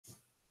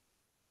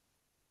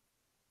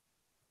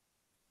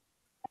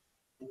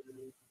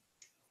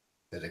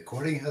The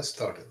recording has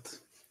started.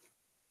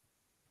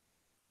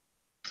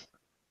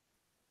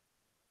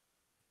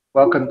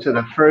 Welcome to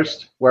the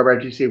first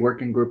WEBRTC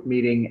working group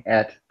meeting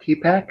at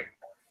TPAC.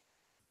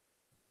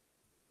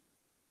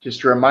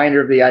 Just a reminder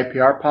of the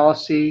IPR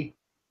policy.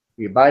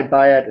 We abide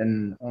by it,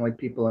 and only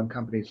people and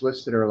companies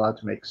listed are allowed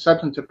to make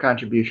substantive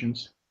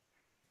contributions.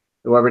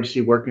 The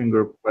WEBRTC working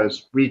group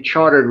was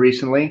rechartered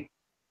recently,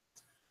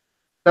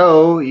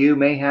 so you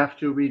may have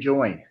to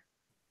rejoin.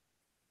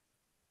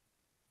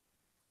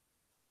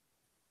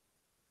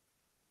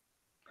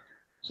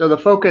 So the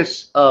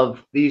focus of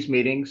these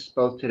meetings,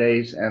 both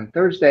today's and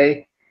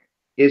Thursday,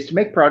 is to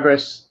make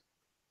progress,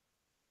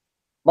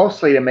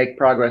 mostly to make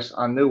progress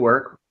on new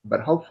work, but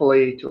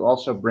hopefully to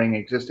also bring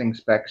existing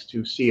specs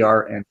to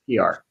CR and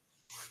PR.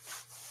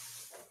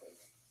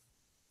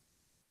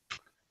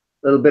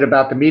 A little bit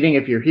about the meeting.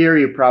 If you're here,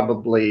 you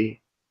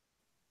probably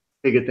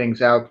figured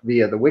things out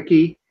via the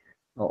wiki.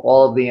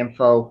 All of the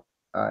info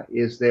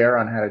is there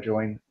on how to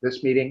join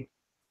this meeting.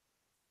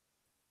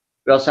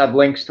 We also have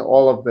links to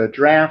all of the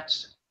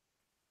drafts,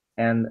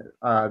 and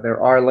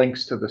there are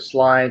links to the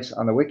slides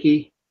on the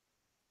wiki.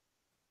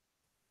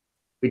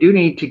 We do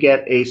need to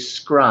get a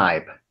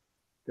scribe.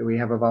 Do we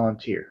have a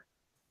volunteer?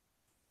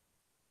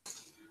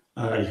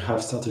 I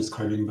have started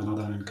scribing,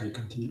 Bernard, and can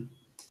continue.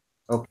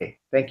 Okay,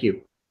 thank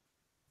you.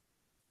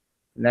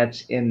 And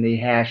that's in the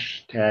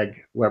hashtag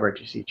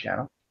WebRTC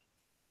channel.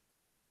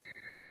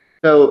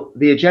 So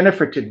the agenda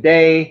for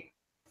today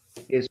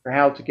is for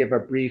Hal to give a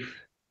brief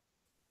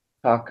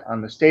talk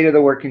on the state of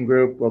the working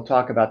group. We'll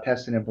talk about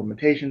test and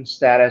implementation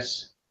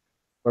status,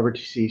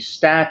 WebRTC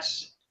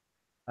stats,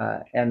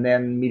 and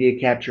then media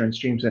capture and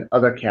streams and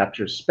other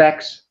capture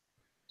specs.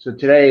 So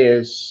today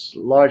is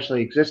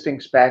largely existing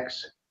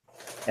specs,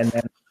 and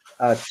then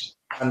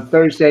on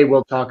Thursday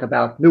we'll talk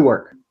about new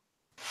work.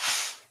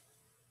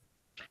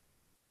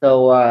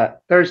 So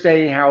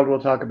Thursday, Harold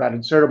will talk about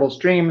insertable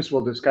streams.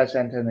 We'll discuss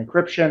end-to-end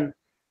encryption,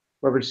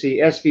 WebRTC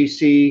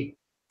SVC,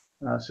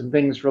 some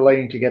things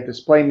relating to get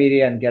display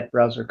media and get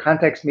browser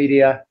context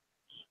media,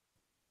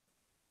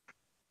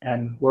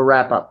 and we'll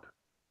wrap up.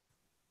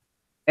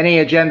 Any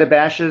agenda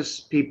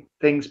bashes,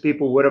 things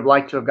people would have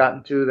liked to have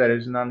gotten to that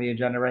isn't on the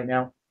agenda right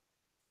now?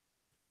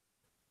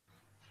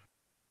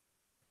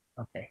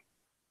 Okay.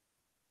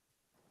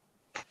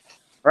 All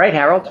right,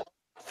 Harold.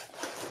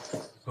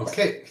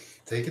 Okay,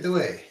 take it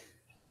away.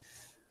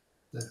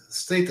 The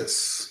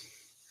status.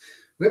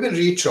 We've been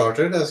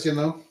rechartered, as you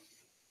know,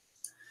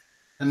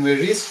 and we're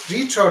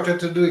rechartered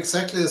to do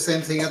exactly the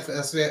same thing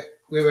as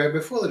we were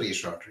before the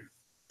recharter.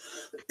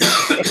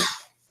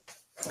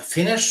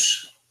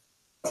 Finish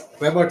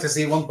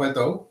WebRTC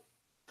 1.0,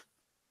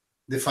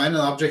 define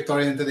an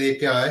object-oriented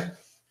API,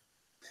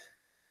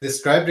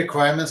 describe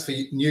requirements for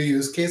new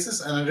use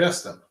cases, and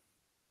address them.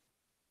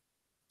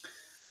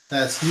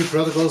 That's new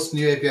protocols,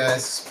 new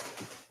APIs.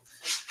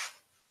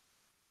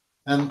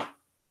 And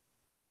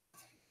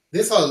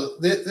this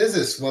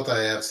is what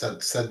I have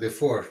said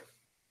before.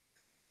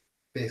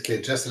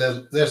 Basically, just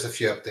there's a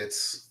few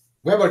updates.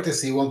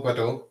 WebRTC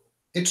 1.0,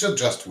 it should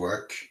just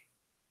work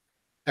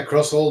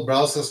across all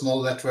browsers and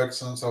all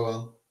networks and so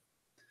on.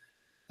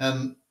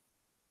 And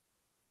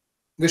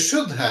we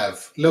should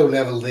have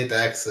low-level data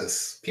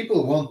access.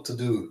 People want to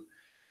do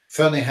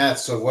funny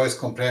hats or voice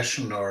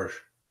compression or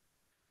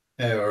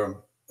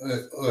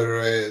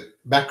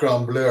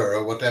background blur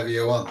or whatever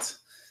you want.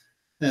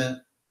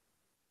 And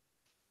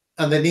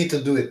they need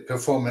to do it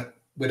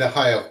with a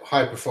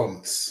high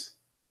performance.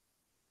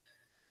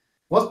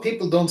 What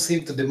people don't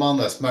seem to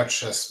demand as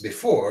much as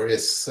before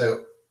is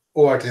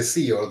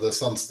ORTC or the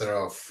sons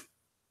thereof.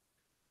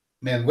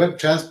 I mean, web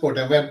transport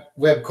and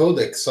web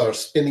codecs are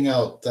spinning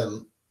out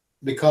and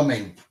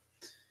becoming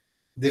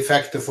de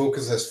facto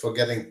focuses for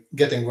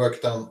getting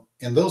work done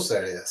in those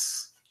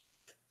areas.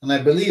 And I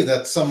believe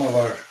that some of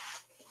our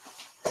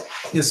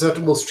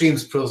insertable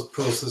streams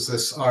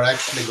processes are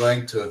actually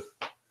going to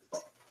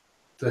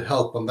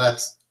help on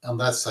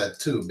that side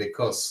too,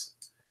 because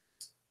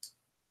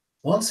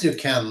once you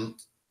can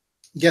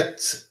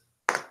get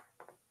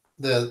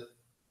the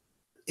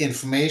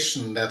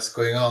information that's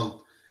going on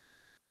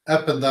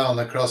up and down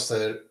across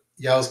the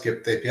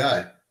JavaScript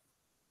API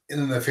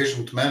in an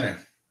efficient manner,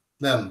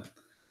 then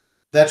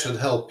that should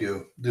help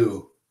you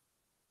do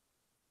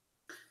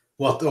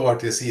what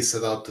ORTC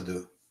set out to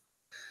do.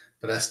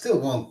 But I still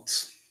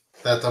want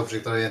that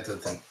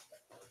object-oriented thing.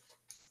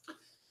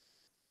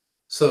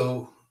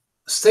 So,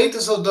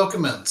 status of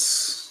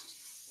documents.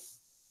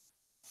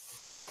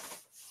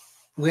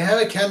 We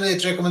have a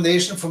candidate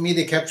recommendation for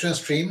media capture and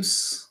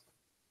streams.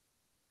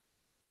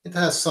 It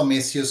has some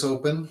issues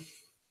open,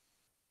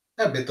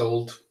 a bit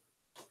old.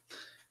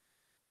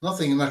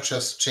 Nothing much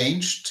has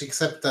changed,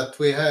 except that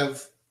we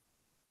have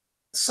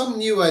some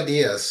new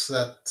ideas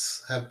that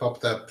have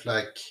popped up,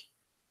 like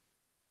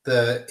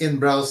the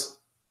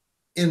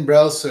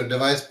in-browser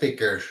device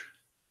picker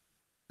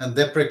and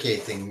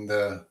deprecating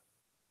the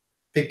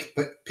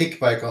pick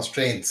by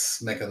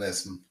constraints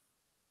mechanism.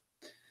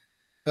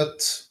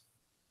 But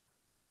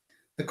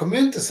the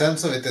community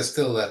sense of it is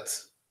still that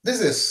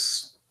this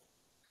is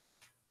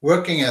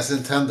working as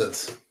intended.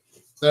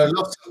 There are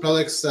lots of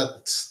products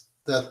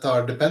that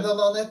are dependent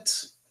on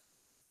it.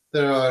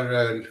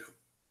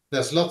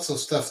 There's lots of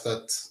stuff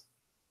that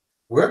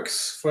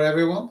works for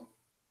everyone.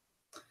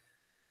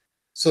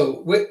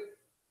 So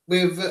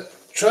we've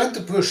tried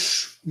to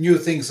push new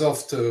things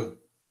off to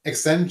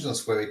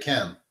extensions where we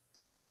can,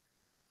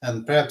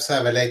 and perhaps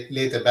have a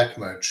later back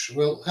merge.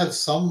 We'll have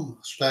some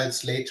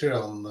slides later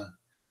on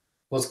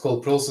what's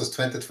called Process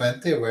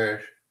 2020,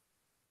 where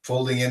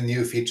folding in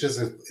new features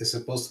is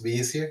supposed to be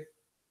easier.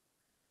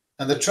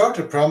 And the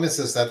charter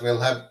promises that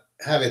we'll have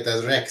it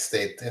as rec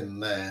state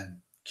in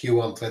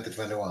Q1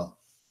 2021.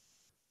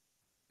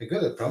 We're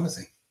good at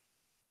promising.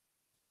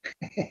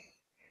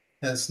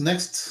 Yes,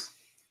 next,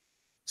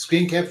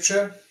 screen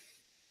capture.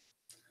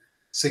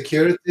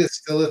 Security is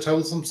still a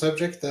troublesome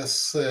subject,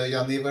 as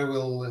Jan Ivar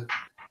will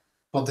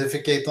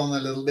pontificate on a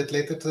little bit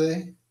later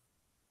today.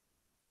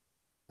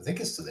 I think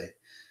it's today.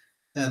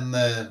 And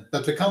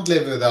but we can't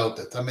live without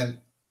it. I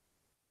mean,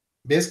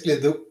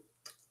 basically,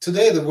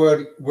 today the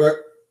world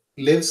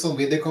lives on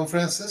video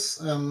conferences,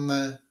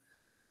 and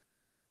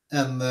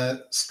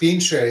screen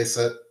share is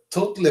a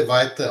totally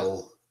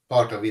vital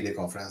part of video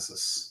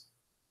conferences.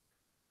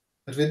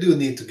 But we do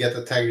need to get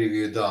the tag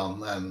review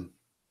done and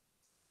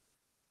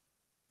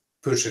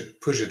push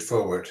it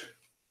forward.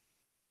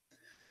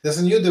 There's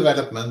a new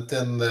development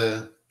in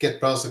the Get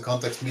Browser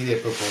Context Media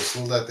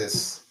proposal that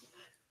is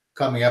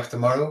coming up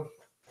tomorrow.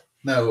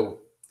 No,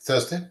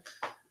 Thursday.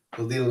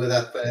 We'll deal with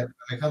that when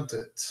we come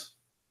to it.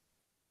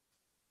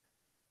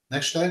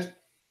 Next slide.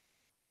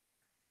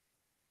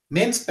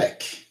 Main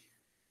spec.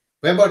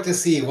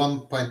 WebRTC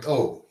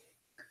 1.0.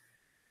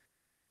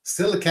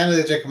 Still a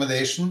candidate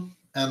recommendation,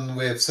 and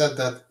we've said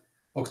that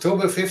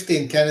October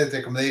 15 candidate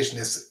recommendation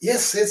is,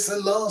 yes, it's the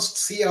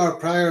last CR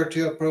prior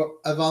to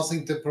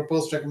advancing to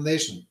proposed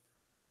recommendation.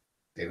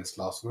 David's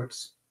last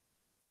words.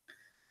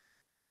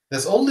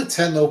 There's only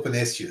 10 open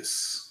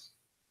issues.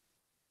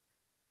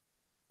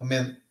 I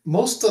mean,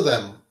 most of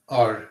them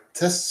are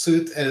test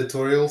suite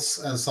editorials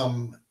and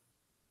some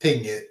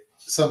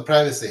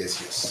privacy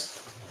issues.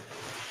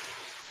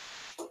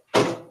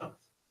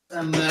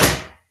 And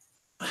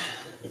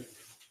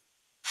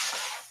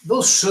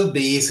those should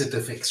be easy to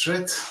fix,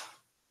 right?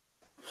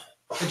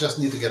 We just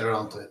need to get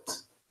around to it.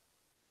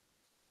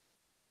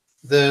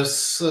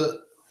 There's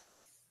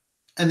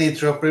an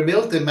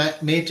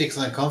interoperability matrix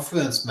and a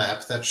confluence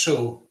map that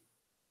show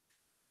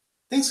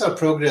things are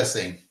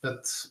progressing,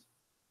 but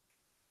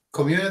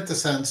community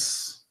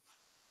sense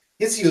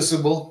it's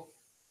usable,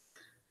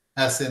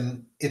 as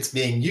in it's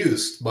being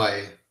used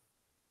by,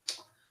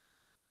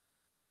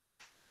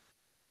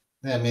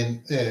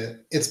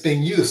 it's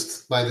being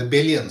used by the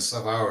billions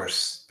of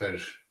hours per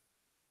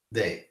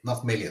day,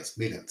 not millions,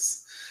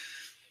 billions.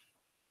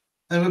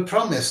 And we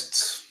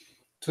promised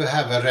to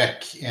have a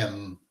rec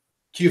in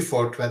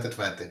Q4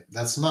 2020.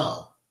 That's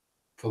now,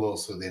 for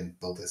those who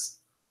didn't notice.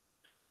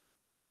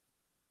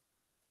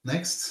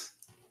 Next.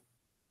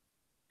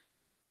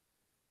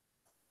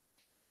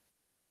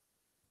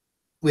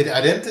 With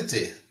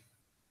identity,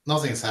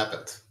 nothing's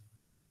happened.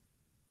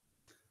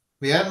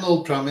 We have an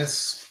old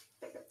promise.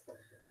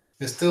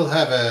 We still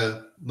have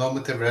a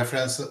normative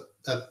reference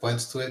that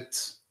points to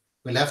it.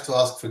 We'll have to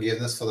ask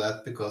forgiveness for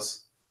that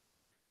because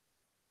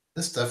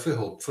the stuff we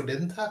hoped for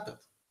didn't happen.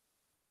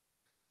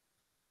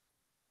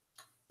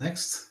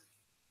 Next.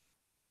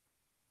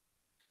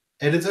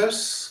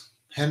 Editors.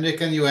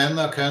 Henrik and Joanne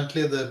are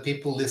currently the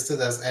people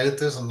listed as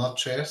editors and not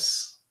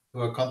chairs,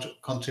 who are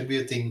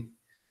contributing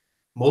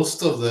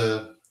most of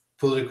the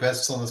pull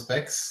requests on the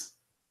specs.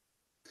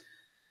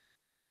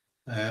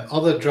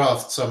 Other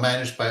drafts are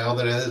managed by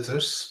other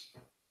editors.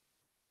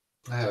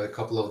 I have a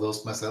couple of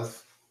those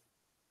myself.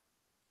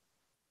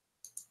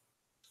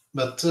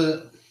 But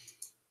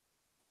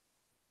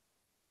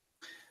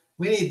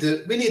we need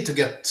to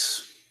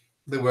get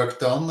the work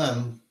done,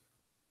 and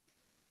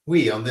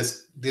we on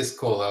this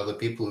call are the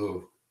people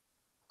who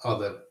are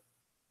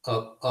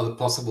the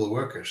possible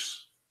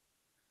workers.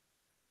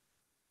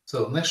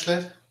 So next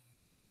slide.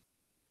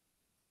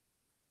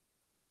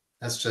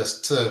 That's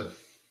just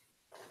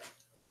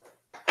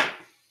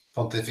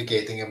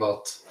pontificating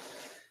about,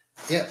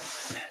 yeah,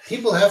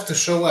 people have to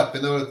show up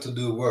in order to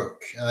do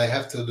work, and they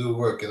have to do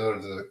work in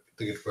order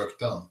to get work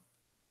done.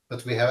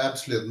 But we have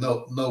absolutely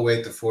no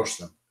way to force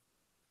them.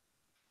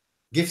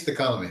 Gift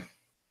economy.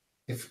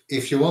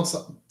 If you want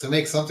to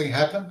make something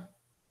happen,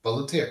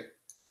 volunteer.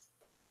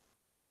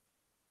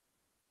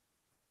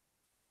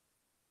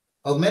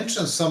 I'll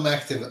mention some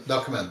active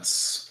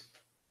documents.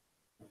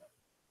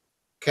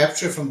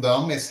 Capture from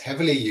DOM is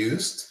heavily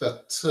used,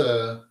 but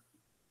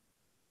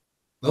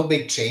no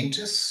big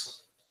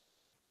changes.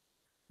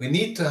 We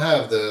need to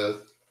have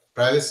the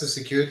privacy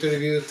security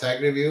review,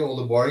 tag review, all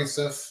the boring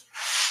stuff,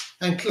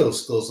 and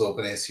close those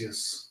open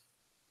issues.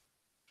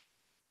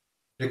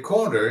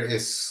 Recorder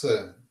is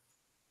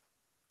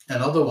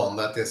another one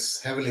that is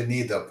heavily in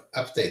need of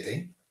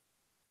updating,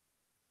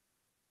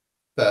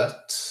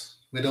 but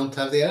we don't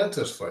have the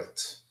editors for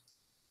it.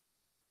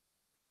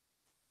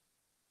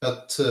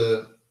 But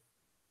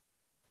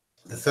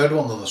the third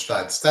one on the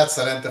slide, stats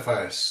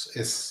identifiers,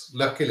 is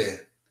luckily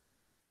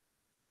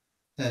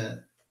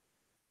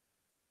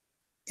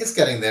it's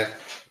getting there,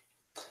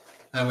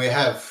 and we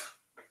have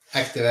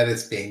active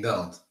edits being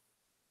done.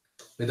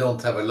 We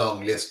don't have a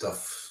long list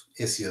of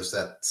issues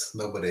that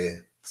nobody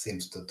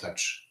seems to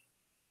touch,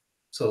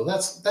 so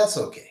that's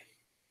okay.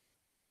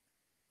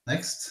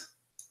 Next.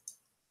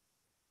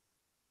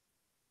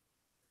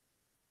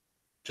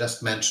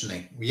 Just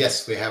mentioning,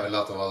 yes, we have a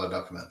lot of other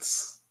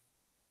documents.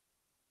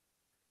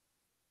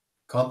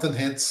 Content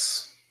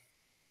hints,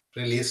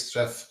 release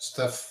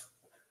stuff,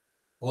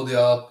 audio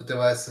output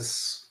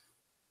devices,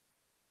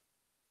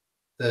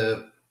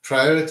 the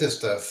priority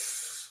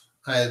stuff.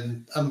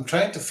 I'm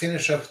trying to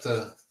finish up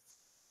the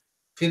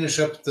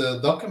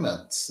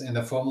documents in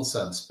a formal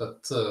sense,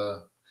 but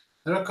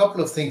there are a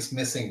couple of things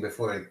missing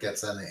before it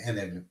gets any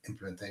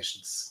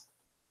implementations.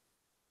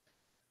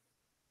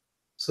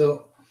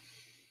 So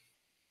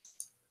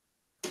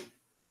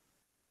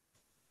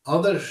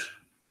other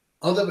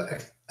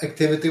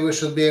activity we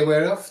should be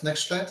aware of.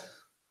 Next slide.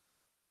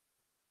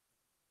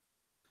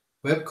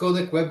 Web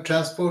codec, web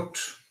transport,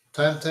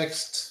 time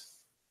text.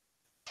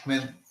 I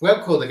mean,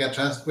 web codec and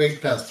web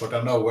transport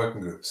are now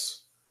working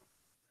groups,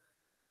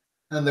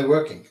 and they're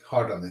working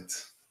hard on it.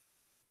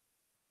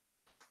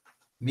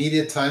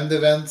 Media timed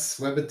events,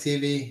 web and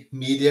TV,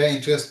 media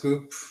interest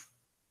group.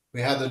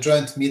 We had a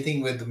joint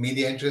meeting with the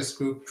media interest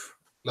group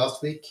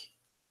last week,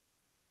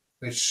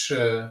 which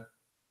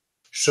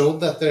showed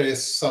that there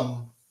is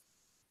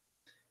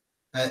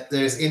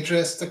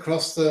interest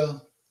across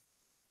the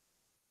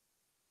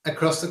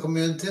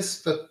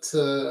communities, but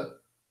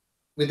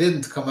we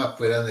didn't come up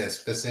with any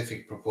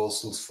specific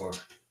proposals for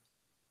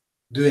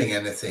doing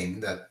anything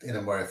that in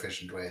a more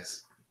efficient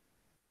ways.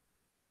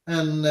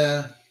 And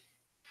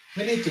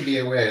we need to be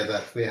aware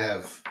that we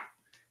have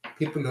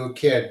people who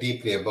care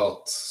deeply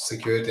about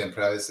security and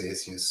privacy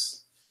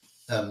issues,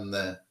 and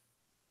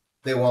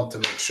they want to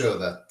make sure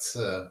that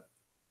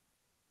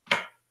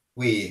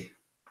we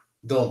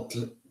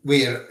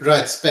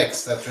write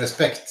specs that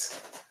respect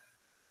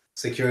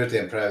security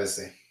and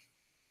privacy.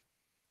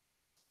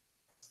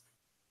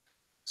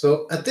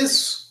 So at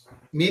this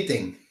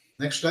meeting,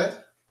 next slide,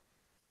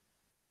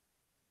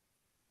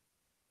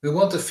 we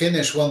want to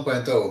finish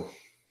 1.0.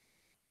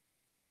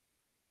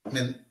 I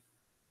mean,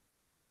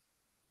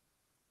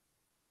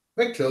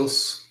 we're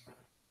close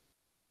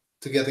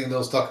to getting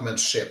those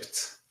documents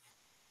shipped.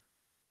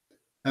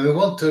 And we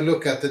want to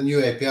look at the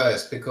new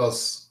APIs,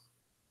 because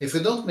if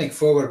we don't make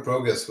forward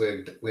progress,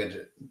 we're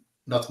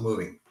not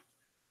moving.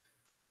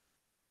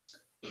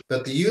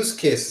 But the use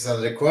cases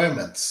and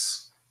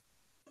requirements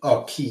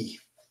are key.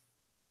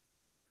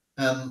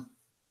 And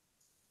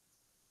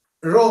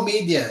raw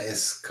media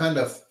is kind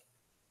of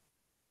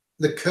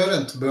the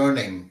current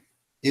burning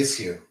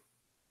issue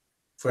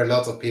for a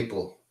lot of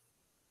people.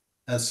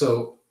 And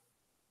so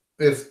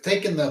we've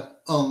taken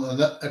on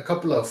a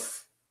couple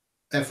of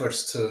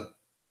efforts to,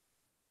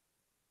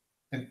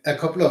 a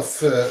couple of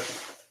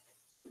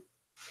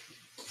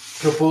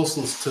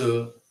proposals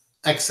to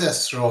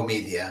access raw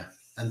media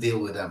and deal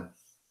with them.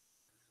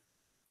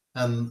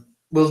 And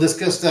we'll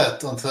discuss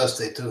that on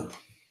Thursday too,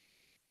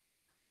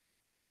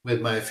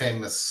 with my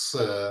famous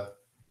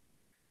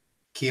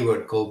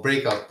keyword called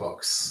breakout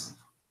box.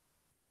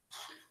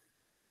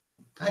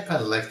 I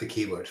kind of like the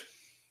keyword.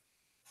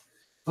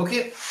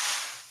 Okay,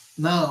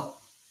 now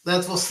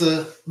that was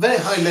the very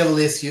high level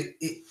issue,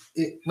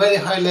 very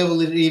high level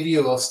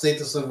review of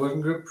status of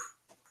working group.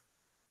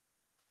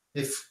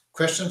 If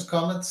questions,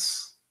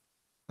 comments,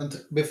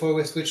 and before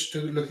we switch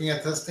to looking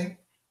at testing.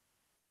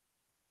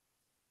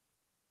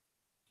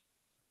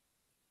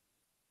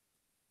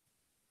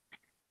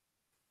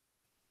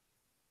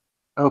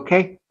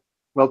 Okay.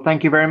 Well,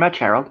 thank you very much,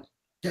 Harold.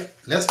 Yeah,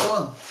 let's go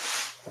on.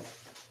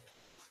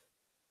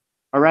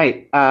 All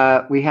right.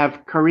 We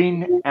have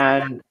Corinne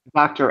and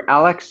Dr.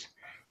 Alex.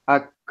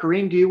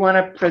 Corinne, do you want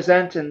to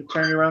present and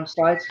turn your own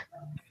slides?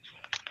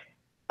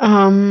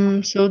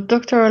 So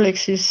Dr.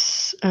 Alex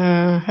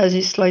has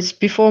his slides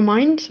before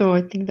mine, so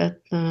I think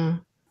that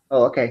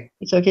Oh, okay.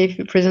 It's okay if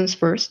he presents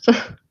first.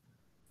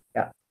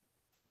 Yeah.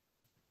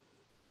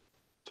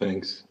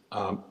 Thanks.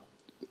 Oh,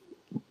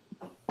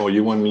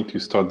 you want me to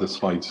start the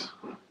slides?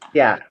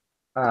 Yeah.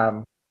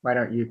 Why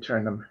don't you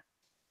turn them?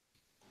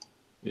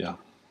 Yeah.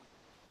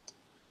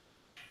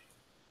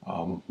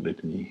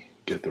 Let me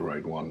get the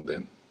right one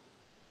then.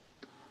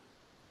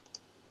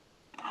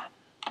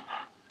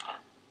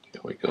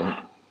 Here we go.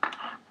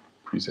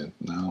 Present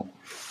now.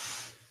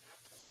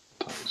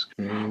 Time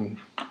screen.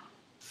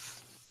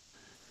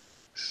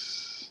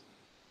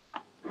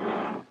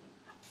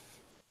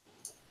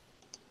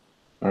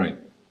 All right.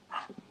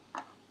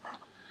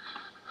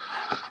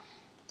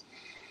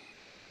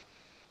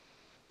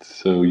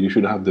 So you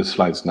should have the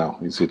slides now.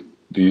 Is it?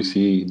 Do you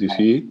see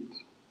it?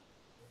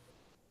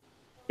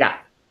 Yeah.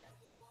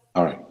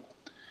 All right.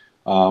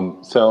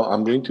 So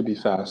I'm going to be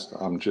fast.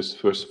 Just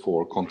first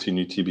for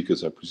continuity,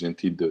 because I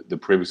presented the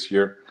previous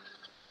year.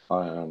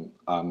 I'm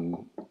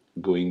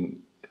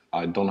going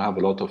I don't have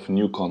a lot of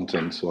new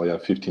content, so I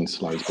have 15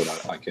 slides,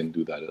 but I can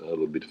do that a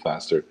little bit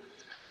faster.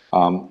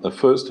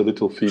 First, a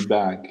little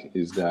feedback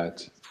is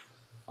that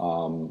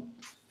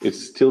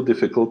it's still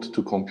difficult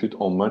to compute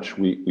how much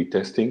we're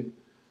testing,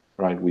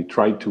 right? We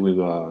tried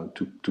to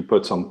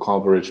put some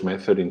coverage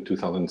method in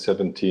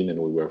 2017, and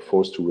we were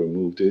forced to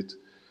remove it.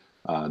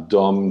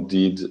 DOM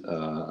did,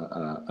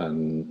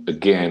 and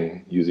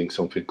again, using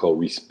something called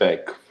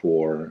respec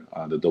for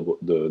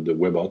the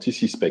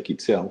WebRTC spec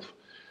itself,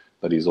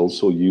 that is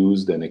also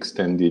used and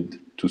extended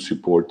to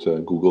support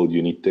Google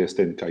unit test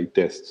and kite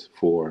tests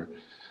for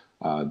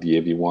the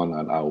AV1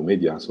 and AO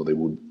Media. So there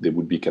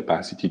would be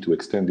capacity to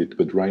extend it.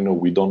 But right now,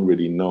 we don't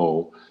really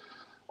know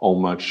how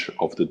much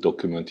of the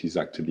document is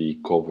actually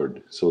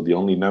covered. So the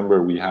only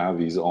number we have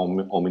is how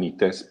many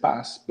tests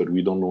pass, but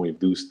we don't know if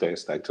those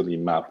tests actually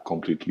map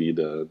completely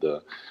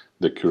the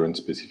current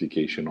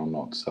specification or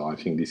not. So I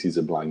think this is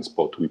a blind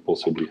spot we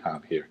possibly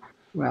have here.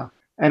 Well,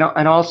 and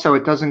also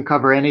it doesn't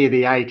cover any of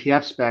the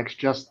IETF specs,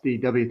 just the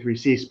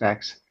W3C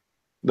specs.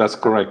 That's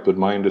correct, but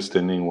my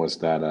understanding was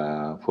that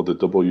for the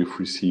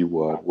W3C,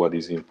 what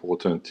is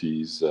important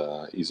is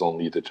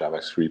only the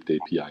JavaScript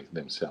APIs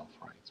themselves,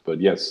 right? But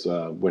yes,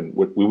 when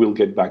we will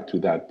get back to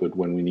that. But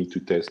when we need to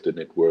test the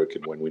network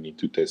and when we need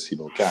to test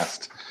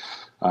simulcast,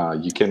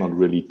 you cannot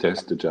really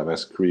test the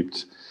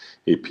JavaScript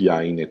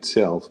API in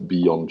itself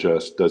beyond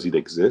just does it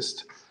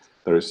exist.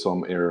 There is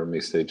some error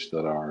message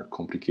that are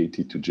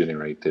complicated to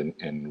generate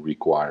and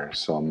require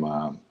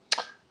some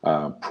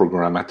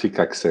programmatic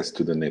access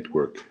to the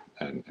network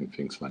and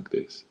things like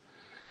this.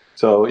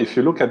 So if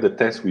you look at the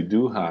tests we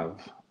do have,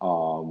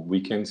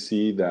 we can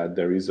see that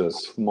there is a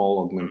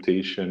small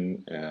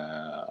augmentation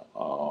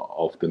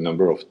of the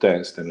number of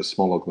tests and a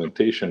small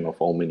augmentation of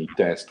how many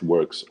tests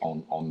works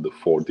on the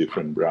 4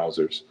 different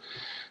browsers.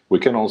 We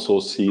can also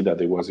see that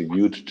there was a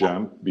huge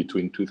jump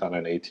between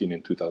 2018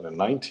 and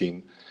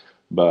 2019,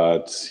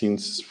 but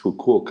since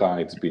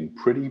Fukuoka, it's been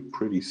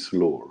pretty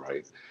slow,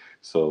 right?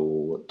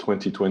 So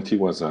 2020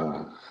 was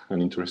an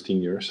interesting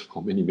year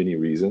for many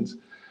reasons.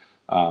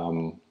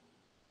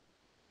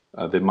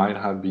 There might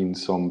have been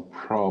some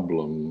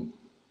problem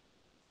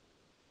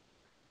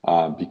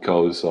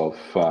because of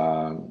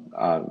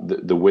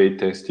the way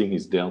testing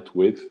is dealt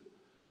with.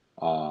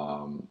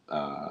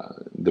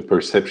 The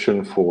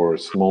perception for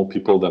small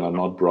people that are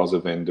not browser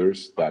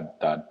vendors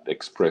that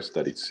express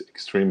that it's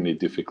extremely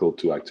difficult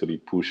to actually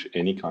push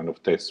any kind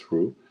of test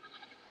through,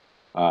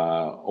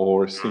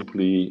 or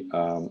simply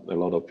a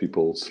lot of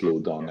people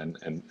slowed down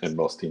and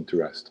lost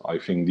interest. I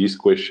think this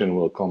question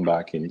will come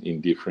back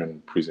in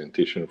different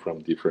presentation from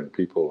different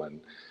people,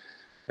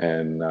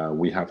 and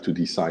we have to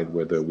decide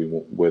whether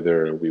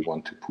we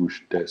want to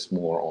push tests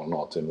more or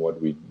not, and what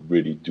we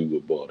really do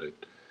about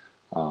it.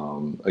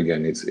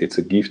 Again, it's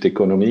a gift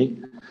economy.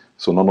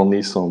 So not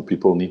only some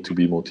people need to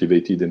be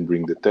motivated and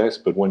bring the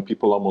test, but when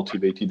people are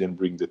motivated and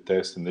bring the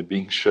test and they're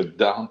being shut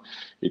down,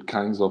 it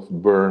kind of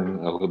burn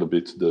a little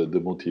bit the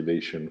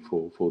motivation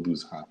for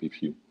those happy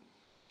few.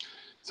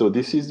 So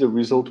this is the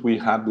result we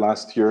had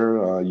last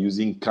year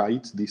using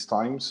Kite this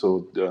time.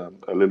 So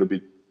a little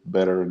bit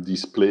better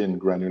display and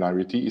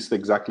granularity. It's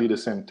exactly the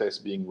same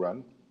test being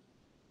run.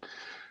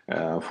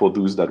 For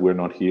those that were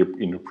not here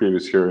in the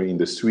previous year, in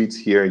the suites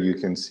here, you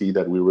can see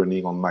that we're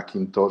running on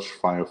Macintosh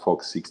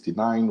Firefox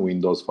 69,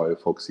 Windows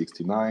Firefox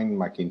 69,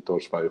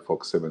 Macintosh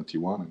Firefox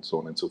 71, and so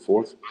on and so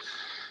forth.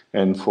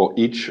 And for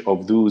each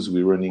of those,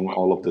 we're running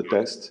all of the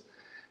tests,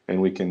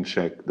 and we can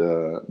check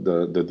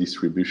the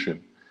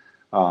distribution.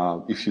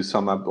 If you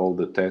sum up all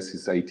the tests,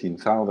 it's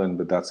 18,000,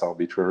 but that's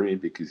arbitrary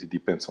because it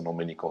depends on how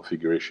many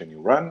configuration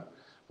you run.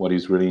 What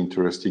is really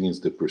interesting is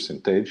the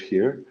percentage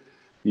here.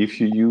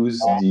 If you use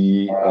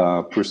the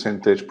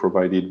percentage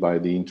provided by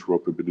the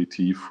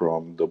interoperability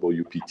from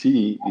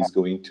WPT, it's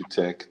going to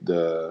take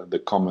the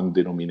common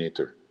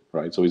denominator,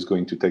 right? So it's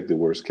going to take the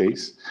worst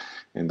case.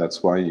 And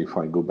that's why if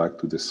I go back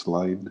to the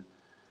slide,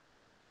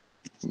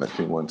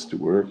 nothing wants to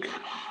work.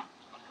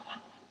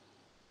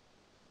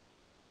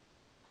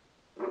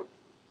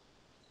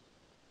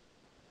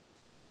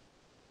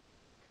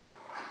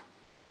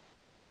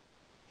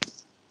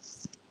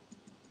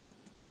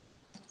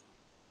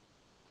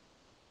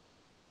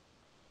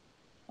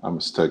 I'm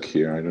stuck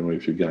here. I don't know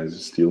if you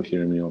guys still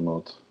hear me or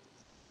not.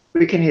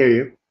 We can hear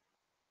you.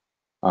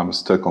 I'm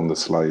stuck on the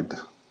slide.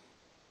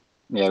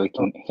 Yeah, we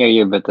can hear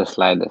you, but the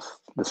slide is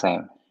the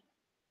same.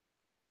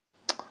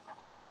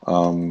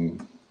 I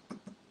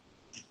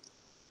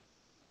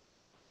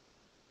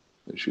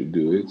should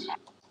do it.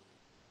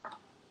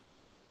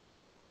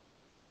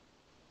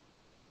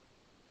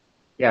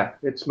 Yeah,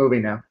 it's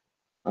moving now.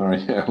 All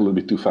right, yeah, a little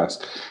bit too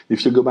fast.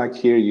 If you go back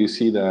here, you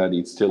see that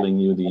it's telling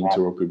you the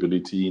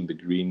interoperability in the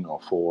green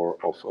of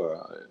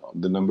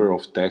the number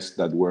of tests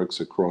that works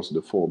across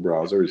the 4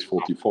 browsers is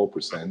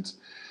 44%.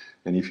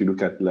 And if you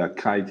look at La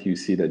Kite, you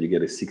see that you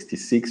get a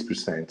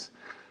 66%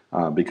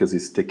 because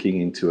it's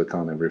taking into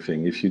account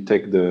everything. If you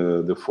take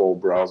the 4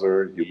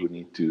 browser, you would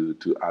need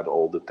to add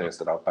all the tests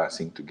that are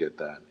passing to get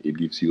that. It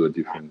gives you a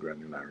different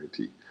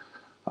granularity.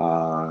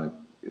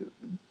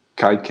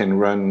 Kite can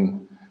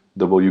run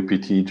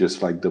WPT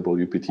just like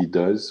WPT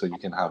does. So you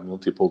can have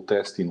multiple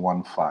tests in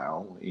one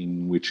file,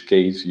 in which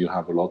case you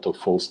have a lot of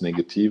false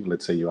negative.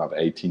 Let's say you have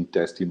 18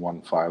 tests in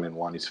one file and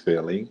one is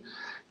failing,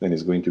 then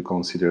it's going to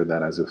consider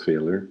that as a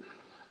failure.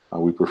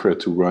 We prefer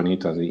to run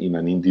it in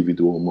an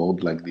individual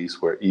mode like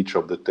this, where each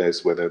of the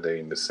tests, whether they're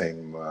in the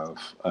same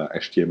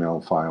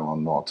HTML file or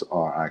not,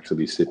 are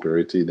actually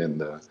separated,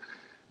 and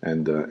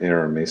the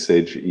error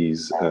message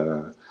is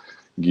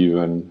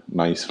given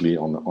nicely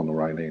on the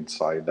right-hand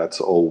side.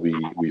 That's all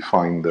we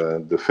find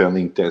the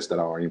failing tests that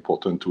are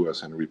important to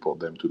us and report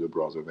them to the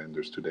browser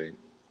vendors today.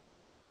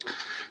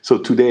 So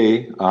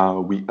today,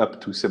 we up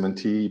to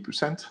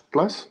 70%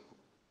 plus,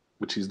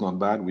 which is not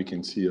bad. We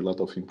can see a lot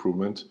of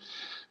improvement.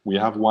 We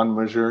have one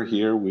measure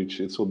here,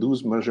 so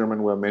those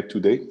measurements were made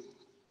today.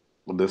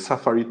 The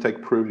Safari Tech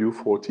Preview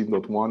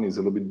 14.1 is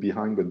a little bit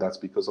behind, but that's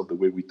because of the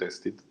way we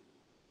tested.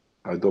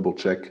 I double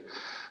check.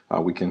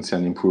 We can see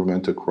an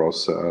improvement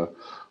across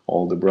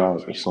all the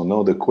browsers. So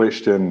now the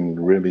question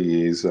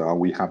really is, are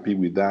we happy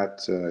with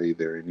that? Is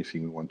there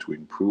anything we want to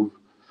improve?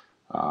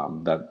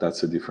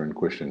 That's a different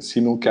question.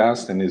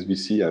 Simulcast and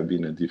SVC have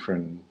been a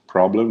different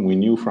problem. We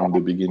knew from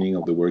the beginning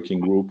of the working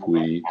group,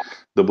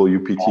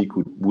 WPT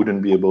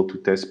wouldn't be able to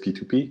test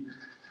P2P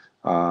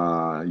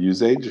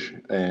usage,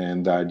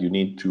 and that you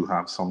need to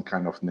have some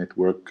kind of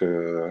network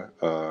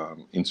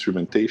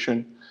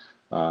instrumentation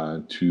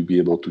to be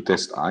able to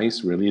test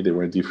ICE. Really, there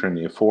were different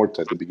efforts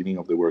at the beginning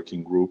of the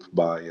working group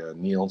by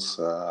Niels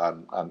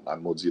and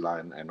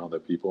Mozilla and other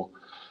people.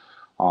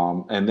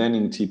 And then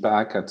in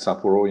TPAC at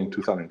Sapporo in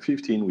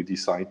 2015, we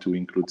decided to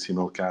include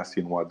simulcast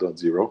in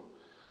 1.0.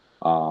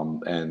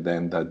 And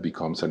then that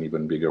becomes an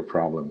even bigger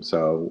problem.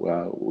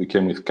 So we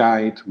came with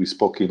Kite. We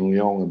spoke in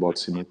Lyon about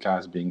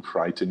simulcast being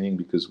frightening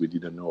because we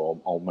didn't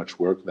know how much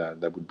work that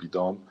would be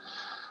done.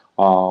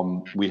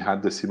 We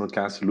had the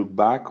simulcast look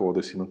back, or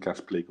the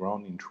simulcast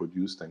playground,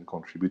 introduced and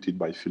contributed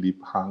by Philippe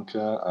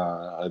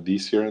Hanke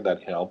this year,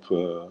 that helped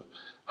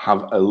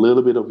have a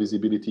little bit of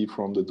visibility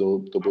from the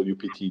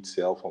WPT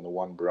itself on the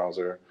one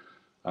browser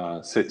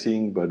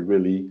setting, but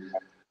really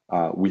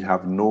we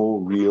have no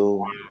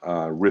real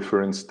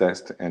reference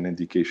test and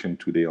indication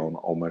today on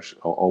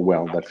how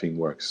well that thing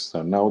works.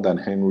 So now that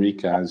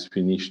Henrik has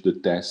finished the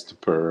test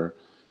per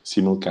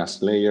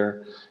simulcast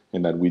layer,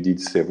 and that we did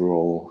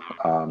several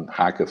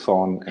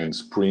hackathon and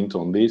sprint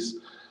on this,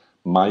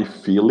 my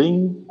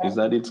feeling is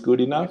that it's good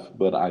enough,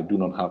 but I do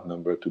not have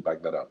number to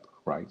back that up,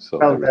 right? So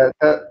well,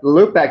 the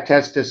loopback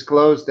test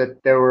disclosed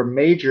that there were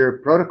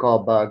major protocol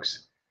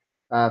bugs.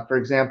 For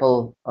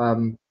example,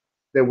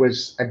 there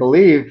was, I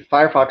believe,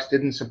 Firefox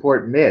didn't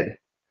support mid,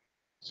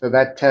 so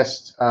that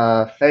test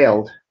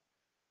failed.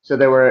 So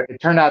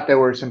it turned out there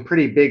were some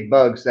pretty big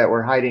bugs that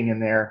were hiding in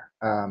there.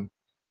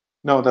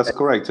 No, that's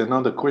correct. And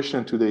now the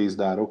question today is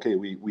that, okay,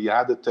 we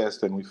had a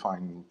test and we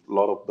find a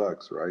lot of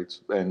bugs, right?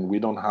 And we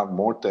don't have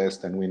more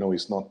tests, and we know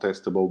it's not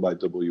testable by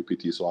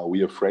WPT. So are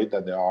we afraid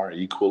that there are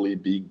equally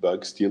big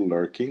bugs still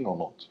lurking or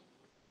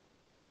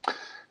not?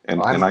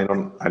 And I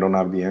don't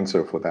have the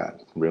answer for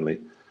that, really.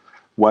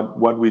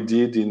 What we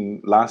did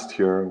in last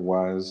year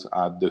was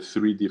at the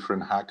 3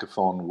 different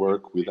hackathon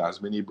work with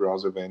as many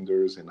browser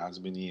vendors and as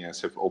many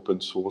SF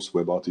open source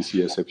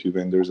WebRTC SFU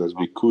vendors as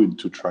we could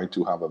to try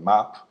to have a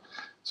map.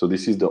 So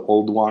this is the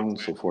old one.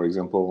 So for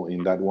example,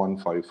 in that one,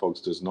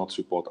 Firefox does not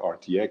support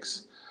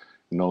RTX.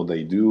 No,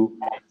 they do.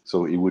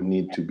 So it would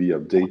need to be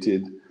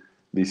updated.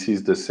 This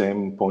is the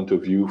same point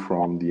of view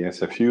from the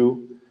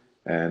SFU,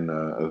 and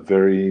a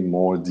very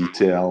more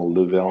detailed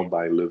level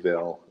by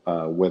level,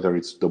 whether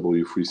it's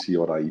W3C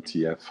or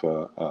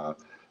IETF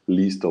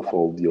list of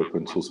all the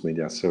open source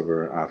media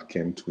server have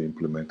came to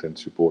implement and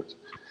support.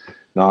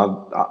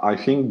 Now, I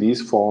think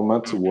this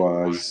format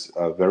was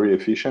very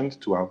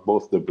efficient to have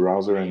both the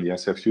browser and the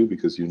SFU,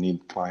 because you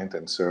need client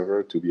and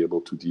server to be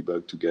able to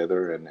debug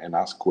together and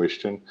ask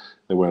questions.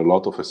 There were a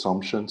lot of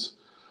assumptions.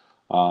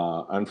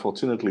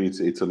 Unfortunately,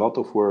 it's a lot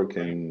of work,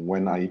 and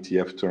when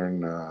IETF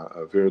turn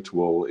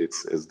virtual,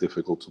 it's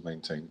difficult to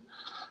maintain.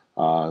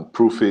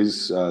 Proof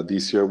is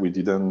this year we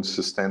didn't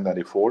sustain that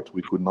effort.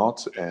 We could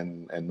not,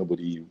 and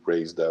nobody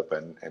raised up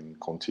and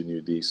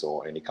continued this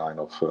or any kind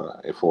of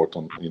effort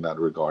in that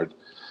regard.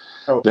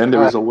 Then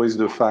there is always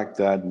the fact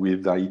that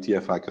with the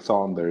IETF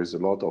hackathon, there is a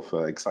lot of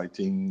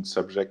exciting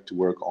subject to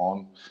work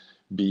on,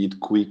 be it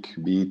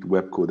QUIC, be it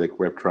web codec,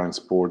 web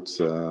transport,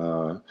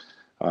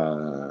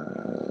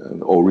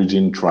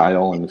 origin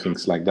trial and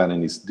things like that,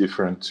 and it's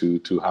different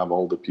to have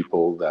all the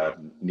people that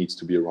needs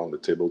to be around the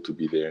table to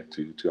be there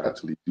to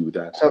actually do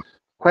that. So,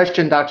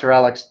 question, Dr.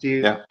 Alex, do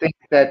you think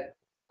that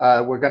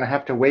we're going to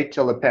have to wait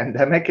till the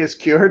pandemic is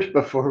cured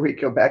before we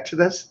go back to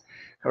this?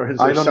 Or is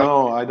there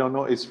I don't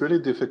know. It's really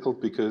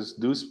difficult because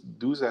those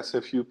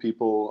SFU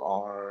people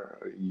are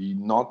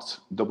not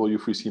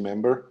W3C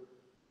member,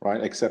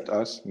 right? Except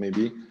us,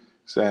 maybe.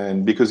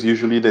 And because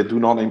usually they do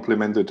not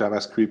implement the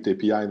JavaScript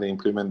API, they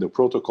implement the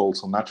protocol.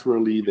 So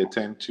naturally, they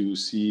tend to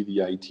see the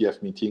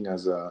IETF meeting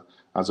as a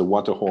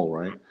waterhole,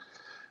 right?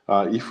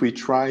 If we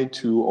try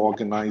to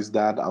organize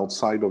that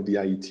outside of the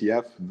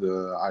IETF,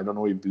 I don't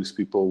know if those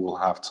people will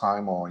have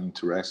time or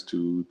interest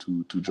to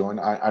join.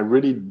 I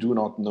really do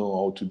not know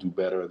how to do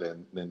better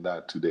than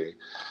that today.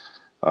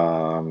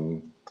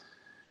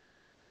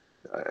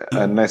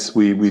 Unless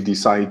we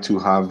decide to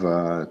have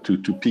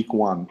to pick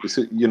one.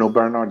 So, you know,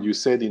 Bernard, you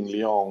said in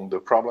Lyon, the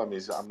problem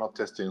is I'm not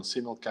testing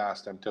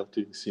simulcast, I'm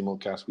testing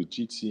simulcast with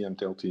Jitsi, I'm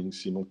testing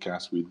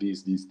simulcast with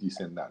this,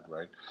 and that,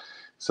 right?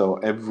 So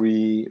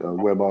every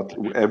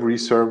every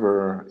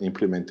server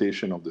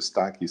implementation of the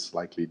stack is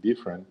slightly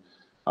different.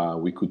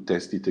 We could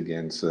test it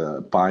against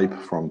pipe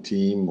from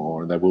team,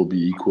 or that will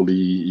be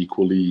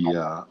equally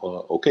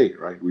okay,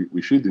 right?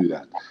 We should do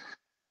that.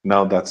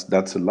 Now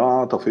that's a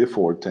lot of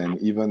effort, and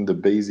even the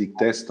basic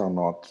tests are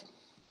not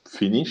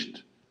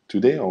finished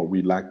today, or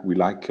we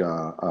lack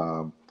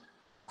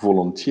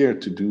volunteer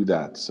to do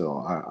that.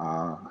 So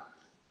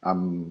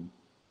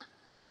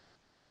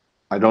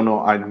I don't know.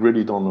 I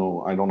really don't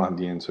know. I don't have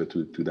the answer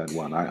to that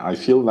one. I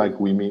feel like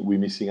we're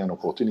missing an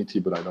opportunity,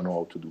 but I don't know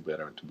how to do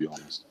better, to be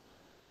honest.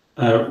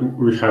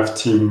 We have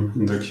team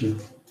in the queue.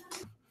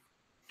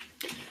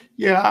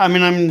 Yeah, I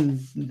mean, I'm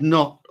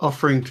not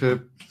offering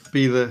to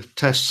be the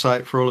test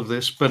site for all of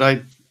this, but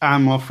I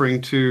am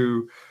offering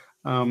to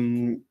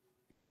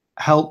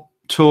help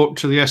talk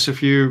to the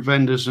SFU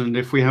vendors, and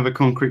if we have a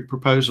concrete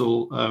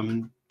proposal,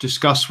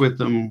 discuss with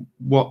them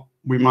what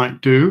we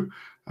might do.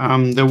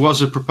 There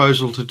was a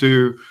proposal to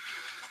do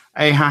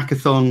a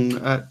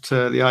hackathon at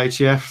the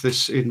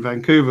IETF in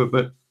Vancouver,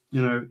 but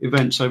you know,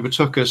 events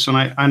overtook us, and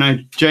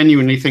I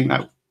genuinely think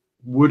that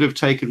would have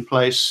taken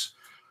place,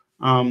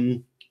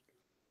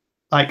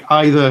 like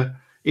either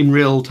in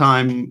real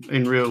time,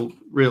 in real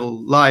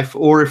life,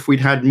 or if we'd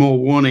had more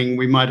warning,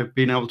 we might have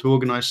been able to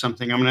organize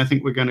something. I mean, I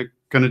think we're going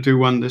to do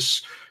one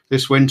this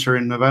winter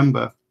in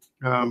November.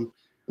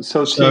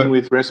 So, Tim,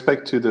 with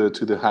respect to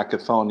the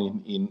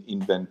hackathon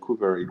in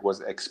Vancouver, it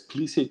was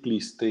explicitly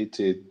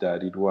stated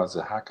that it was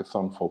a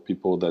hackathon for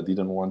people that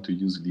didn't want to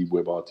use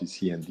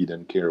LibWebRTC and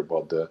didn't care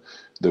about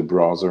the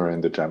browser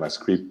and the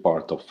JavaScript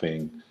part of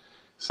thing.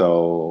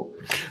 So,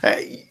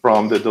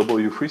 from the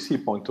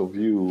W3C point of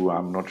view,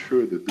 I'm not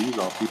sure that these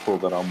are people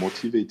that are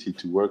motivated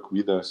to work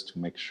with us to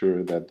make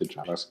sure that the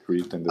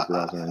JavaScript and the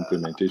browser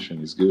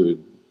implementation is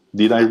good.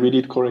 Did I read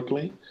it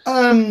correctly?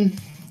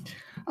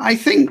 I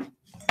think.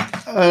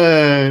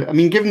 I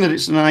mean, given that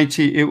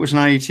it was an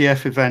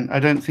IETF event, I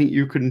don't think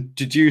you can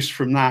deduce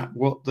from that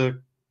what the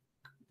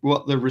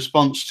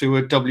response to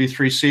a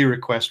W3C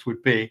request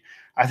would be.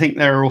 I think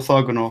they're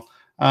orthogonal.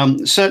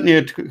 Certainly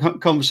a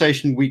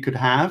conversation we could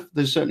have.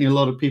 There's certainly a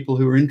lot of people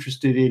who are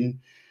interested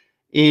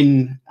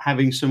in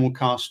having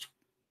simulcast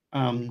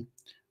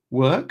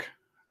work.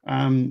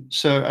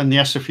 So, and the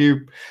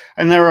SFU,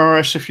 and there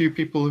are SFU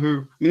people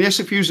who, I mean, the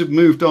SFUs have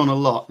moved on a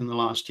lot in the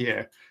last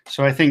year.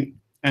 So I think,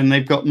 and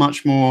they've got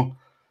much more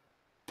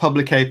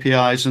public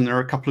APIs, and there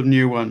are a couple of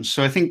new ones.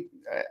 So I think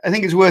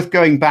it's worth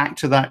going back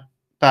to that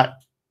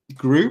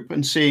group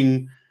and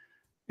seeing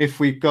if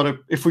we've got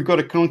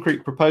a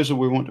concrete proposal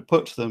we want to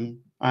put to them.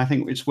 I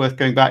think it's worth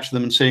going back to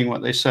them and seeing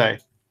what they say.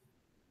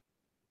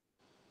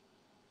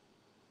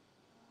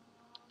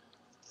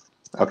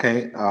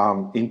 Okay.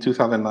 In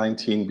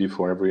 2019,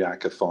 before every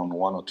hackathon,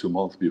 1 or 2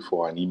 months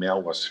before, an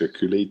email was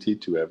circulated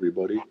to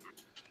everybody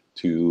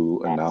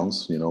to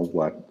announce, you know,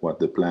 what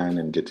the plan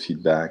and get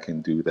feedback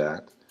and do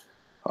that.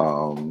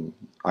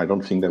 I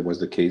don't think that was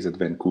the case at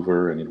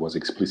Vancouver, and it was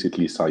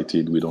explicitly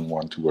cited, we don't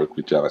want to work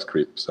with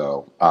JavaScript.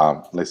 So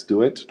let's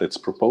do it. Let's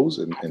propose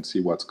and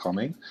see what's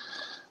coming.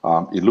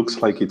 It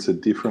looks like it's a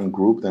different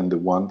group than the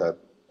one that,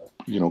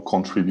 you know,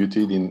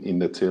 contributed in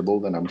the table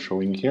that I'm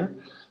showing here.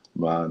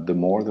 But the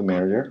more, the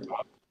merrier.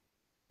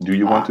 Do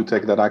you want to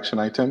take that action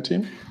item,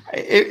 Tim?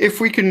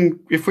 If we can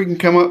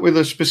come up with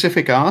a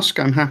specific ask,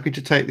 I'm happy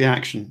to take the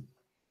action.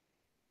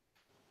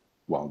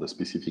 Well, the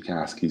specific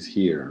ask is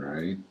here,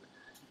 right?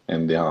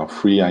 And there are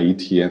free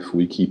IETF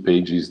wiki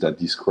pages that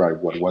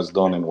describe what was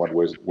done and what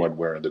were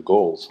the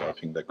goals. So I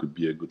think that could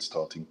be a good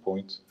starting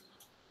point.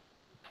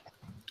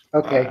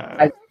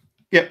 Okay.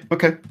 Yeah.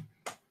 Okay.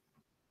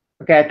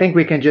 Okay, I think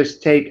we can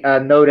just take a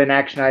note and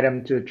action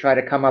item to try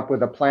to come up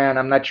with a plan.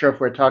 I'm not sure if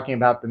we're talking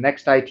about the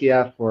next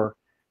IETF or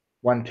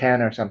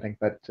 110 or something,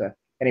 but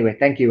anyway,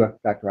 thank you,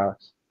 Dr.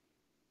 Alex.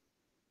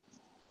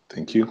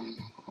 Thank you.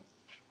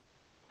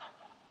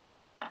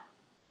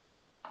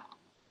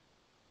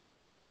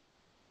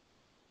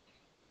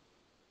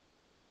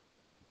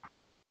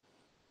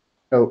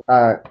 So,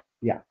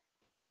 yeah.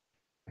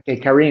 Okay,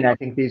 Karine, I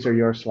think these are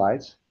your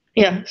slides.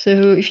 Yeah,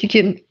 so if you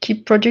can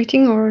keep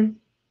projecting, or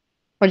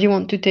what do you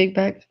want to take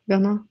back,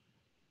 Bernard?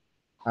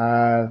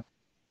 I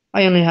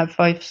only have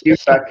 5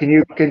 slides. Can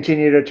you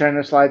continue to turn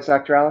the slides,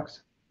 Dr.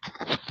 Alex?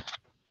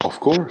 Of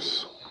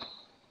course.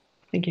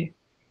 Thank you.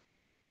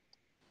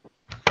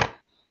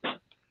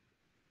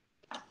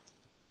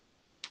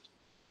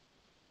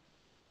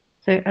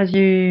 So as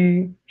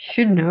you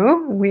should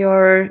know, we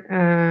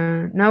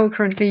are now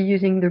currently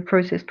using the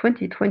process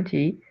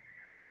 2020,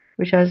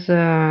 which has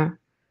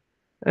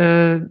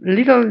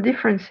little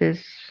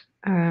differences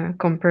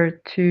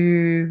compared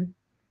to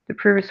the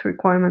previous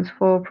requirements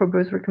for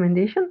proposed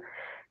recommendation.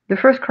 The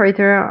first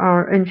criteria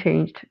are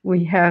unchanged.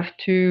 We have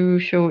to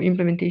show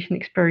implementation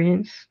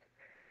experience,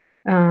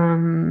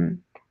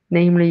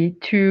 namely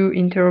 2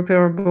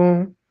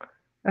 interoperable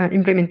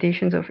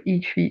implementations of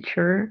each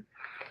feature.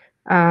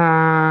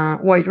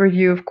 Wide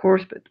review, of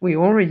course, but we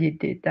already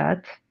did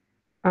that.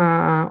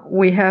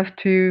 We have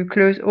to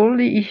close all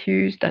the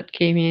issues that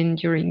came in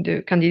during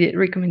the candidate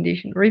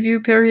recommendation review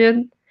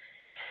period.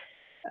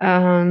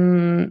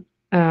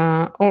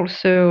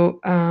 Also,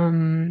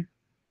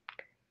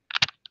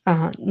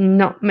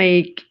 not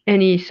make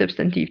any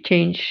substantive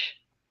change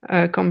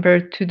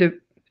compared to the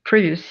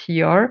previous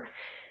CR.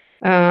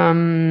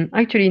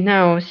 Actually,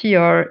 now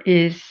CR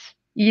is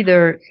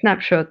either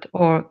snapshot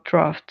or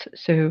draft.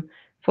 So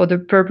for the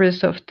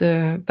purpose of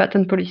the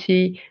patent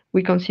policy,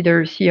 we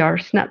consider CR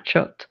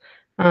snapshot.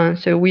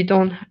 So we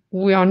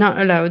are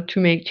not allowed to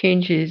make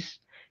changes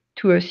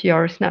to a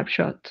CR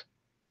snapshot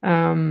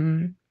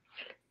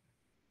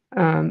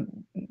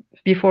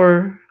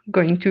before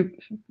going to,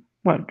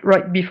 well,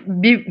 right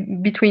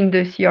between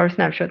the CR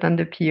snapshot and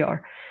the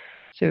PR.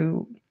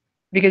 So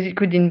because it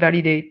could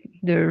invalidate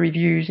the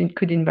reviews, it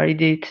could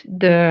invalidate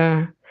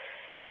the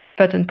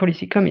patent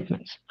policy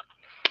commitments.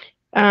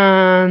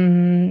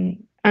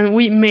 And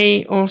we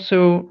may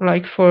also,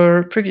 like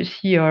for previous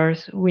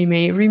CRs, we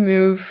may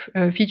remove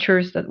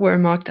features that were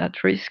marked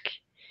at risk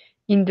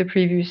in the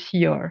previous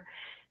CR.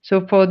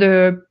 So for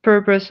the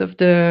purpose of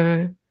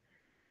the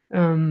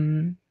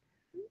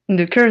in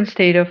the current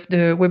state of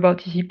the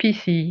WEBRTC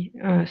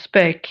PC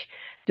spec,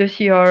 the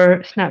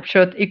CR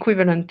snapshot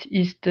equivalent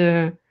is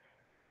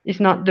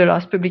not the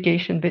last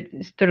publication, but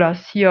it's the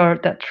last CR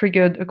that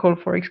triggered a call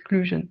for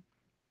exclusion.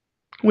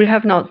 We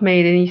have not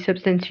made any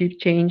substantive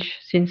change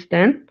since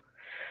then,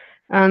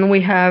 and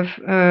we have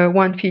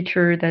one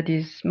feature that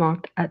is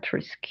marked at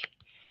risk.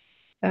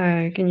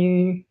 Can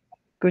you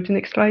go to the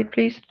next slide,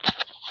 please?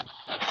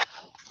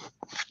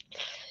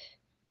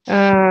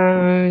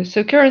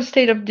 So current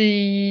state of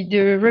the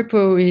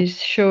repo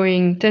is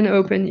showing 10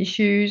 open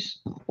issues.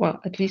 Well,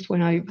 at least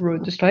when I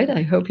wrote the slide,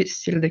 I hope it's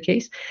still the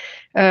case.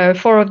 4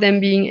 of them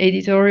being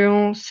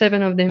editorial,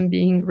 7 of them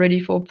being ready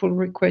for pull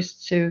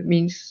request, so it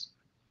means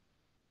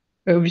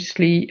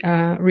obviously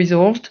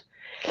resolved.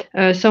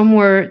 Some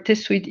were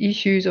test suite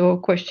issues or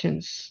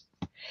questions.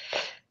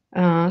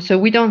 So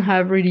we don't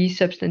have really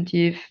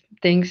substantive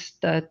things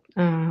that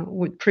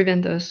would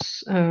prevent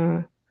us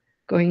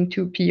going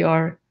to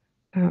PR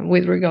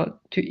with regard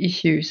to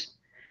issues.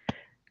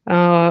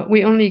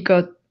 We only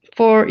got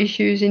 4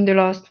 issues in the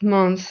last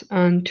month,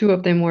 and 2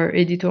 of them were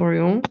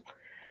editorial.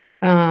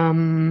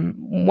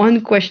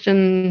 One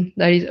question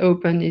that is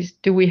open is,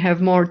 do we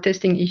have more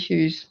testing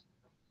issues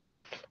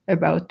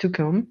about to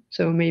come?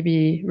 So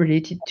maybe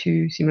related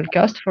to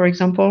simulcast, for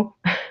example,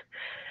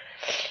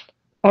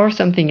 or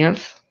something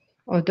else,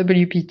 or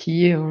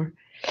WPT, or...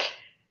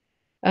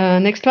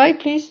 next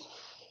slide, please.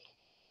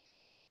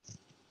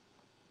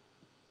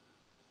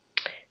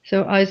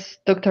 So as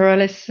Dr.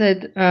 Alice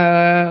said,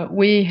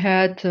 we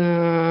had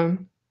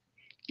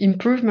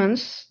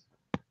improvements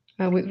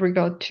with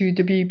regard to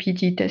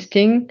WPT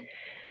testing.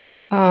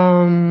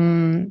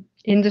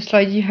 In the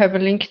slide, you have a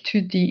link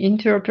to the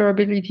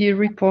interoperability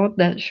report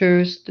that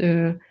shows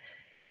the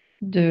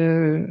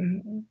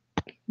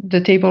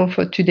table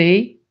for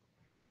today.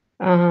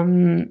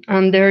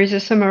 And there is a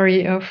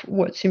summary of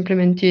what's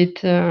implemented,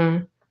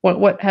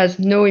 what has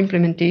no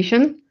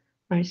implementation.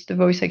 As the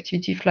voice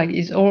activity flag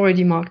is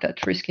already marked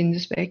at risk in the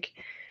spec.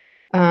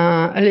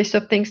 A list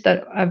of things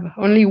that have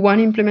only one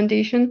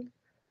implementation.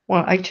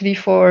 Well, actually,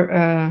 for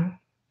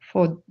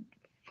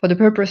the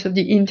purpose of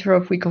the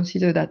interop, we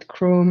consider that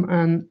Chrome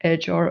and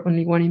Edge are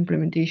only one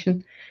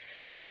implementation.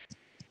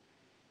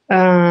 So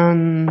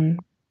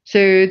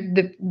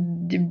the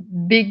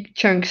big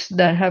chunks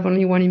that have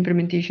only one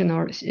implementation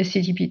are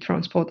HTTP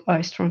transport,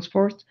 ICE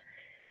transport,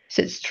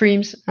 set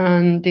streams,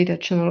 and data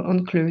channel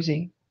on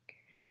closing.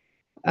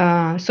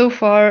 So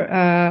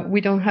far, we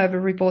don't have a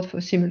report for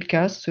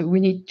simulcast, so we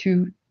need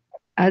to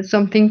add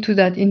something to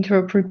that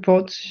interop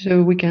report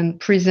so we can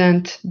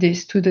present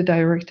this to the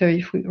director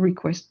if we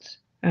request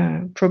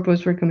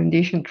proposed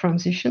recommendation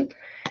transition.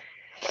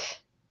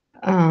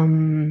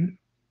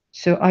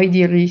 So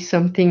ideally,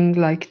 something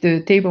like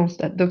the tables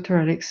that Dr.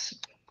 Alex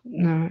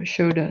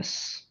showed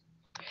us.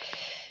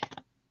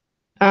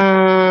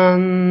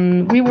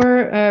 We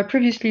were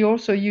previously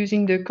also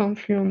using the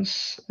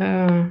Confluence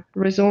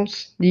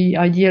results, the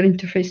ideal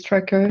interface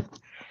tracker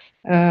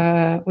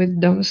with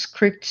DOM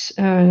scripts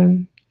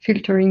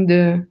filtering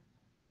the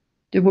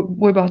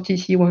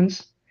WebRTC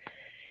ones.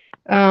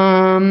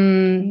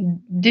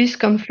 This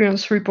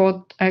Confluence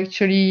report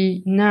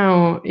actually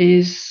now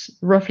is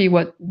roughly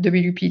what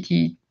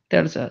WPT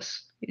tells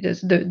us. It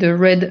is the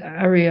red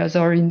areas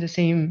are in the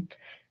same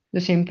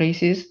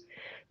places.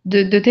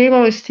 The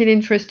table is still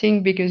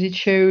interesting because it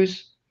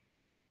shows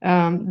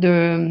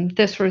the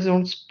test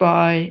results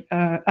by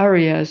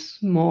areas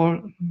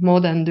more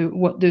than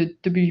what the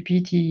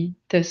WPT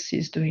test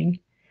is doing.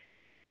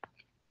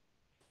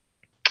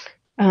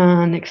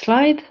 Next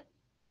slide.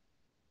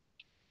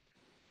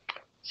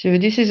 So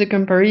this is a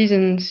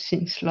comparison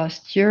since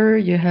last year.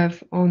 You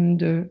have on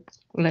the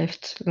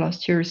left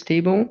last year's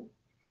table.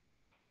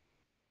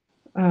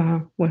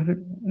 Well,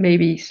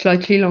 maybe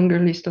slightly longer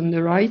list on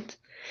the right.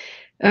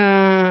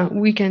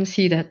 We can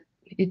see that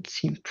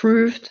it's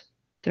improved.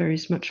 There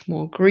is much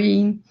more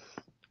green.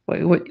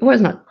 Well, it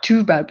was not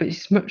too bad, but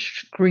it's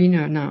much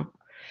greener now.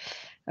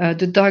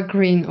 The dark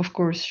green, of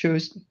course,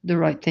 shows the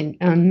right thing,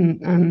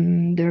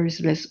 and there is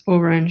less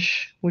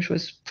orange, which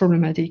was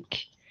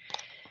problematic.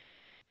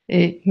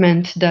 It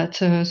meant that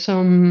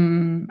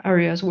some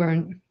areas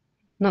were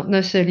not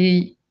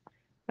necessarily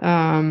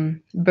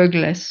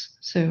bugless,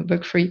 so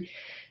bug-free.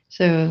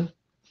 So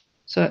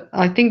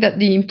I think that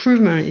the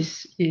improvement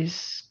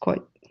is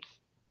quite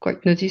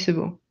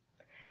noticeable.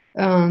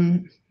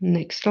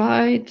 Next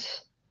slide.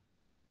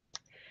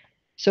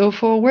 So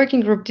for working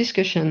group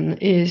discussion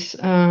is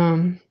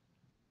a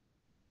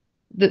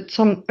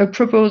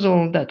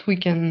proposal that we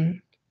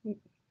can,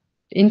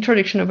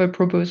 introduction of a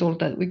proposal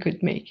that we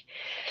could make.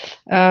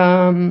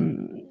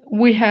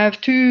 We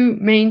have two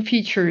main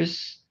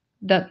features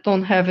that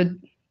don't have a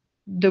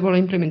double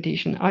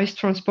implementation, ICE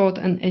transport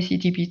and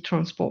SCTP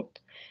transport.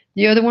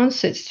 The other one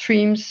sets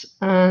streams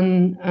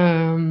and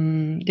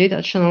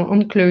data channel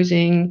on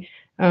closing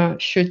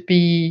should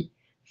be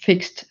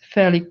fixed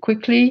fairly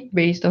quickly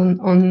based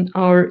on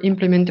our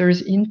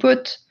implementer's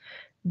input.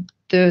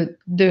 The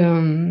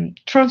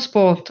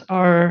transport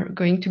are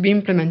going to be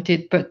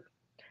implemented, but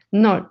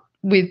not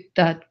with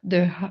that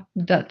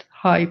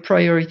high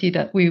priority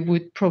that we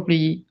would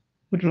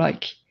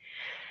like.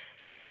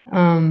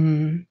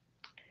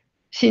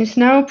 Since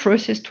now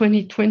process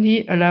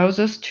 2020 allows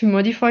us to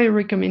modify a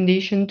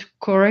recommendation to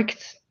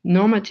correct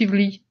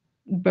normatively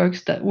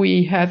bugs that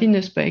we have in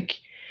the spec,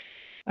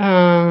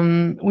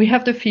 we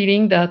have the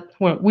feeling that,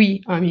 well,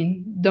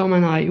 Dom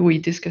and I, we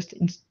discussed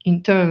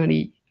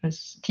internally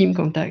as team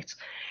contacts.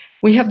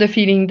 We have the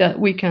feeling that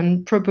we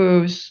can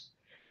propose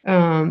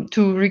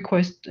to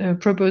request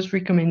proposed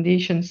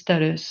recommendation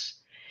status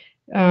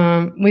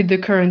with the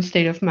current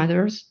state of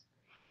matters.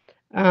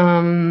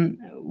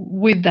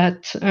 With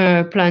that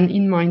plan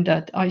in mind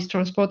that ICE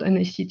transport and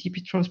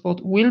SCTP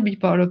transport will be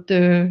part of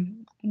the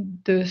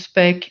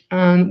spec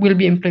and will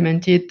be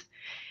implemented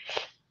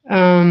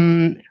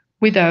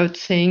without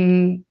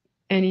saying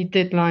any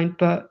deadline.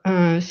 But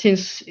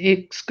since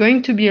it's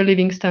going to be a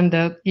living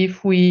standard,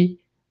 if we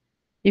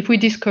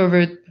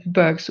discovered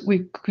bugs,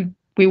 we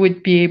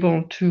would be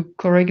able to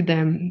correct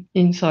them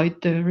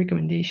inside the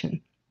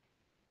recommendation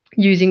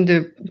using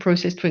the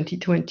process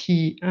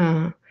 2020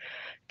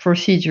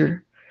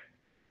 procedure.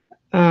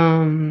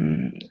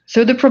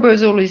 So the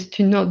proposal is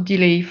to not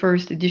delay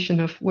first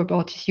edition of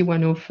WebRTC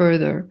 1.0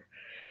 further.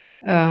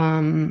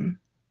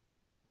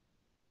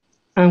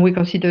 And we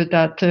consider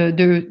that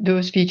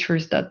those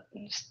features that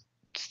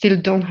still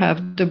don't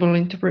have double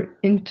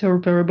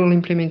interoperable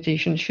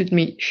implementation should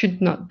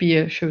not be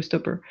a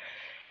showstopper.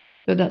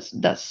 So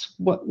that's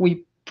what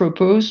we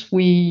propose.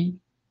 We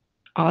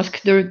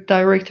ask the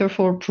director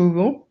for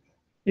approval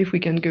if we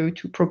can go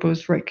to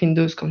propose rec in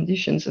those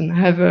conditions and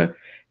have a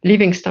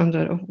living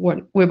standard of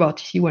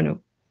WebRTC 1.0.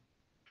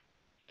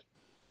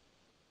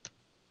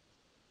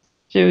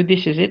 So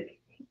this is it.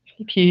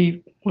 If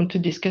you want to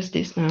discuss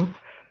this now.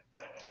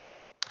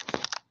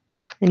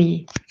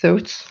 Any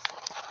thoughts?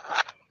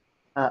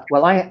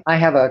 Well, I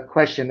have a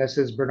question. This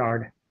is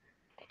Bernard.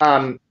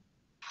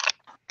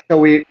 So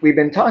we've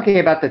been talking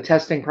about the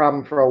testing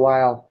problem for a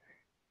while,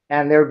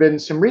 and there have been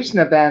some recent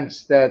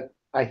events that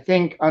I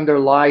think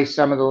underlie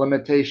some of the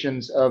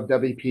limitations of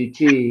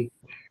WPT.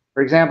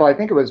 For example, I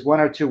think it was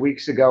 1 or 2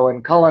 weeks ago,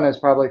 and Cullen is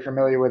probably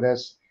familiar with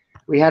this.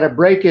 We had a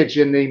breakage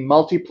in the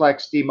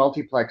multiplex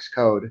demultiplex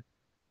code,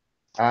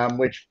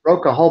 which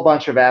broke a whole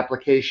bunch of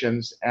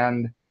applications.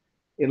 And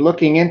in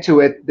looking into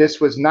it,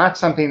 this was not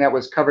something that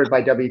was covered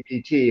by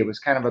WPT. It was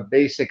kind of a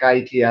basic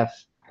IETF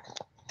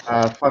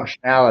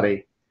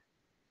functionality.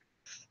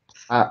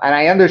 And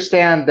I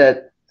understand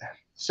that,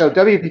 so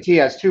WPT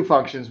has two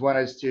functions. One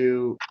is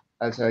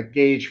as a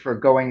gauge for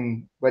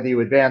going whether you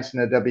advance in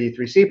the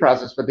W3C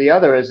process, but the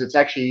other is it's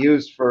actually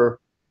used for,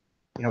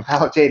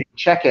 validating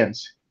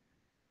check-ins.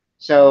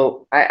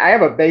 So I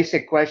have a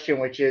basic question,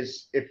 which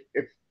is if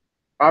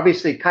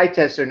obviously kite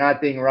tests are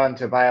not being run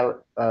to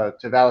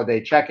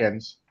validate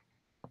check-ins,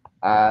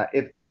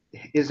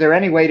 is there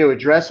any way to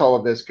address all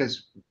of this?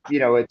 Because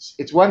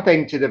it's one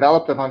thing to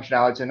develop the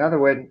functionality, it's another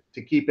way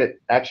to keep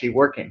it actually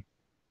working.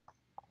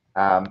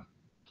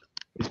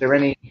 Is there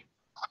any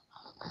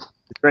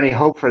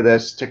hope for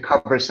this to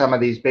cover some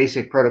of these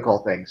basic protocol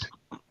things?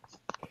 I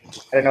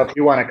don't know if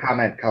you want to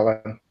comment,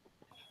 Cullen.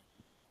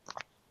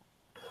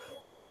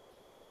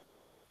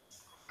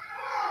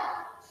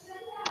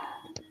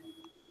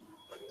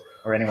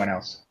 Or anyone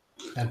else.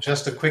 And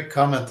just a quick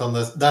comment on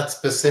that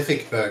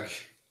specific bug.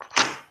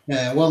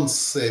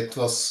 Once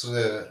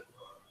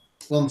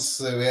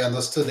we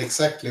understood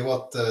exactly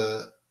what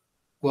the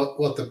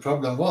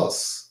problem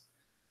was,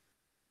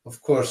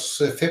 of course,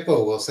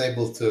 FIPO was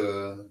able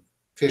to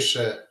fish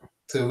a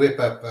whip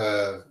up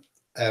a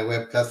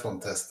web platform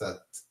test that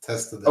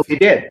tested the Oh, he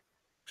feature. did.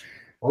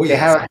 Oh Okay,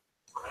 yes.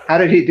 how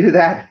did he do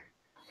that?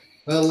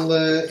 Well,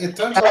 it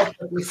turns out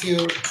that if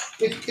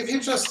you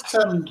just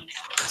send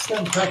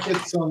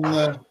packets on,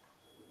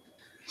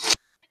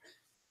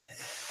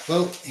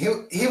 well,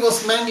 he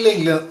was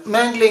mangling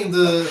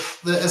the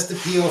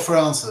SDP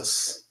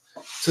references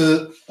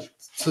to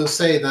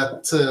say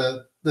that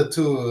the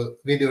two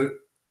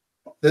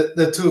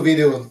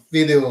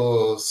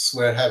videos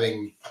were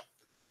having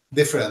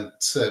different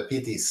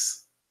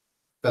PTs,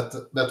 but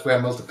were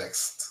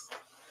multiplexed.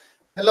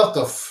 A lot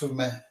of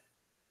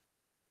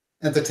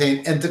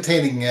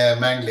entertaining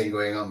mangling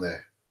going on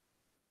there.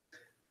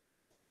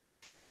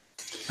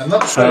 I'm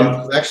not sure it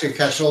will actually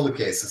catch all the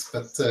cases,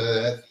 but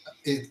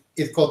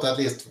it caught at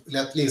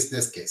least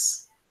this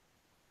case.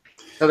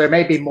 So there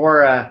may be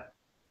more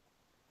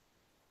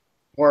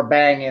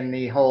bang in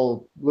the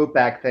whole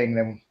loopback thing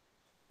than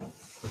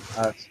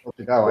supposed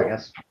to go, I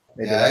guess.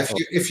 Maybe Yeah,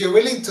 if you're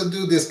willing to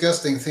do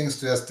disgusting things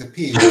to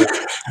SDP,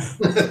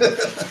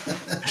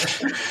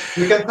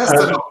 you can test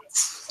it out.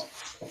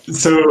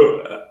 So,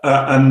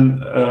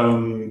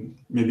 and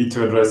maybe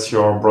to address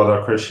your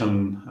broader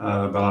question,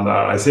 Bernard,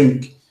 I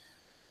think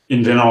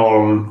in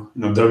general,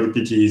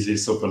 WPT is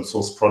this open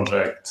source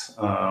project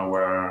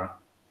where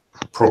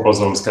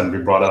proposals can be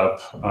brought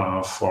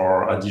up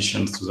for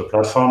additions to the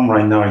platform.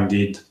 Right now,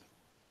 indeed,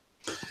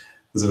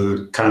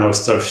 the kind of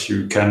stuff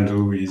you can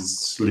do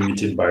is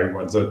limited by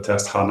what the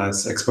test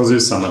harness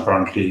exposes, and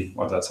apparently,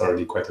 well, that's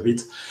already quite a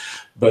bit.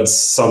 But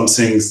some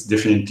things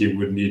definitely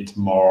would need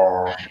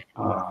more,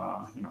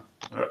 a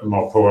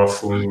more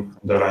powerful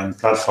underlying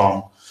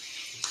platform.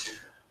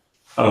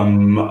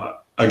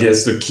 I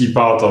guess the key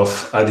part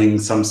of adding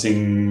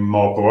something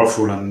more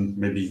powerful, and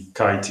maybe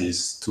Kite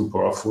is too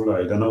powerful,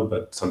 I don't know,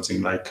 but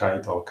something like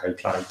Kite or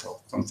Kite Lite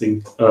or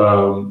something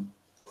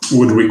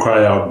would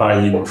require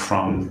buy-in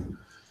from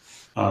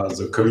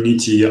the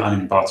community,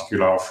 and in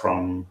particular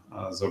from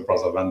the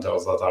browser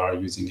vendors that are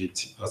using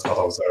it as part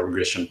of the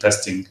regression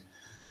testing.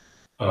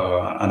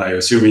 And I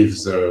assume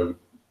if the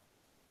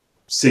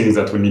thing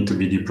that we need to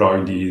be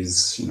deployed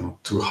is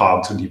too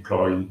hard to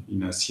deploy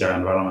in a CI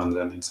environment,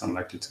 then it's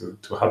unlikely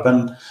to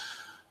happen.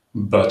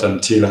 But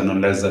until and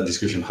unless that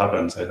discussion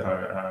happens,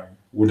 I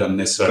wouldn't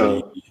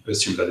necessarily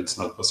assume that it's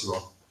not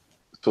possible.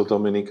 So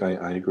Dominic,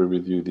 I agree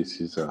with you. This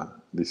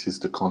is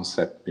the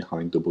concept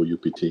behind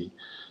WPT.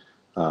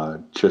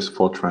 Just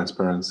for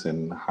transparency,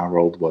 and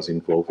Harold was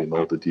involved in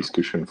all the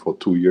discussion for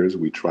 2 years.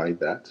 We tried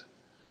that.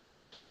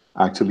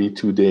 Actually,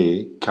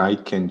 today,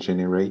 Kite can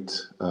generate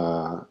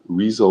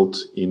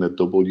results in a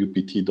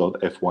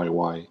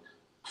WPT.fyy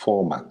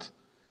format.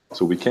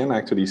 So we can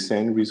actually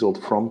send results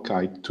from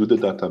Kite to the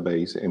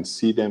database and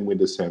see them with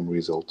the same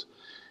result.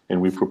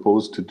 And we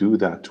propose to do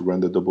that, to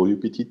run the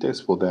WPT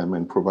test for them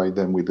and provide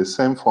them with the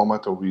same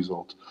format of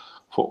result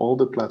for all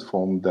the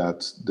platforms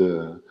that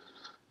the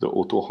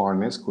auto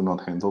harness could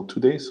not handle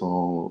today.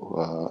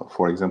 So,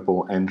 for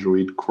example,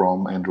 Android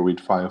Chrome,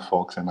 Android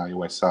Firefox, and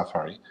iOS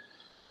Safari.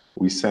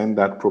 We sent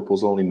that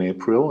proposal in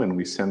April, and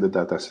we sent the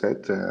data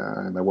set,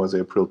 and that was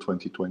April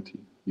 2020.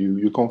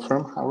 You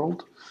confirm,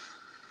 Harold?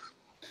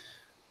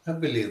 I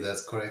believe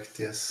that's correct,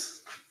 yes.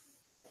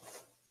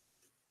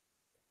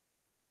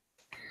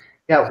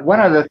 Yeah, one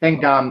other thing,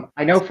 Dom,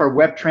 I know for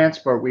web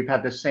transport, we've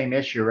had the same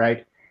issue,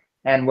 right?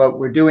 And what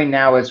we're doing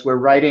now is we're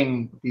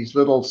writing these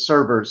little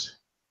servers,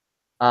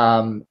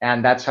 and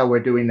that's how we're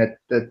doing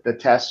the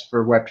tests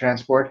for web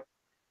transport.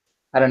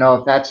 I don't know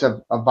if that's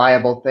a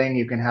viable thing.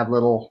 You can have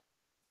little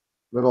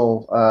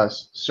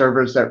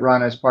servers that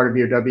run as part of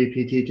your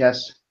WPT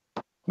tests.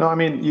 No, I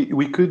mean,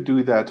 we could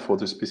do that for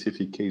the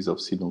specific case of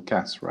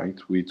simulcast, right?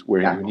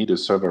 Where you need a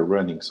server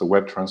running. So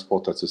web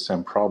transport has the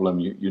same problem.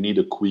 You need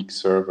a quick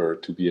server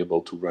to be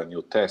able to run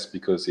your test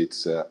because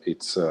it's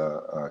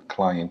a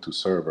client to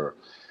server.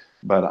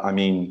 But I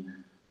mean,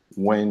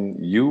 when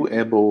you're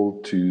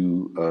able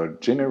to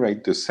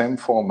generate the same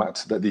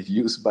format that is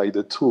used by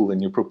the tool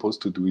and you propose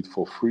to do it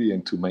for free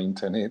and to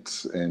maintain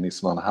it, and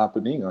it's not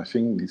happening, I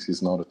think this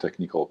is not a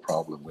technical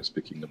problem we're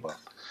speaking about.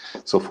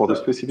 So for the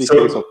specific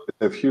case of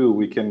SFU,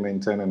 we can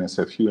maintain an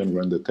SFU and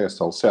run the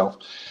test ourselves.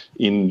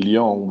 In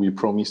Lyon, we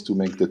promised to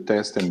make the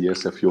test and the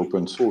SFU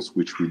open source,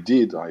 which we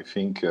did. I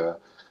think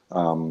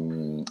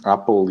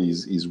Apple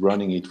is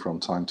running it from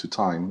time to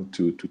time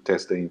to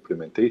test the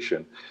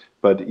implementation.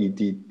 But it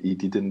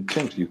didn't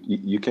change.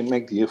 You can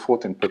make the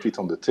effort and put it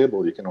on the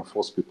table. You cannot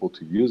force people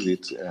to use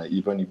it,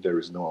 even if there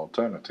is no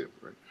alternative.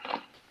 Right?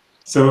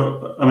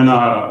 So, I mean,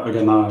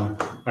 again,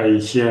 I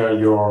hear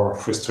your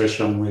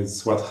frustration with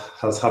what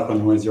has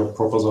happened with your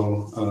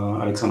proposal,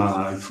 Alexander.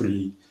 I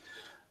fully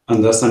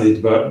understand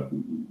it,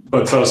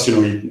 but first,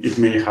 it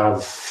may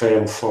have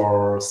failed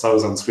for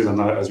thousands reasons.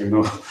 As you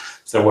know,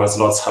 there was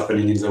lots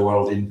happening in the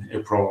world in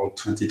April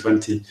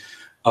 2020.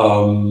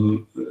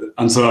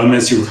 And so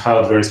unless you've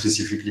heard very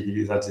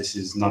specifically that this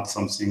is not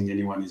something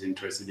anyone is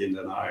interested in,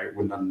 then I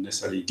wouldn't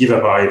necessarily give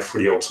up. I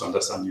fully also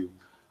understand you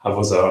have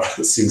other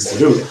things to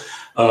do,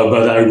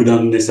 but I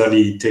wouldn't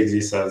necessarily take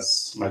this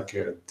as like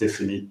a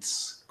definite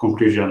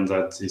conclusion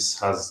that this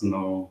has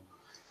no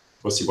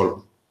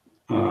possible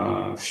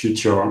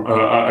future.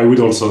 I would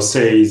also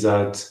say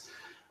that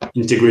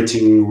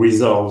integrating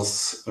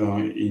results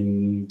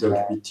in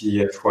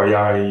WEBRTC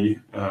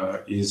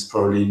FYI is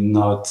probably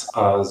not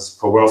as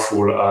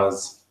powerful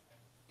as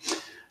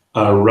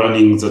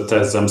running the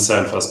tests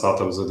themselves as part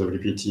of the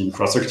WEBRTC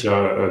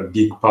infrastructure. A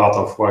big part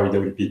of why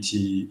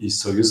WEBRTC is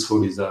so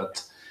useful is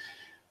that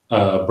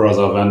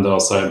browser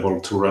vendors are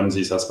able to run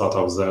this as part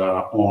of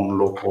their own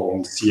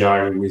local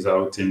CI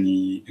without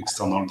any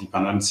external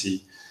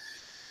dependency.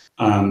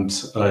 And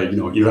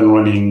even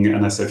running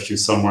an SFU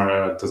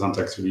somewhere doesn't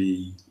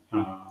actually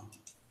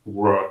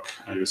work,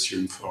 I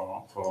assume,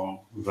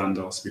 for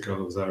vendors because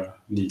of their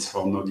needs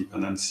for no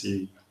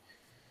dependency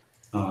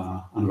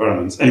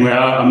environments. Anyway,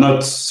 I'm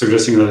not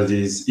suggesting that it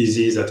is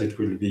easy, that it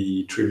will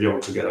be trivial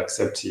to get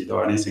accepted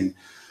or anything,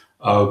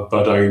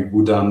 but I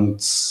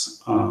wouldn't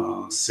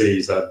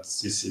say that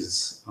this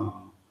is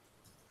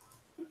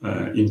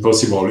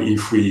impossible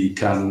if we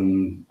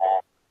can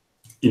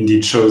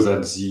indeed show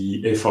that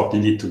the effort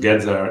needed to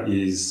get there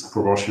is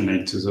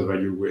proportionate to the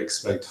value we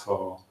expect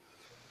for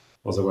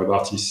the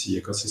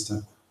WebRTC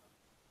ecosystem.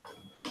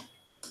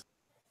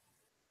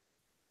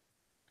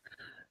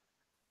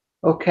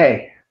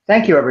 Okay,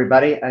 thank you,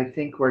 everybody. I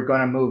think we're going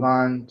to move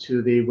on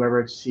to the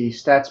WebRTC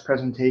stats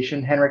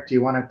presentation. Henrik, do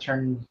you want to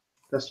turn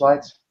the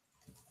slides?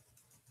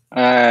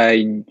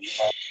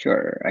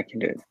 Sure, I can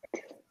do it.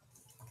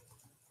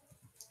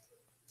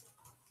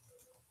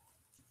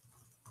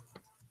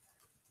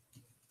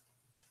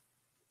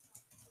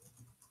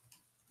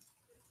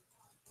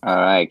 All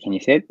right, can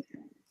you see it?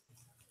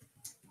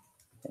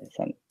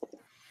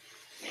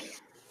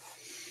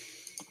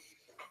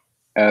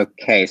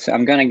 Okay, so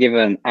I'm going to give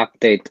an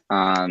update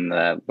on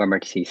the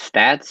WebRTC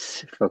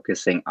stats,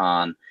 focusing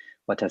on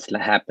what has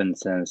happened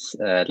since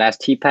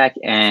last TPAC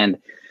and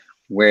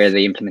where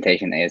the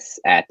implementation is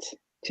at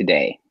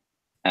today.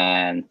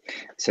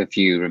 So if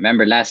you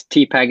remember last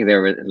TPAC,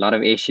 there were a lot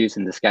of issues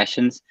and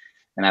discussions,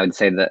 and I would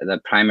say that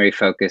the primary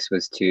focus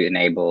was to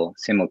enable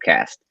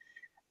simulcast.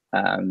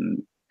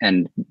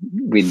 And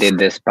we did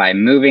this by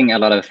moving a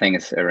lot of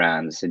things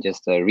around. So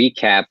just to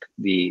recap,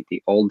 the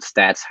old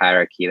stats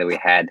hierarchy that we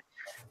had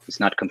was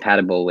not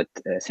compatible with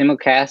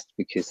simulcast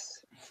because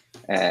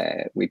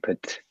we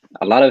put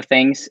a lot of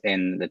things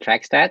in the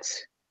track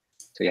stats.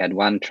 So you had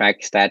one track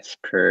stats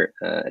per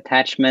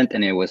attachment,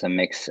 and it was a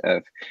mix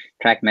of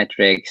track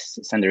metrics,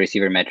 sender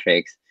receiver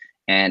metrics,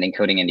 and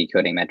encoding and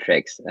decoding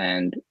metrics.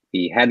 And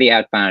we had the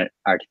outbound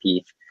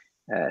RTP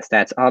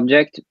stats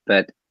object,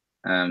 but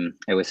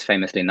it was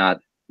famously not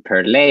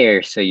per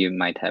layer. So you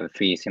might have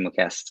 3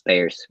 simulcast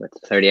layers with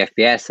 30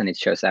 FPS, and it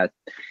shows up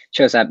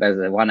as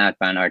a 1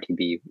 outbound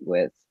RTB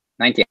with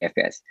 90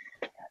 FPS.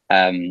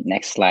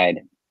 Next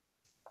slide.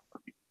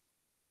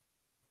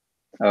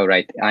 Oh,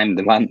 right, I'm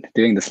the one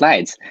doing the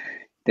slides.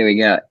 There we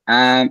go.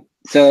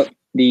 So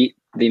the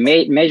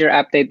major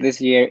update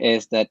this year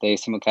is that the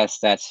simulcast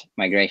stats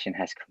migration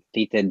has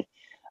completed.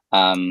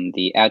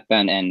 The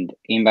outbound and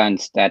inbound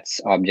stats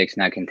objects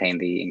now contain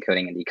the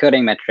encoding and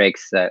decoding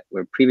metrics that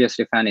were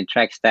previously found in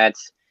track stats.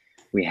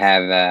 We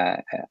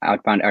have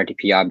outbound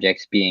RTP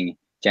objects being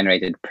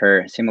generated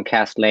per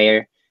simulcast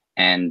layer,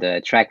 and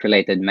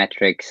track-related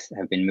metrics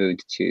have been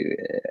moved to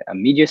a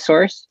media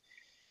source.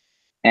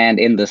 And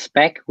in the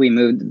spec, we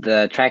moved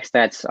the track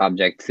stats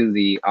object to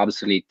the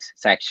obsolete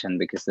section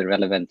because the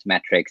relevant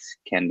metrics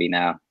can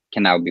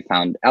now be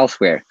found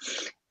elsewhere.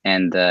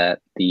 And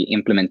the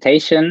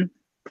implementation,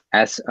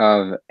 as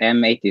of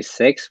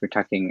M86, we're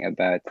talking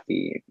about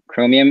the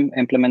Chromium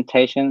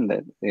implementation,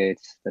 that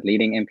it's the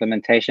leading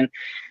implementation.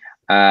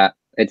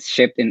 It's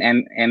shipped in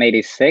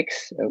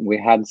M86. We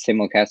had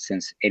simulcast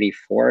since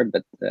 84,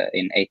 but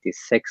in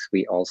 86,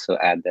 we also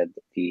added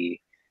the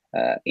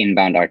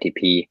inbound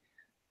RTP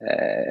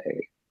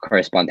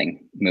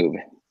corresponding move.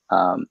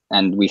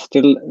 And we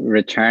still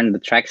return the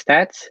track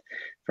stats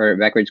for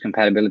backwards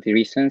compatibility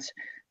reasons,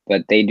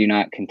 but they do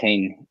not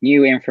contain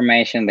new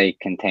information. They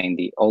contain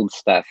the old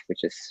stuff,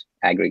 which is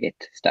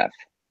aggregate stuff.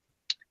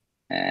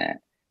 So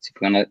if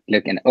you want to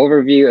look an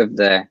overview of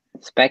the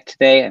spec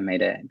today, I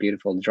made a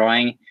beautiful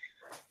drawing.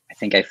 I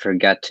think I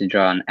forgot to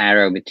draw an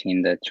arrow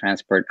between the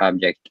transport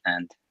object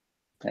and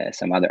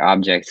some other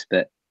objects,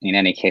 but in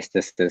any case,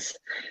 this is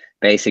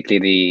basically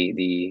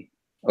the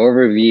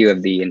overview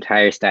of the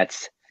entire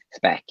stats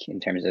spec in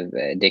terms of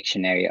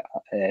dictionary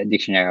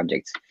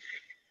objects.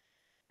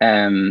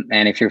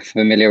 And if you're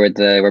familiar with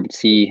the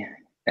WebRTC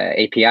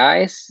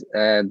APIs,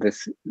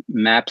 this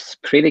maps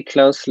pretty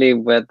closely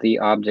with the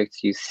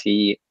objects you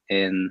see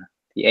in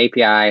the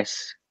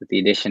APIs, with the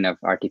addition of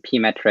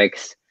RTP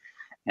metrics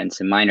and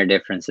some minor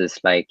differences,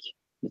 like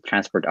the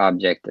transport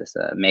object is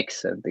a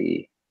mix of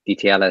the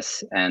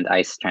DTLS and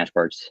ICE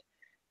transports,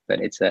 but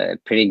it's a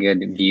pretty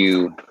good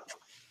view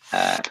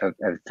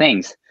of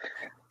things.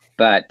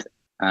 But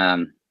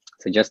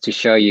so just to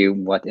show you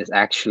what is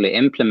actually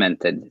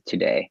implemented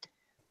today,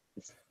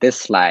 this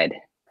slide,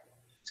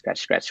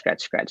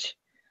 scratch.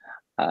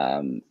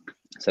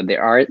 So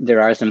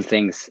there are some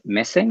things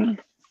missing.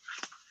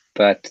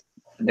 but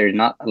there's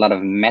not a lot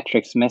of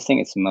metrics missing.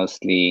 It's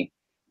mostly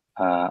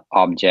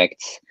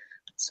objects.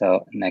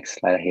 So next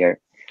slide here.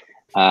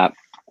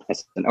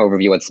 As an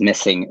overview, what's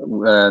missing.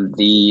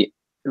 The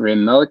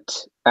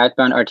remote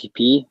outbound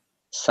RTP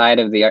side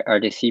of the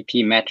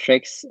RTCP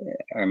metrics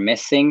are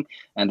missing,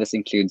 and this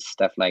includes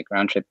stuff like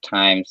round trip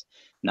times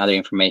and other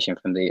information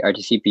from the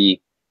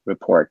RTCP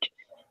report.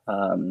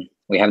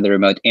 We have the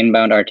remote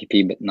inbound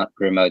RTP, but not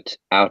remote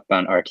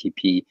outbound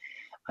RTP.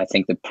 I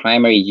think the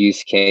primary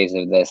use case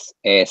of this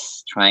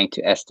is trying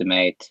to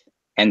estimate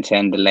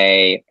end-to-end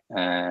delay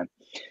and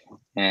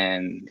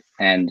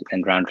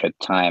round trip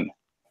time.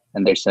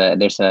 And there's a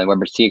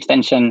WEBRTC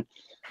extension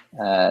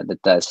that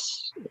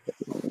does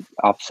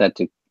offset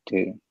to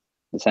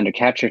the sender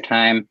capture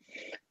time.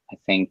 I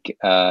think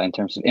in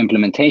terms of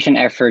implementation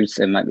efforts,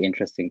 it might be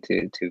interesting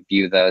to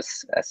view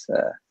those as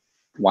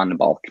one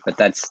bulk, but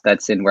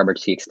that's in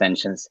WEBRTC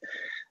extensions.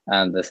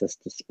 This is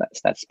the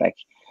stat spec.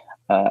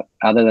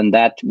 Other than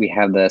that, we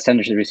have the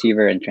sender,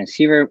 receiver, and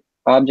transceiver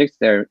objects.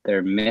 They're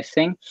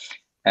missing.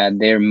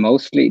 They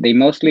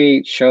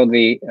mostly show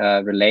the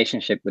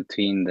relationship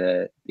between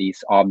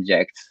these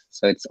objects.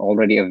 So it's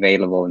already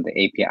available in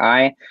the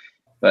API.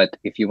 But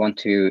if you want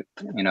to,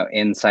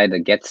 inside the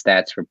get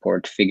stats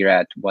report, figure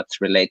out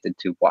what's related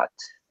to what,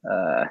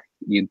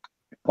 you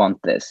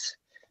want this.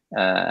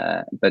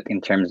 But in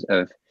terms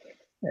of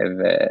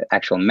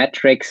actual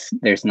metrics,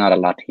 there's not a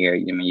lot here.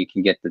 You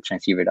can get the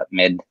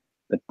transceiver.mid,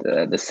 but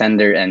the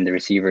sender and the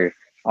receiver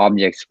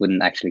objects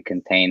wouldn't actually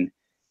contain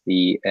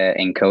the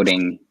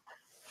encoding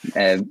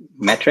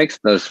metrics.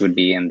 Those would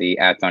be in the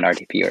outbound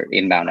RTP or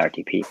inbound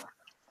RTP.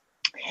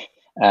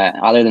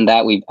 Other than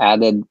that, we've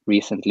added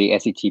recently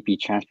SHTP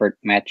transport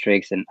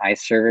metrics and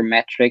iServer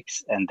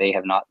metrics, and they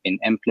have not been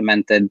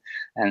implemented.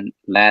 And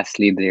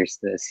lastly, there's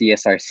the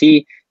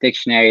CSRC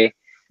dictionary.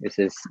 This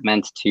is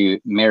meant to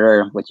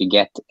mirror what you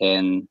get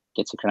in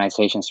get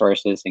synchronization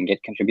sources and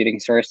get contributing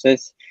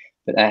sources,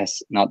 but that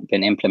has not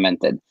been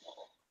implemented.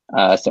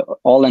 So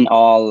all in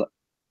all,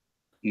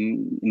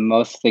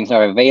 most things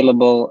are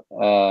available,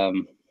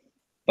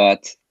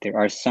 but there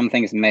are some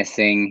things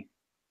missing.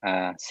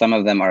 Some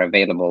of them are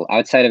available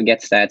outside of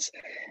GetStats,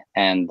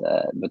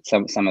 but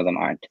some of them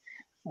aren't.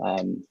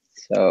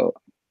 So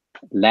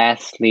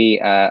lastly,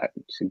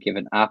 to give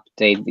an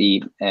update,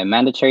 the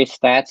mandatory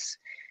stats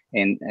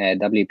in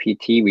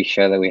WPT, we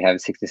show that we have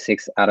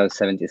 66 out of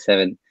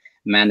 77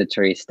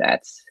 mandatory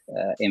stats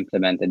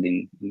implemented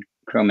in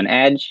Chrome and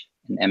Edge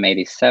and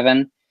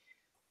M87.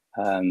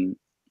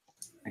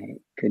 I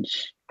could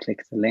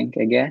click the link,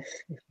 I guess,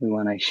 if we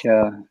want to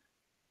show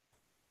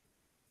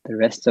the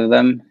rest of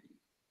them.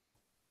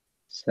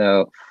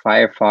 So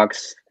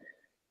Firefox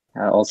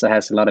also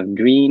has a lot of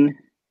green,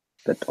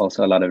 but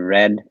also a lot of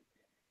red.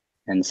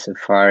 And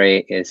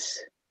Safari is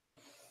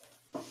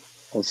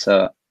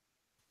also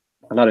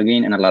a lot of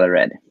green and a lot of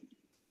red.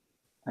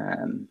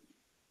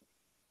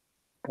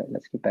 But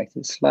let's get back to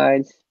the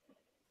slides.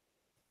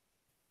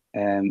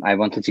 I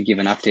wanted to give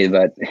an update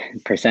about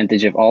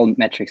percentage of all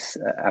metrics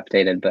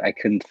updated, but I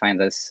couldn't find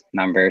those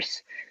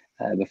numbers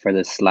before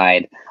this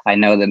slide. I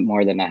know that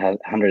more than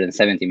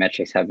 170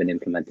 metrics have been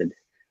implemented.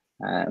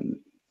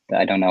 But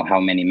I don't know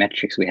how many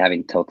metrics we have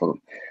in total.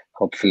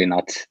 Hopefully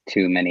not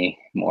too many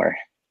more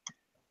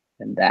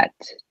than that.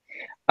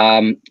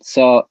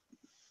 So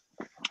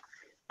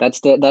that's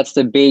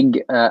the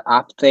big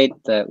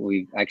update, that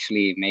we've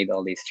actually made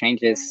all these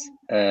changes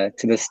to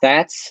the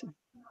stats.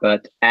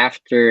 But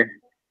after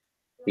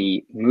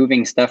the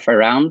moving stuff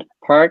around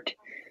part,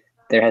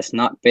 there has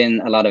not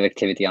been a lot of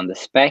activity on the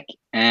spec,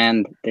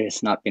 and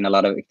there's not been a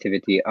lot of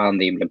activity on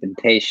the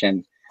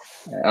implementation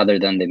other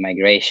than the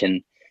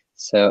migration.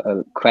 So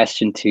a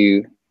question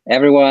to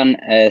everyone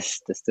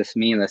is, does this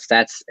mean the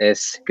stats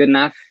is good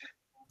enough?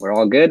 We're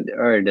all good,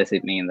 or does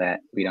it mean that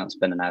we don't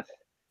spend enough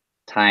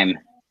time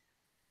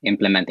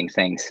implementing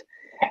things?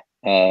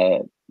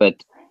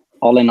 But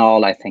all in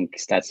all, I think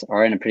stats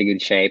are in a pretty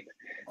good shape,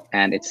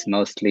 and it's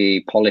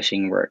mostly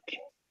polishing work.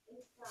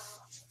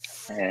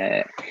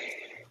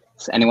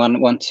 Does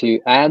anyone want to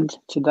add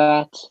to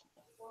that?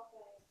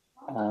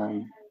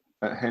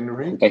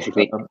 Henry,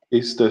 basically,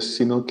 is the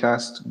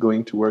simulcast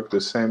going to work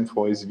the same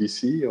for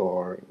SVC,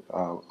 or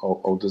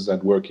does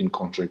that work in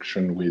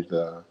conjunction with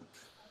the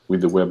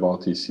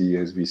WebRTC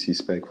SVC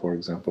spec, for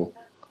example?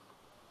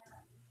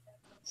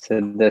 So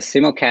the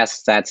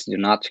simulcast stats do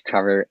not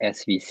cover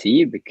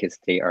SVC because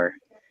they are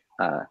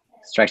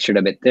structured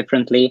a bit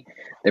differently.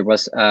 There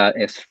was,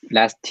 if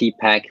last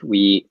TPAC,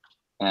 we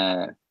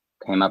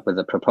came up with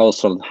a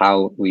proposal of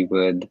how we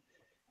would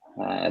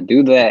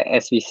do the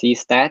SVC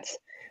stats,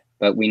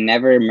 but we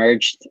never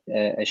merged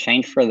a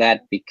change for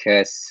that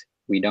because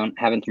we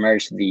haven't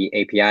merged the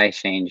API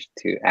change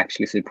to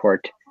actually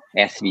support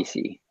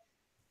SVC.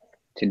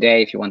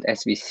 Today, if you want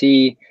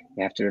SVC,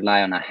 you have to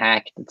rely on a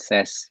hack that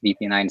says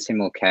VP9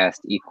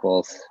 simulcast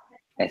equals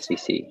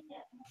SVC,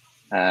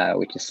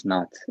 which is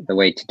not the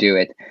way to do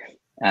it.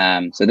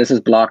 So this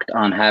is blocked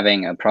on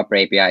having a proper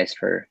APIs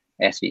for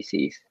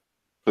SVCs.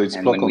 So it's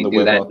blocked on the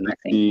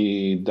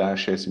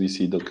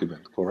WebRTC-SVC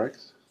document,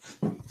 correct?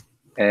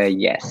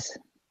 Yes.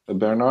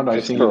 Bernard, I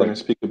That's think you're going to correct.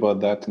 speak about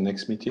that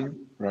next meeting,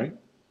 right?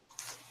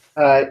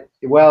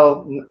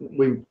 Well,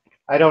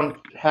 I don't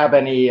have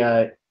any.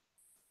 I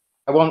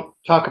won't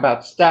talk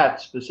about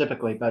stats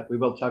specifically, but we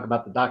will talk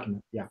about the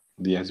document. Yeah.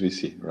 The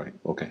SVC, right?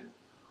 Okay.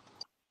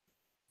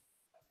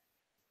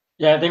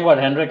 Yeah, I think what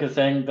Henrik is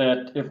saying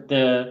that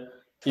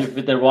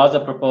if there was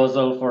a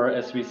proposal for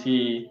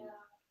SVC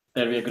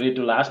that we agreed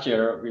to last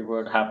year, we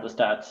would have the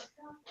stats,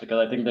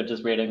 because I think they're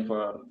just waiting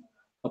for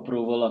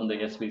approval on the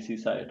SVC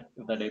side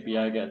if that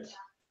API gets.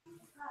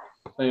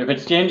 So if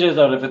it changes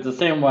or if it's the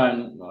same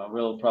one,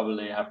 we'll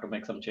probably have to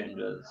make some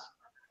changes.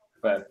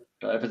 But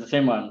if it's the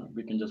same one,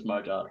 we can just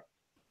merge our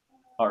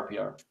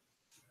RPR.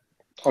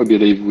 I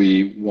believe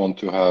we want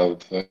to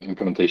have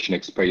implementation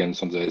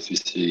experience on the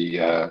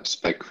SVC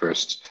spec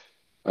first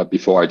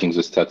before adding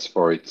the stats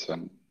for it.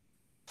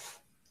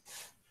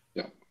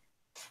 Yeah.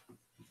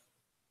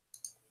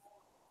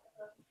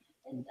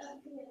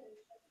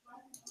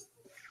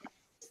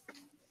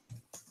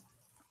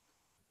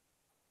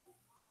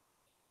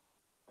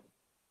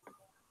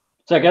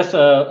 So I guess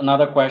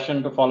another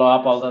question to follow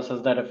up all this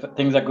is that if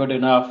things are good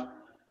enough,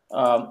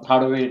 how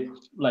do we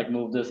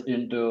move this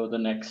into the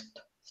next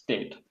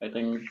state? I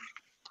think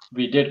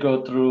we did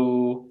go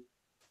through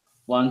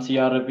one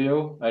CR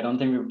review. I don't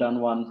think we've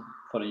done one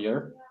for a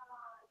year.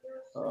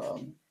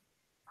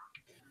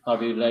 Are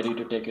we ready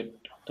to take it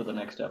to the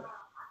next step?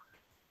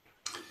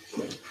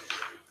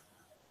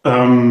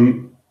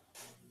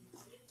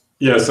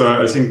 Yeah,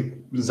 so I think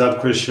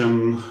that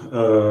question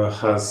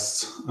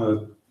has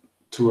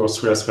 2 or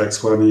 3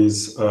 aspects. One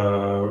is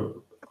how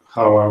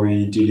are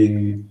we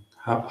doing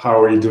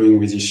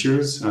with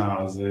issues?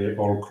 Are they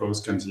all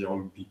closed? Can they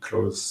all be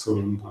closed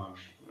soon?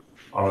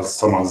 Are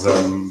some of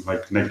them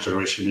like next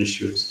generation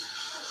issues?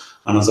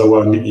 Another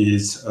one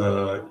is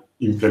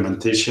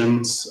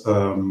implementations.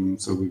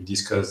 So we've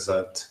discussed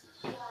that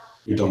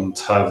we don't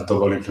have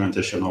double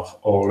implementation of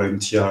all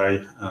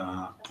MTI,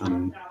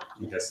 and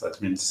I guess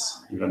that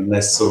means even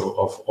less so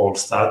of all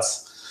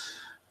stats,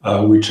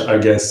 which I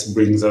guess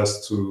brings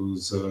us to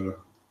the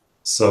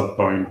third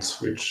point,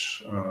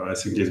 which I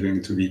think is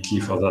going to be key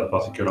for that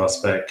particular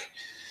spec,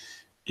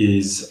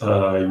 is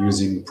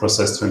using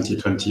Process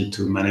 2020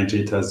 to manage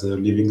it as a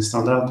living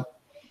standard,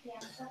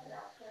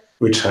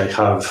 which I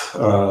have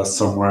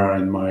somewhere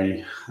in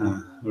my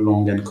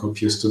long and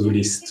copious to-do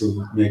list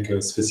to make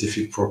a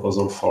specific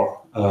proposal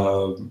for.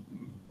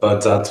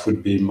 But that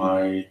would be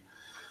my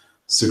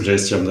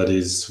suggestion, that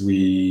is,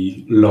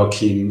 we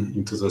lock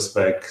into the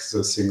spec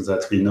the things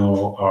that we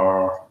know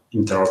are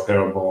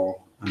interoperable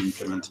and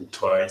implemented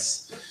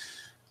twice,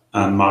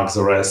 and mark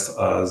the rest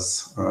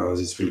as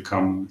this will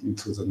come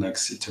into the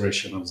next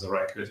iteration of the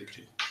REC,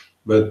 basically.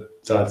 But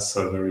that's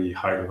a very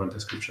high-level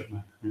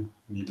description. I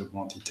need a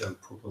more detailed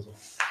proposal.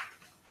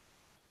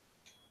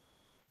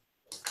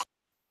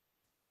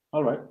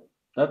 All right,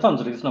 that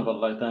sounds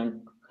reasonable. I think.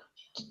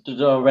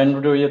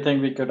 When do you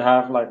think we could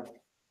have like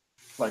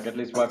at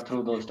least work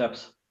through those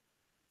steps?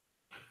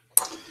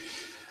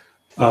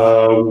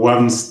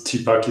 Once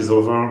TPAC is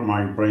over,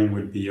 my brain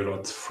will be a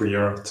lot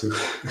freer to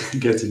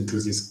get into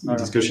these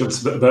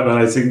discussions. But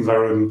I think,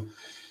 Varun,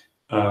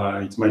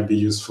 it might be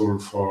useful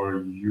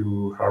for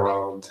you,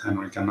 Harald,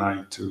 Henrik, and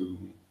I to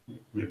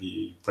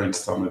maybe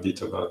brainstorm a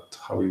bit about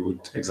how we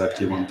would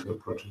exactly want to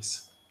approach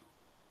this.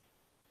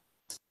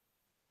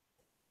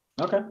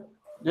 Okay.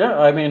 Yeah,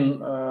 I mean,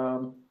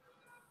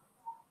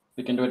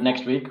 we can do it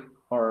next week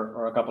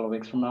or a couple of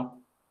weeks from now.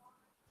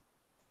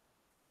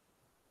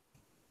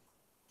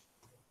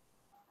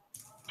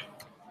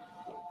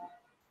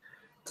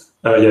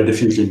 Yeah,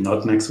 definitely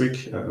not next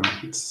week.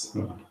 It's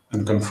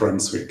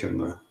conference week,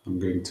 and I'm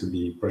going to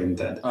be brain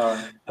dead.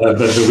 But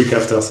the week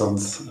after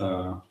sounds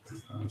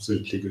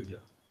absolutely good. Yeah.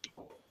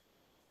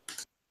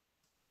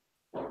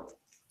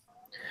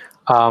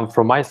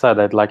 From my side,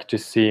 I'd like to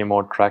see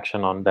more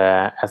traction on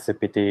the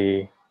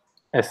SCPT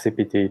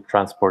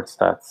transport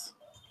stats.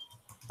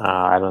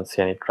 I don't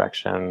see any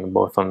traction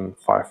both on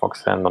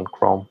Firefox and on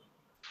Chrome.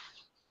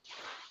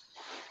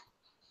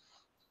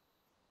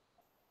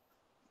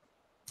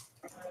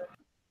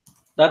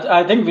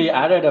 I think we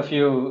added a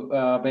few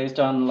based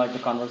on like the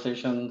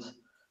conversations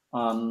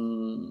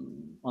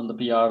on the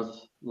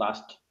PRs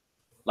last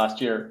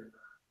year.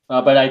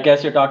 But I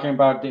guess you're talking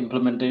about the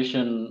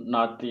implementation,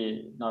 not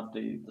the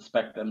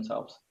spec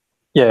themselves.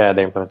 Yeah,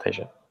 the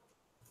implementation.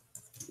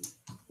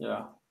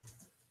 Yeah.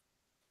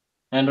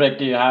 Henrik,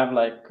 do you have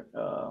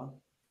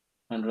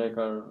Henrik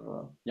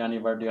or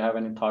Janivar, do you have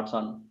any thoughts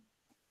on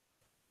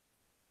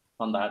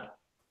that?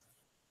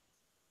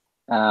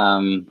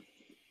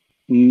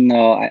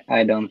 No,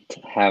 I don't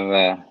have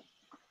an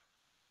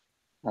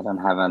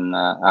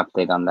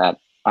update on that.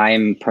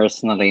 I'm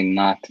personally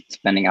not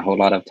spending a whole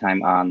lot of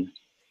time on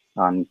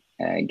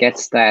get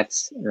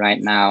stats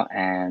right now,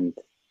 and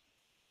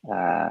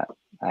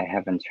I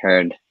haven't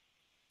heard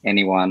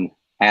anyone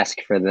ask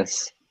for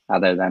this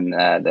other than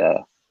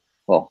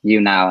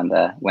you now and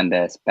when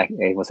the spec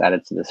it was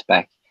added to the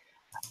spec.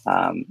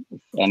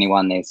 If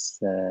anyone is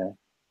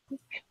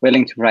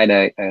willing to write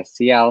a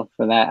CL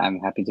for that. I'm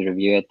happy to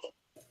review it,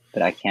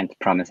 but I can't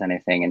promise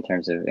anything in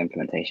terms of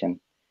implementation.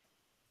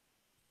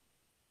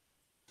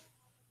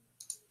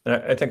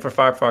 I think for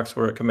Firefox,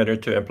 we're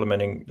committed to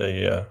implementing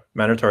the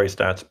mandatory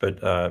stats,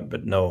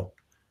 but no,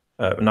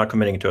 not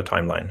committing to a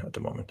timeline at the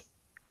moment.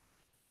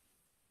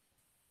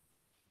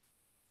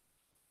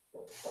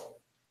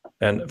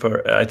 And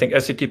for, I think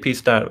SCTP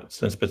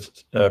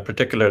stats,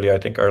 particularly, I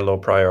think are low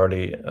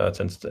priority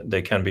since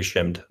they can be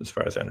shimmed, as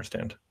far as I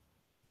understand.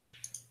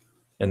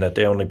 And that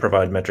they only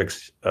provide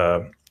metrics,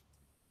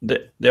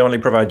 they only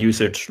provide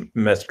usage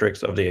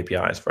metrics of the API,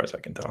 as far as I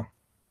can tell,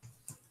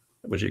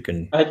 which you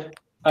can.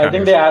 I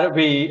think they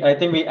added. I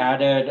think we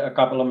added a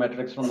couple of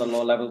metrics from the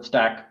low-level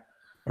stack,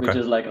 which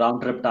is like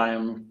round trip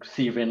time,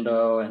 C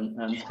window,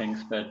 and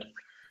things. But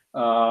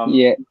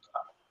yeah,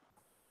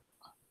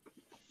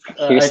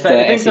 here's the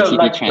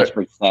SCTP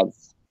transport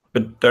stats.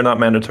 But they're not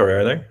mandatory,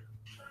 are they?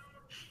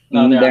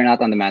 No, they're not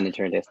on the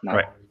mandatory list. No.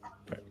 Right.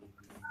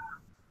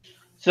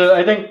 So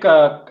I think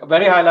a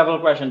very high-level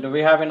question: do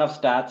we have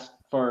enough stats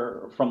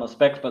from a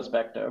specs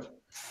perspective?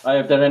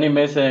 If there are any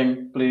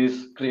missing,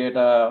 please create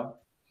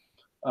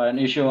an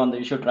issue on the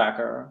issue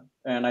tracker.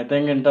 And I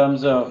think in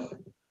terms of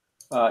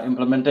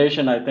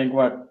implementation, I think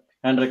what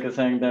Henrik is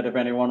saying, that if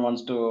anyone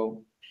wants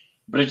to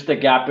bridge the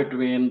gap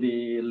between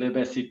the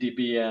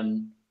libsctp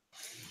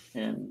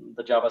and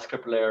the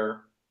JavaScript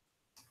layer,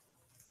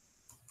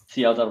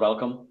 CLs are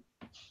welcome.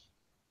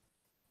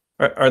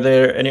 Are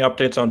there any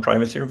updates on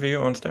privacy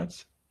review on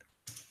stats?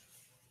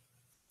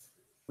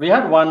 We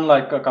had one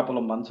like a couple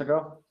of months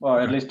ago, or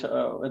at least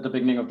at the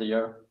beginning of the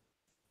year.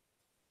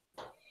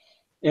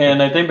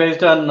 And I think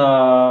based on,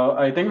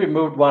 I think we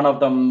moved one of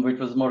them, which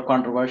was more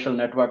controversial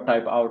network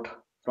type, out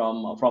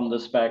from the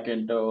spec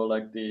into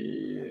like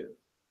the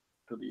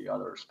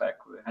other spec,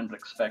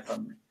 Henrik spec.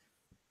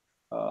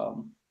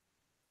 So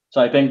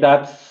I think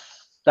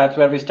that's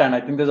where we stand. I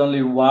think there's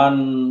only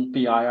one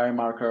PII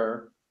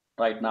marker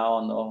right now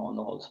on the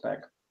whole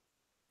spec,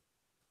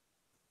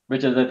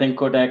 which is I think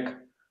codec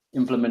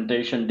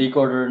implementation,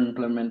 decoder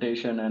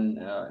implementation, and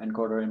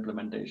encoder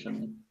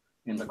implementation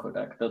in the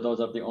codec. Those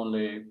are the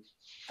only,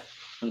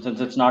 and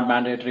since it's not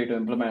mandatory to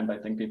implement, I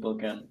think people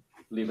can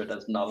leave it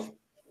as null.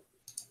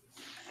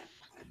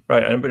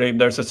 Right, and I believe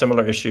there's a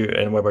similar issue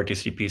in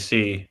WebRTC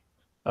PC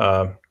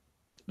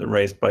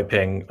raised by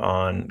Ping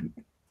on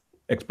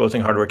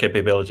exposing hardware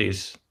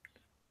capabilities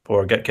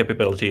for get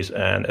capabilities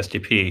and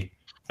STP.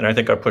 And I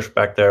think our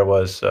pushback there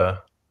was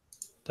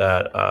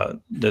that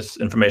this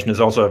information is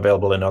also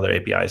available in other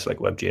APIs like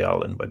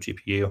WebGL and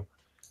WebGPU,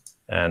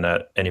 and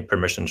that any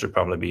permission should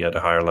probably be at a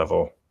higher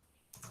level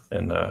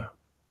in a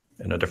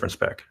different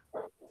spec.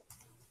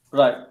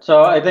 Right.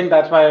 So I think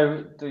that's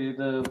why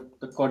the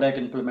codec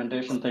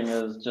implementation thing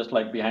is just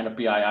like behind a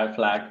PII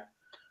flag.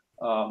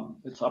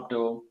 It's up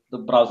to the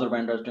browser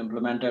vendors to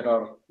implement it,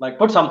 or like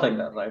put something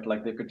there, right?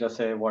 Like they could just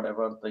say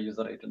whatever the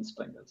user agent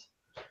string is.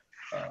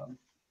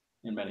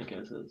 In many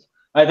cases,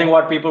 I think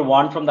what people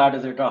want from that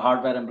is a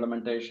hardware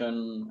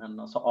implementation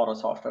or a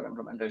software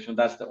implementation.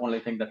 That's the only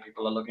thing that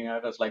people are looking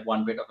at as like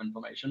one bit of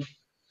information.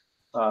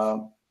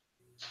 And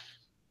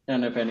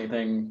if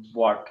anything,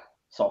 what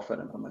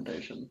software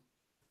implementation?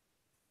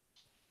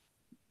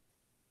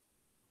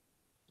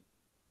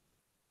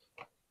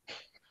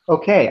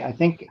 Okay, I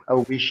think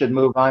we should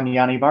move on.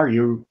 Yanivar,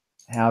 you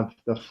have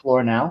the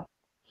floor now.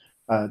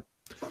 All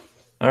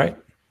right.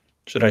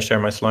 Should I share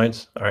my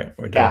slides? All right,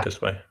 we're doing it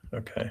this way.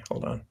 Okay,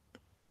 hold on.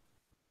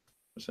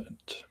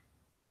 Present.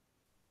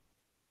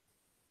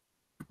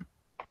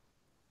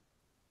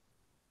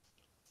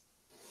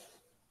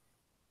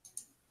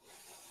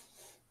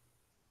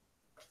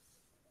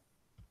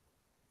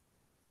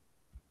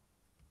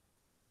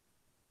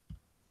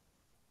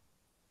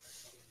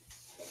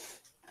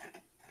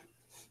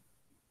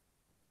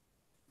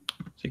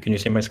 So can you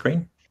see my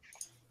screen?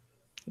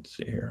 Let's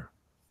see here.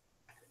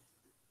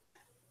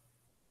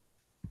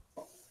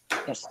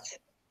 Yes.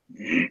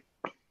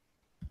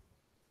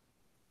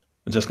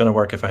 Is this going to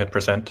work if I hit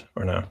present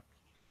or no?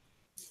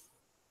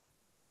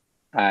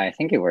 I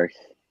think it works.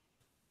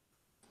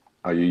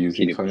 Are you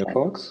using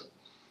Firefox?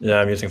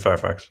 Yeah, I'm using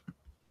Firefox.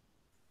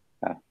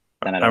 Oh,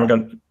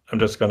 I'm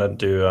just gonna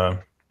do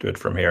it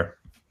from here.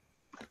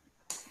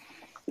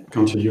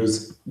 Can't you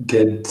use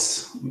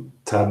get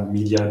tab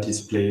media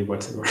display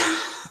whatever?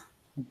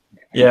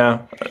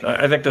 Yeah,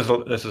 I think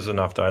this is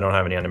enough though. I don't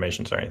have any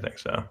animations or anything.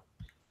 So, all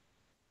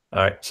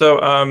right.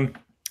 So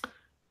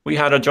we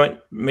had a joint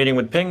meeting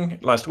with Ping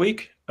last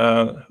week.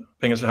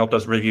 Ping has helped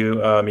us review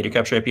media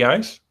capture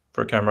APIs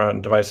for camera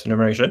and device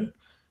enumeration,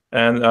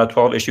 and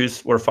 12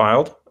 issues were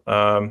filed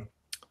back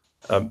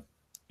in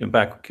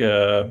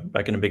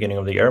the beginning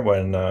of the year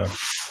when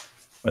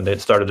they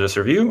started this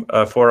review.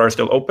 4 are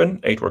still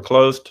open, 8 were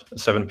closed,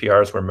 7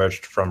 PRs were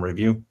merged from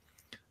review.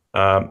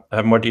 I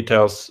have more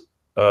details.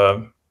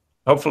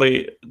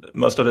 Hopefully,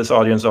 most of this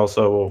audience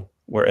also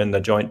were in the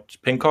joint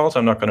Ping calls.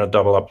 I'm not going to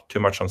double up too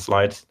much on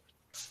slides.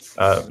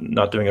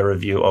 Not doing a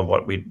review of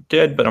what we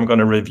did, but I'm going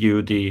to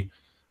review the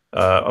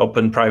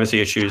open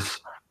privacy issues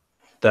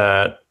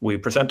that we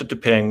presented to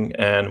Ping,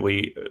 and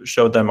we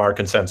showed them our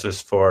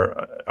consensus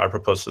for our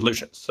proposed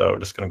solutions. So we're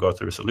just going to go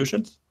through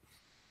solutions.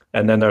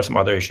 And then there are some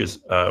other issues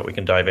we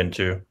can dive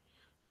into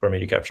for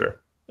media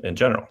capture in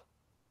general.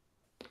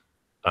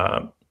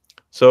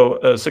 So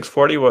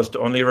 640 was to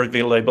only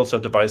reveal labels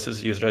of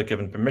devices users had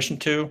given permission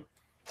to.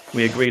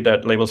 We agreed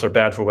that labels are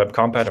bad for web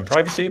compat and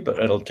privacy, but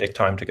it'll take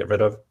time to get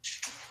rid of.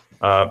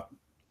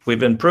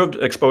 We've improved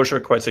exposure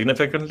quite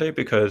significantly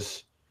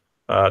because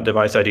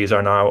device IDs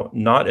are now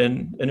not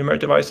in enumerate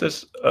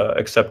devices,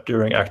 except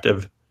during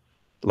active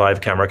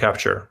live camera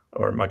capture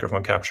or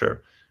microphone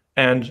capture,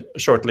 and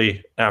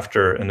shortly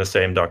after in the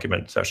same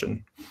document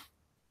session.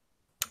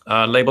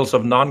 Labels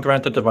of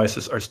non-granted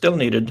devices are still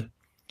needed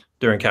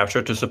during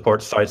capture to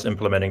support sites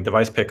implementing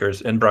device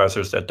pickers in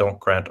browsers that don't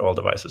grant all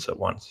devices at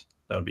once.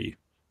 That would be,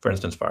 for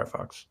instance,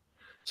 Firefox.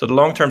 So the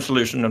long-term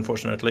solution,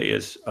 unfortunately,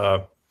 is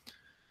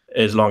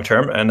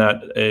long-term, and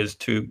that is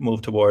to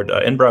move toward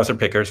in-browser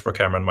pickers for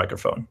camera and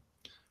microphone,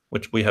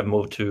 which we have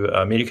moved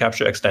to media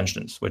capture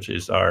extensions, which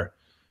is our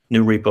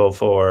new repo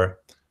for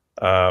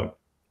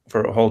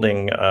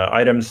holding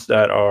items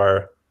that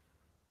are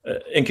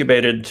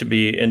incubated to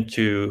be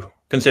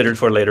considered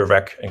for later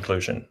rec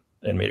inclusion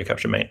in media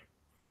capture main.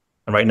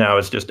 And right now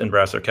it's just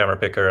in-browser camera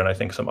picker, and I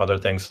think some other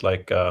things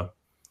like audio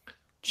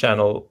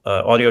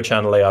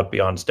channel layout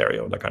beyond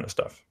stereo, that kind of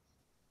stuff.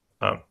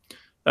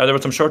 There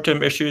were some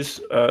short-term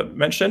issues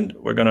mentioned.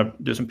 We're going to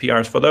do some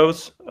PRs for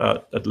those.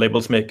 That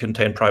labels may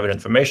contain private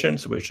information,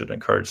 so we should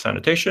encourage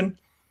sanitation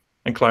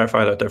and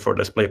clarify that they're for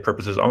display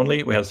purposes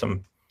only. We had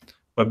some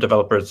web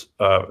developers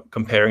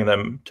comparing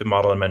them to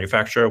model and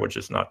manufacturer, which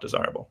is not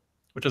desirable,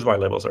 which is why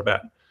labels are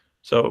bad.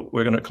 So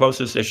we're going to close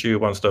this issue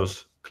once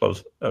those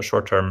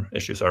short-term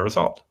issues are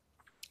resolved,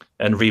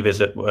 and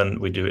revisit when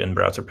we do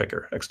in-browser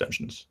picker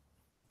extensions.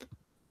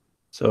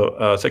 So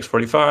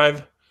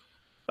 645,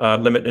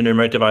 limit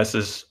enumerate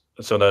devices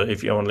so that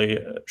if you only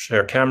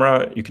share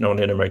camera, you can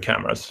only enumerate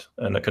cameras,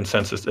 and the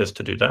consensus is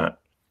to do that.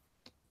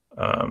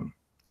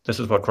 This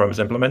is what Chrome is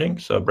implementing,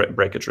 so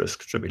breakage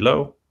risk should be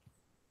low.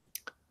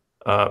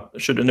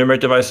 Should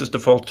enumerate devices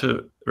default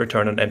to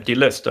return an empty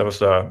list? That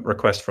was a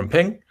request from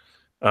Ping.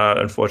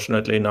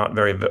 Unfortunately, not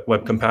very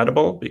web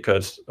compatible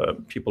because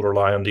people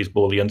rely on these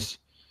booleans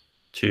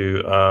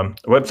to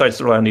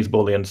websites rely on these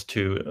booleans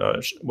to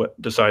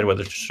decide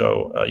whether to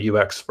show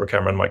UX for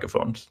camera and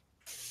microphones.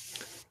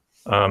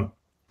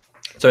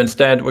 So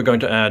instead, we're going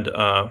to add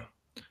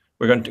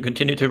we're going to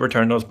continue to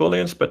return those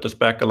booleans, but the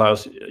spec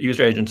allows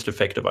user agents to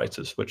fake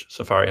devices, which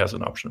Safari has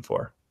an option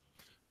for,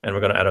 and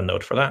we're going to add a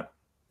note for that.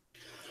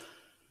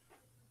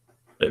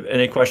 If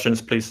any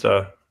questions, please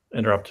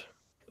interrupt.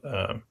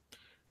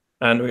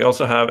 And we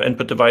also have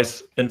input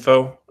device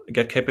info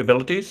get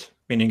capabilities,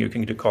 meaning you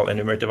can call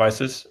enumerate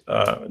devices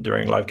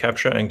during live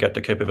capture and get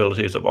the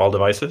capabilities of all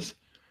devices.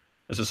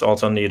 This is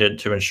also needed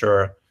to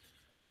ensure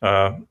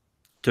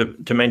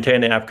to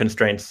maintain the app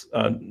constraints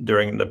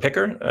during the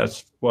picker,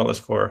 as well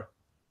as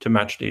to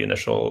match the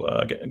initial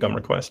GUM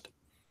request.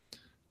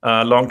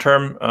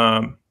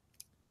 Long-term,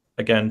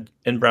 again,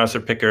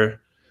 in-browser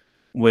picker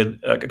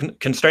with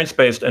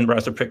constraints-based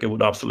in-browser picker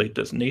would obsolete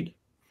this need.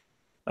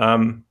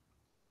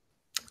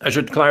 I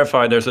should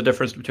clarify, there's a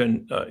difference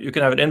between, you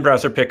can have an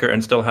in-browser picker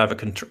and still have a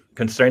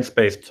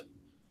constraints-based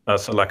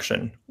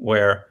selection,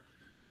 where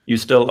you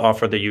still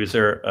offer the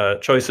user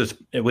choices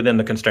within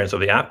the constraints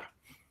of the app,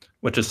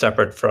 which is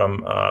separate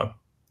from,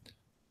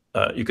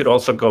 you could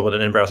also go with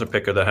an in-browser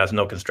picker that has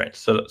no constraints.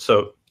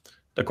 So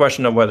the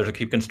question of whether to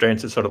keep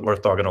constraints is sort of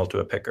orthogonal to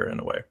a picker in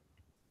a way.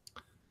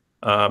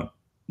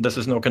 This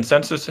is no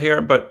consensus here,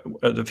 but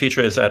the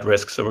feature is at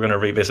risk, so we're going to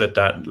revisit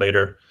that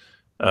later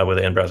with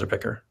the in-browser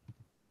picker.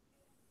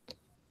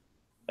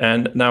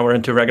 And now we're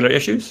into regular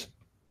issues.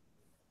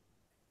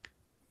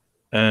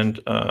 And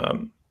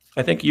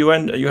I think you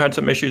had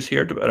some issues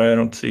here, but I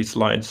don't see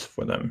slides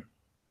for them.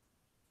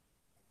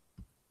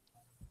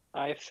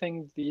 I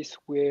think these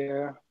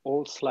were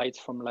all slides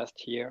from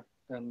last year,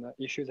 and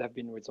issues have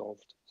been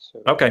resolved.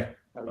 So okay,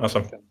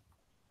 awesome.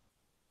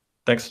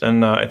 Thanks.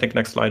 And I think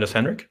next slide is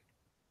Henrik.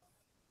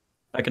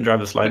 I can drive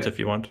the slides if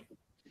you want.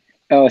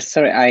 Oh,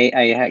 sorry,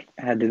 I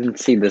didn't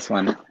see this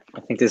one. I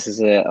think this is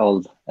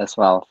old as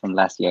well from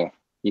last year.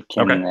 You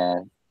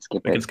can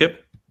skip it. We can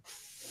skip.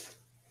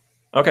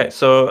 Okay,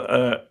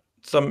 so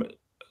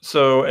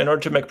so in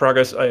order to make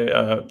progress,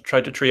 I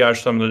tried to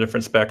triage some of the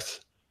different specs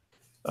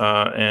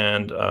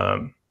and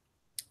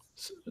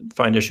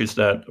find issues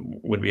that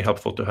would be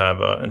helpful to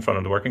have in front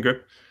of the working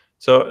group.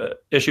 So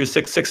issue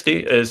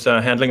 660 is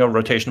handling of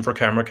rotation for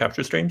camera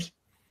capture streams.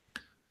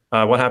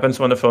 What happens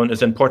when the phone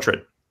is in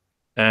portrait?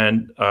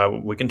 And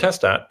we can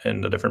test that in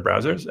the different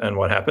browsers. And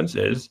what happens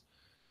is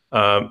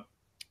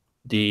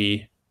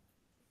the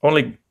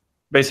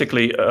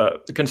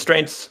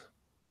constraints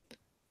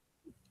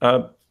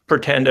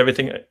pretend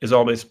everything is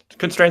always,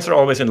 constraints are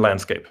always in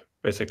landscape,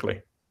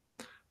 basically.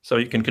 So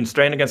you can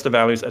constrain against the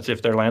values as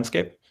if they're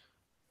landscape.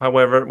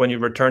 However, when you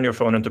return your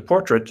phone into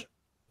portrait,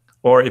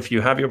 or if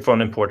you have your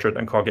phone in portrait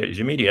and call get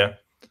user media,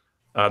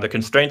 the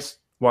constraints,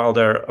 while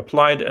they're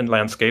applied in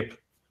landscape,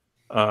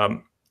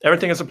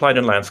 everything is applied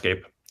in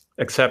landscape,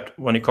 except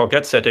when you call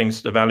get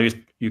settings, the values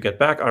you get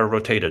back are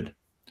rotated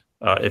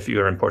if you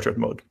are in portrait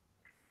mode.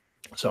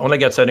 So only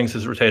get settings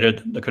is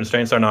rotated. The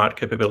constraints are not,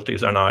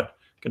 capabilities are not,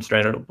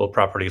 constrainable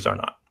properties are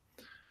not.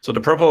 So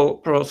the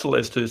proposal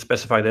is to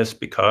specify this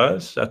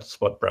because that's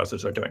what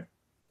browsers are doing.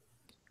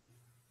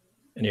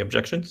 Any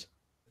objections?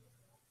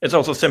 It's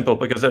also simple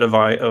because it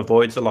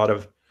avoids a lot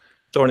of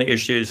thorny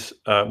issues.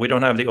 We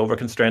don't have the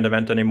over-constrained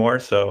event anymore.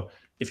 So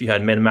if you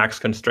had min-max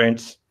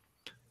constraints,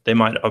 they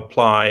might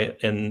apply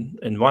in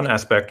one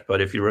aspect,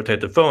 but if you rotate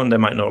the phone, they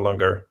might no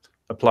longer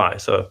apply.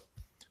 So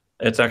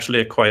it's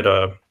actually quite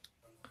a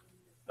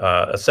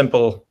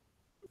simple,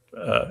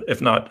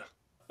 if not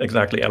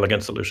exactly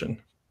elegant solution.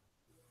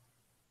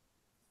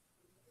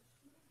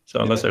 So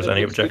unless there's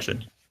any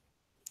objection.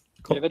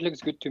 Cool. Yeah, that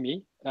looks good to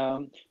me.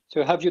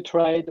 So have you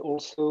tried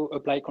also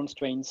apply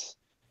constraints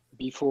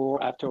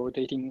before, after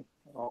rotating,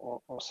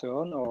 or so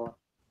on, or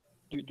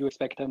do you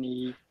expect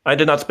any? I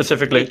did not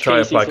specifically try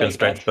apply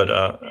constraints, but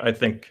I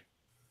think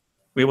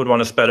we would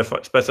want to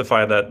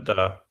specify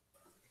that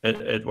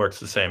it works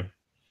the same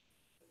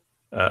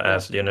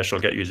as the initial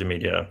get user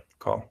media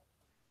call.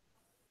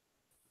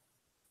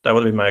 That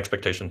would be my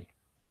expectation.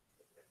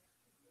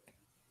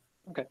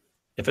 Okay.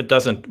 If it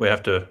doesn't, we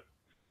have to.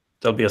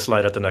 There'll be a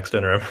slide at the next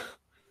interim.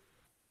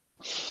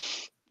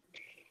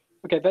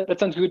 Okay, that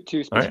sounds good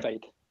to specify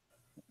it.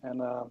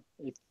 And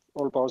if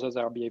all browsers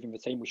are behaving the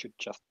same, we should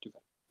just do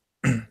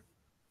that.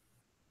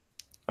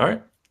 All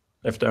right.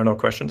 If there are no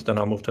questions, then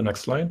I'll move to the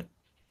next slide.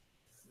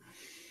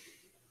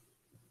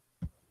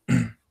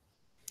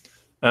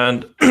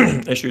 And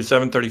issue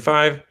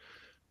 735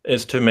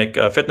 is to make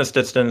fitness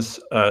distance,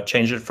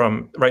 change it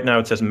from, right now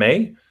it says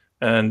may,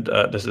 and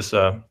this is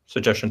a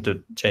suggestion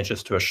to change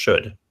this to a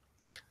should.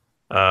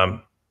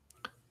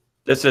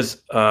 This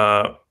is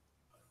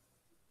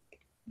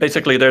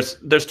basically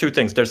there's two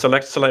things. There's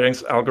select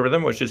settings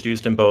algorithm, which is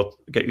used in both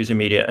get user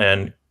media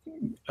and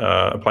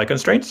apply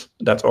constraints.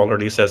 That's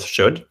already says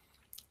should,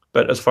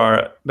 but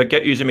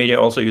get user media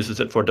also uses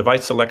it for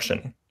device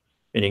selection,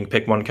 meaning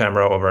pick one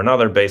camera over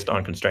another based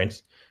on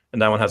constraints,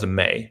 and that one has a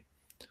may.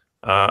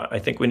 I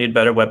think we need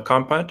better web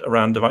compat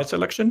around device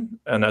selection,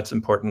 and that's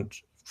important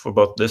for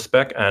both this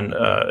spec and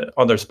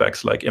other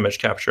specs like image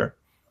capture.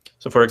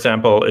 So for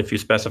example, if you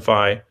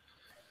specify,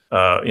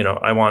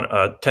 I want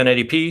a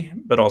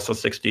 1080p, but also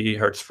 60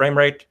 hertz frame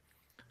rate,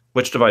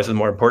 which device is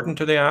more important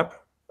to the app?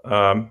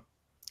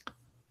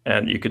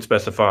 And you could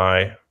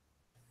specify,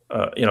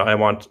 I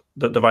want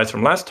the device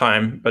from last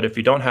time, but if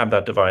you don't have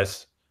that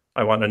device,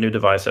 I want a new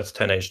device that's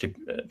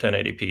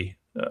 1080p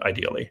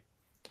ideally.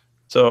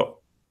 So,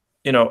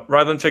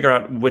 rather than figure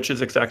out which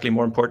is exactly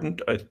more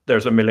important,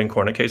 there's a million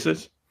corner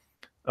cases.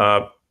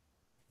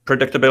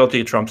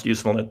 Predictability trumps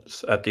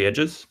usefulness at the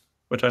edges,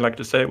 which I like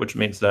to say, which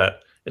means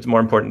that it's more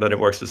important that it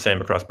works the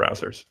same across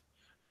browsers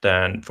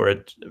than for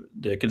it.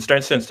 The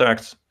constraint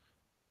syntax,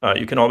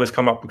 you can always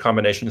come up with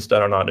combinations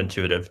that are not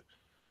intuitive,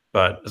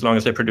 but as long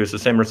as they produce the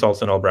same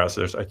results in all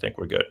browsers, I think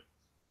we're good.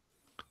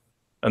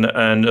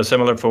 And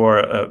similar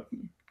for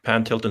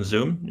pan, tilt, and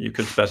zoom, you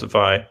could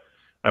specify,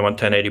 I want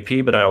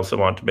 1080p, but I also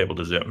want to be able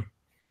to zoom.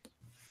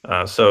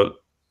 So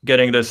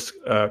getting this,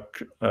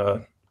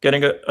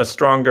 getting a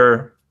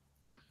stronger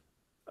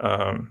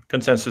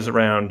consensus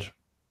around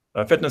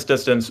fitness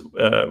distance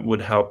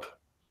would help.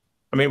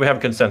 I mean, we have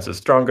consensus.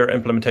 Stronger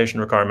implementation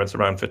requirements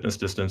around fitness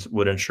distance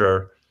would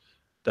ensure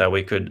that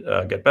we could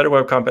get better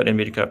web compat in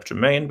media capture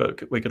main,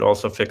 but we could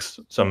also fix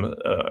some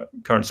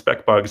current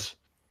spec bugs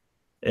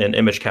in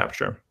image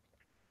capture,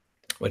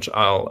 which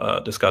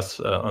I'll discuss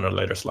on a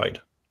later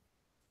slide.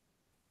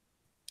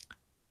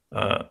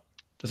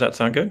 Does that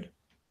sound good?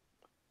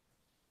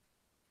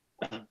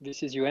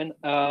 This is Yuan.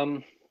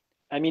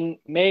 I mean,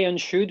 may and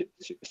should.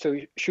 So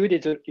should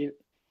is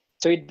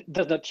so it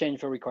does not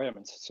change the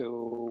requirements.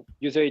 So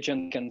user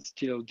agent can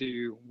still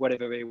do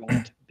whatever they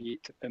want, be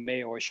it a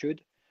may or a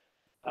should.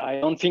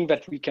 I don't think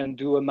that we can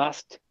do a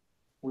must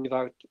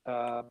without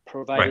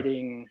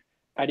providing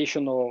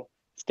additional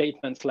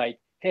statements like,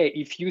 hey,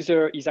 if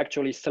user is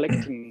actually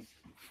selecting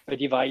a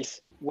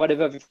device,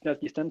 whatever the fitness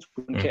distance,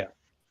 we don't care.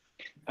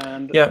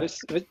 And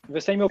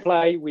the same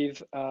apply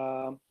with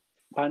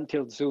pan,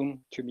 tilt, zoom,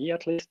 to me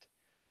at least.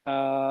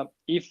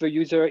 If the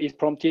user is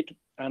prompted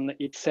and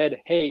it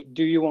said, hey,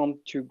 do you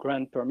want to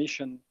grant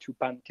permission to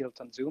pan, tilt,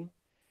 and zoom?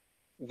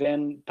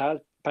 Then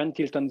pan,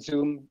 tilt, and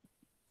zoom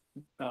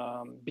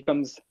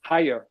becomes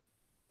higher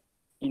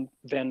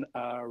than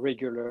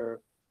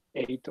regular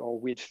 8 or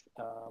width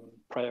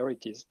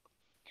priorities.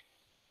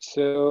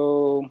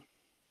 So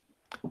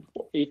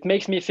it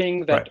makes me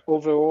think that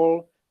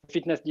overall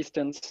fitness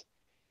distance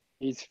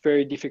is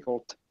very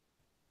difficult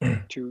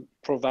to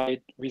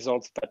provide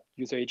results that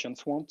user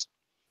agents want.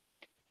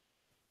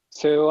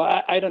 So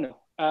I don't know.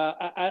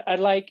 I'd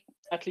like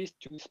at least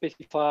to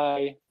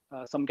specify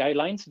some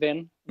guidelines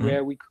then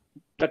where we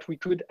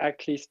could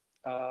at least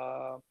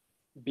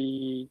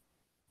be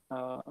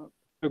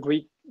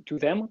agreed to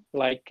them,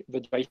 like the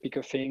device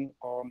picker thing,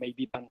 or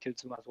maybe pan, tilt,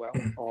 zoom as well,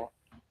 or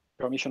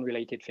permission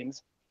related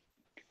things.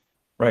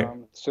 Right.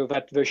 So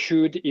that the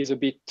should is a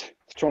bit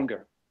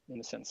stronger in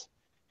a sense.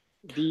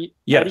 The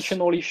Yes.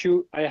 additional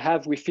issue I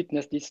have with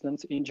fitness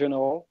distance in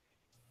general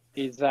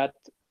is that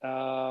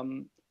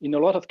in a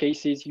lot of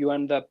cases, you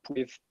end up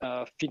with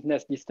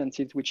fitness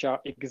distances which are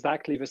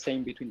exactly the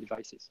same between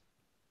devices.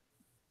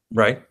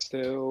 Right.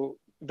 So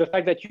the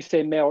fact that you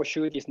say may or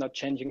should is not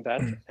changing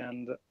that.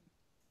 And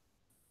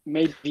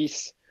maybe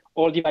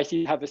all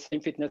devices have the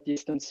same fitness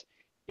distance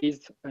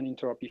is an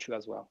interop issue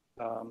as well.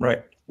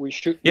 Right. We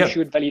should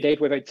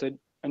validate whether it's an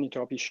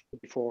interop issue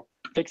before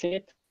fixing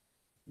it.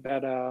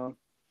 But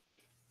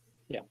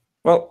yeah.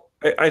 Well,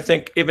 I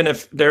think even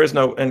if there is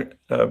no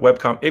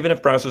webcam, even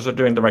if browsers are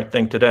doing the right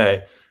thing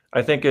today,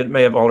 I think it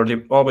may have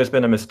always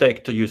been a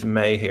mistake to use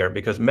may here,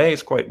 because may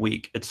is quite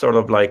weak. It's sort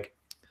of like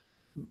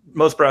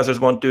most browsers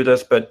won't do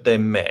this, but they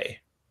may.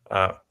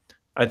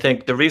 I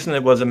think the reason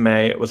it was a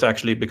may was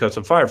actually because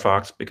of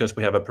Firefox, because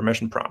we have a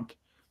permission prompt.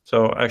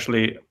 So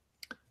actually,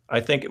 I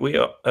think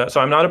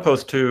so I'm not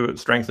opposed to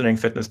strengthening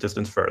fitness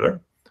distance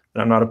further,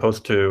 and I'm not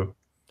opposed to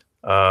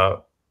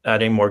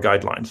adding more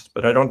guidelines,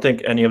 but I don't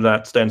think any of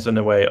that stands in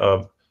the way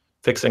of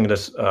fixing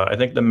this. I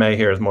think the may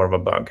here is more of a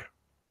bug.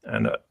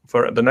 And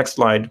for the next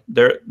slide,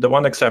 the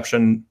one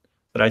exception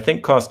that I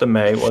think caused the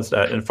may was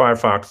that in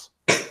Firefox,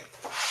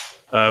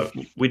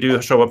 we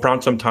do show a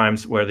prompt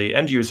sometimes where the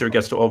end user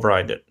gets to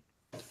override it.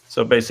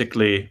 So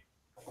basically,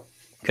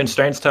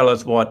 constraints tell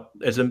us what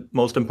is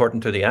most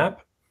important to the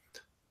app,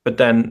 but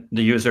then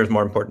the user is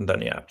more important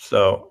than the app.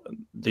 So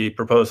the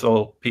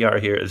proposal PR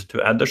here is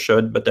to add the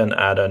should, but then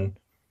add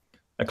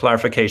a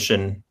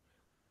clarification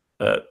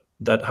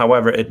that,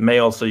 however, it may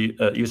also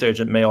user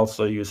agent may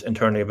also use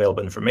internally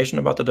available information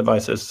about the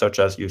devices, such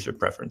as user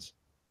preference.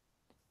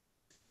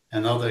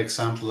 Another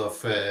example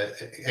of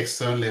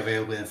externally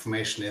available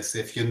information is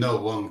if you know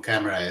one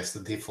camera is the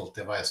default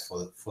device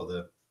for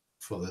the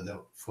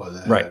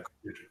right.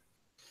 computer.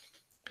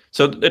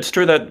 So it's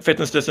true that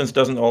fitness distance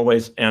doesn't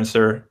always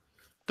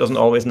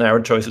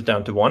narrow choices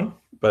down to one,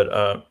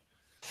 but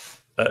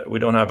we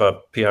don't have a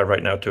PR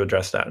right now to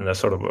address that, and that's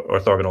sort of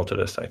orthogonal to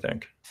this, I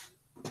think.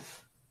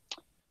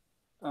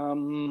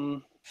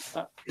 The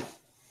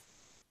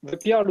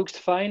PR looks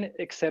fine,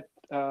 except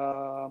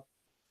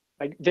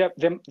like there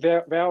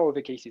are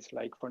other cases,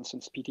 like for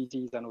instance,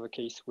 PTZ is another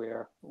case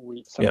where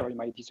somebody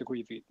might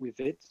disagree with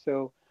it.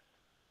 So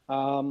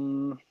I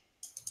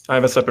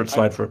have a separate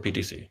slide for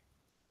PTC.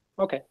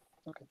 Okay.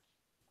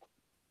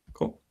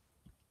 Cool.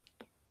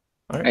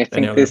 All right. I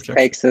think this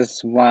takes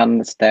us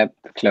one step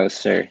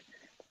closer.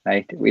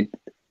 Right, with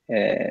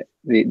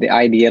the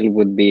ideal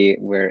would be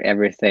where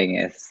everything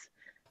is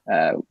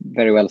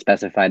very well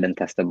specified and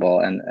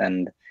testable,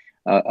 and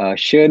a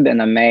should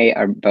and a may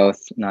are both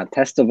not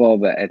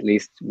testable, but at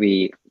least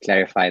we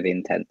clarify the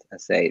intent and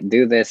say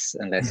do this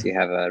unless you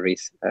have a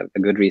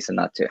good reason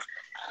not to,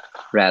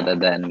 rather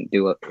than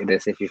do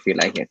this if you feel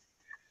like it.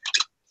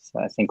 So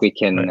I think we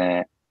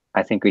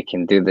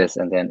can do this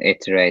and then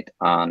iterate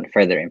on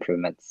further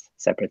improvements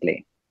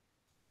separately.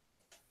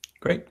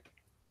 Great.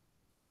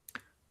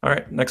 All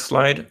right, next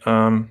slide.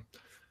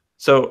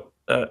 So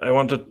I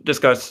want to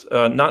discuss,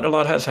 not a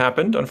lot has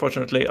happened,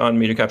 unfortunately, on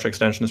media capture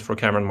extensions for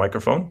camera and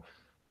microphone.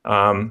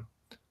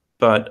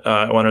 But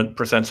I want to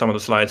present some of the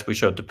slides we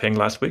showed to Ping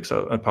last week.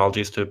 So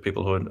apologies to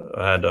people who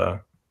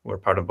were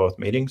part of both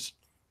meetings.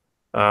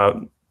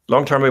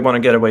 Long term, we want to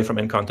get away from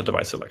in-content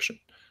device selection.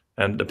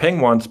 And the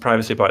Ping wants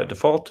privacy by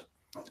default,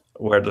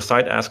 where the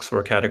site asks for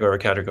a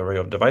category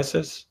of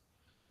devices,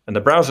 and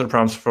the browser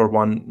prompts for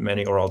one,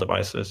 many, or all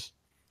devices.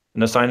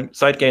 And the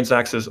site gains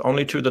access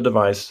only to the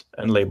device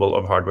and label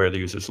of hardware the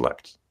user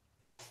selects.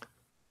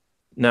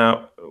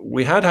 Now,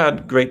 we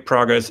had great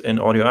progress in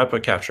audio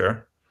output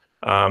capture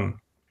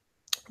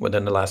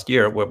within the last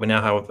year, where we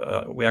now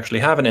have we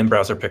actually have an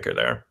in-browser picker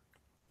there,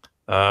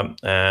 and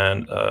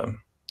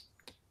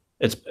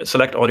it's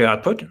select audio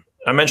output.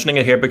 I'm mentioning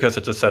it here because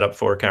it's a setup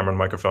for camera and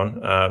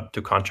microphone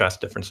to contrast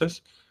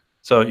differences.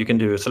 So you can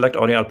do select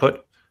audio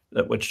output,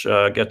 which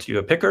gets you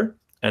a picker,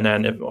 and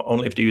then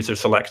only if the user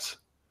selects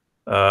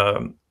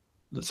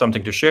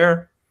something to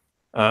share,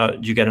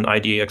 you get an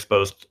ID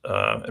exposed,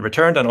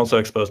 returned, and also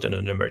exposed in the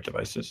numeric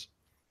devices.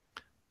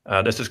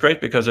 This is great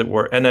because it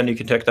works, and then you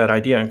can take that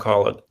ID and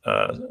call it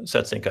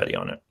set sync ID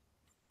on it.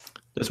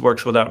 This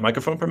works without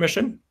microphone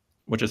permission,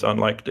 which is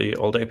unlike the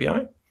old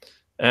API,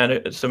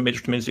 and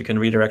which means you can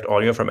redirect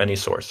audio from any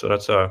source. So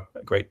that's a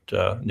great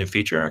new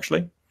feature,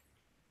 actually.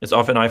 It's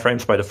off in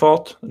iframes by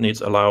default. It needs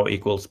allow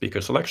equal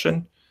speaker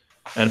selection,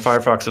 and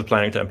Firefox is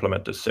planning to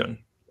implement this soon.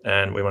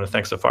 And we want to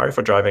thank Safari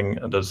for driving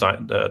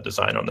the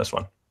design on this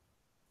one.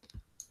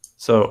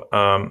 So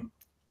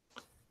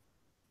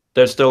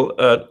there's still,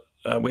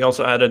 we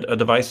also added a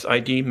device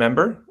ID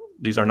member.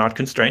 These are not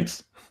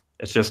constraints.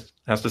 It just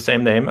has the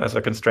same name as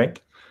a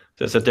constraint.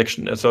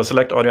 So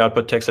select audio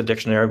output takes a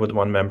dictionary with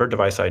one member,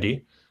 device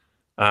ID,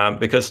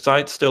 because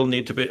sites still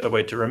need to be a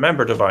way to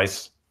remember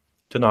device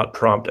to not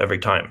prompt every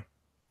time,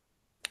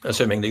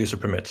 assuming the user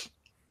permits.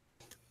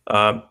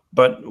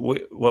 But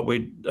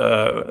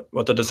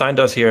what the design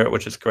does here,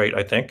 which is great,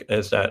 I think,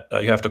 is that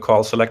you have to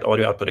call select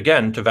audio output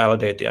again to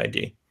validate the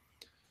ID.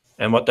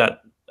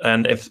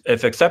 And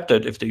if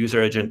accepted, if the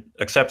user agent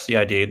accepts the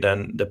ID,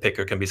 then the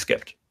picker can be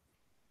skipped.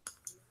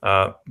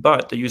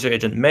 But the user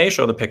agent may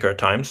show the picker at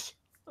times,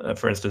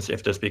 for instance,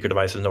 if the speaker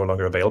device is no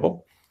longer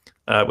available,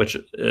 which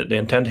the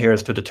intent here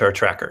is to deter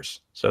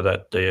trackers, so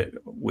that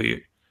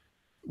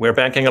we're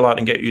banking a lot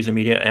in get user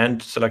media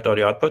and select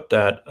audio output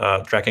that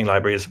tracking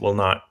libraries will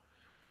not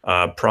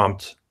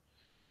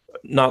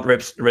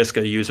risk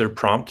a user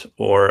prompt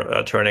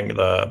or turning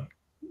the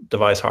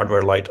device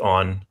hardware light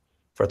on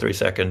for 3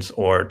 seconds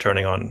or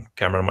turning on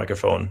camera and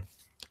microphone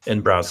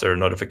in browser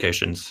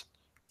notifications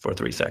for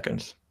 3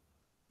 seconds.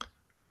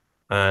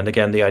 And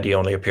again, the ID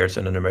only appears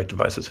in enumerate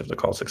devices if the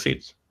call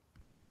succeeds.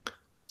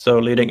 So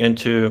leading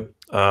into,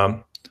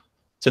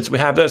 since we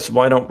have this,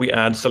 why don't we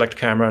add select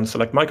camera and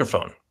select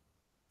microphone?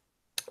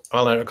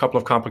 Well, there are a couple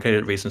of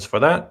complicated reasons for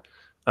that.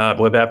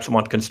 Web apps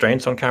want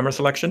constraints on camera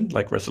selection,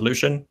 like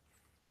resolution.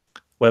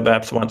 Web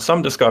apps want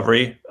some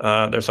discovery.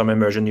 There's some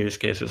immersion use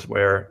cases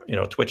where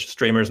Twitch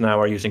streamers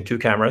now are using 2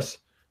 cameras,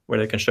 where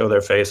they can show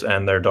their face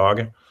and their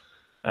dog.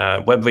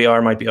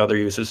 WebVR might be other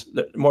uses,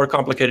 more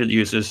complicated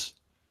uses,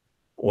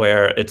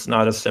 where it's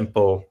not as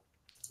simple,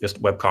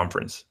 just web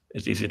conference.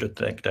 It's easy to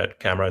think that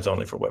camera is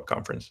only for web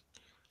conference.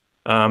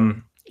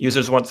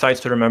 Users want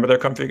sites to remember their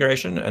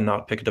configuration and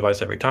not pick a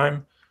device every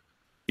time.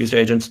 User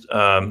agents,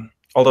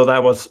 although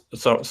that was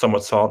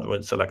somewhat solved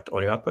with select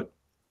audio output.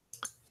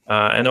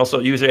 And also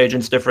user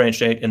agents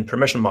differentiate in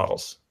permission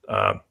models.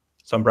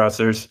 Some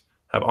browsers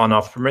have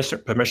on-off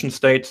permission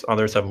states,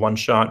 others have one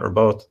shot or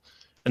both,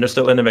 and there's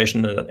still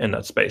innovation in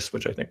that space,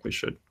 which I think we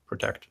should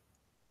protect.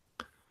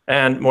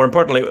 And more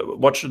importantly,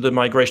 what should the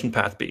migration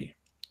path be?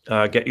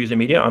 Get user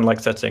media, unlike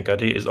SetSync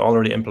ID, is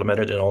already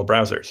implemented in all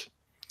browsers.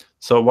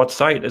 So what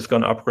site is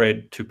going to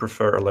upgrade to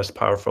prefer a less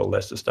powerful,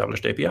 less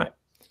established API?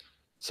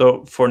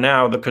 So for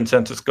now, the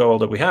consensus goal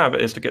that we have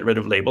is to get rid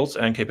of labels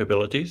and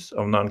capabilities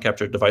of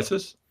non-captured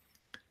devices.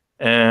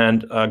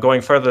 And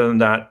going further than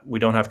that, we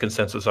don't have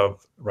consensus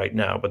of right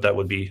now, but that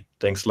would be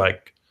things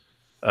like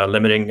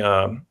limiting,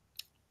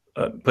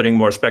 putting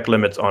more spec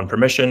limits on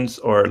permissions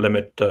or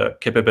limit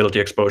capability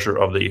exposure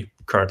of the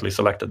currently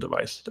selected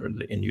device or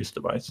the in-use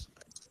device.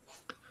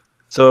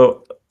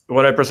 So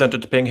what I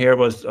presented to Ping here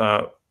was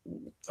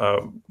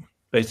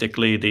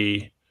basically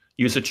the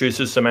user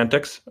chooses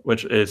semantics,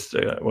 which is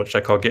which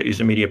I call get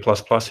user media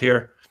 ++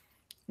 here,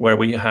 where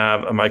we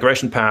have a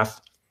migration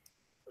path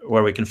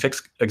where we can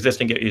fix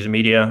existing get user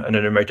media and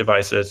enumerate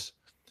devices,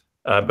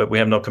 but we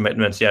have no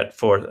commitments yet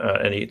for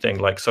anything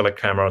like select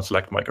camera and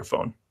select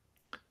microphone.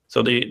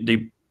 So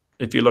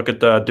if you look at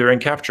the during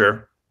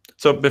capture,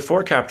 so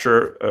before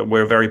capture,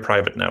 we're very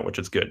private now, which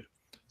is good.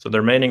 So the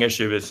remaining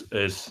issue is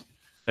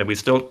that we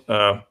still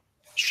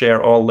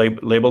share all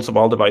labels of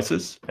all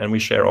devices, and we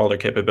share all their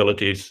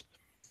capabilities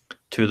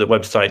to the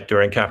website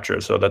during capture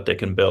so that they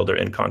can build their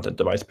in-content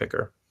device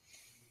picker.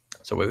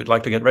 So we would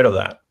like to get rid of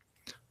that.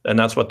 And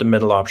that's what the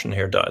middle option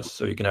here does.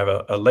 So you can have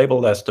a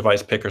label-less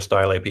device picker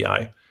style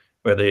API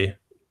where the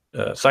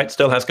site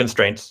still has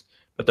constraints,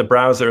 but the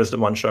browser is the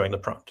one showing the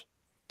prompt.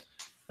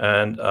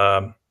 And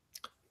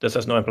this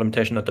has no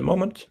implementation at the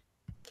moment.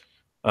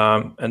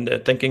 And the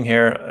thinking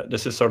here,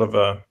 this is sort of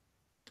a,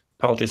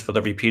 apologies for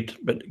the repeat,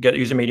 but get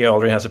user media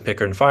already has a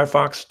picker in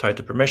Firefox tied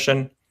to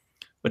permission,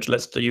 which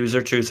lets the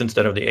user choose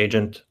instead of the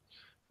agent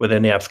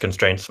within the app's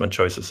constraints when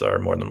choices are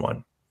more than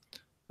one.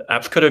 The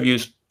apps could have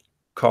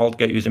called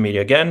get user media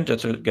again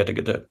just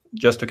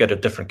to get a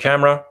different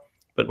camera,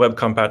 but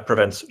WebCompat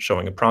prevents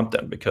showing a prompt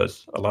then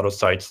because a lot of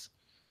sites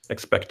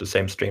expect the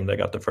same stream they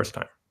got the first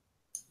time.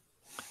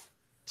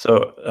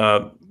 So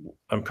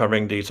I'm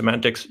covering the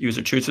semantics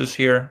user chooses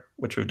here,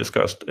 which we've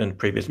discussed in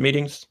previous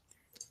meetings.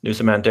 New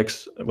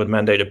semantics would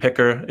mandate a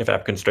picker if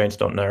app constraints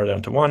don't narrow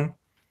down to one.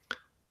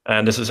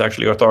 And this is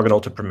actually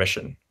orthogonal to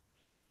permission.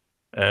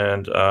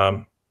 And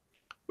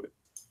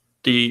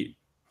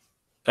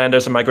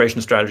there's a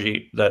migration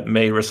strategy that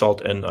may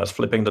result in us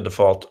flipping the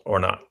default or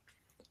not.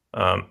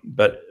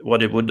 But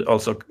what it would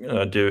also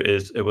do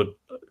is it would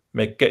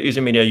make get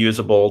user media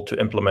usable to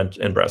implement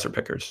in browser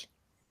pickers.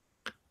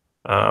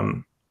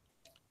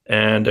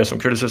 And there's some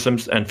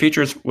criticisms and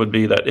features would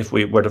be that if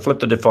we were to flip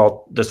the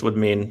default, this would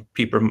mean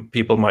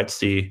people might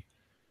see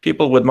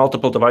people with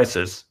multiple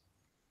devices.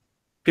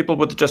 People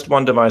with just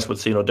one device would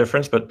see no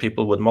difference, but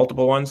people with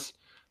multiple ones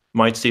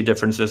might see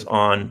differences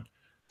on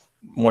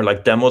more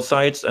like demo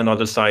sites and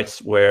other sites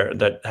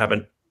that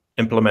haven't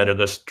implemented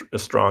a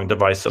strong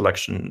device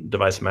selection,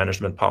 device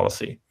management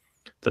policy.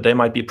 So they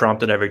might be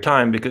prompted every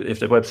time because if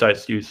the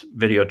websites use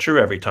video true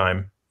every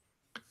time,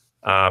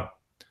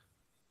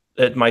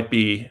 it might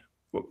be,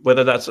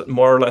 whether that's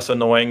more or less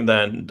annoying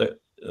than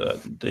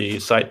the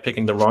site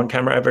picking the wrong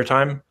camera every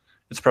time,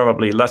 it's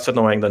probably less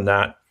annoying than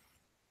that,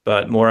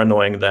 but more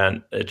annoying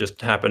than it just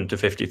happened to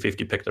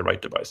 50-50 pick the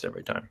right device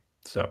every time.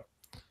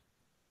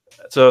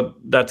 So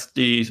that's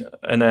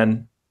and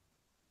then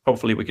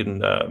hopefully we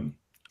can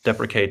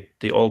deprecate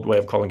the old way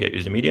of calling get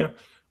user media,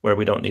 where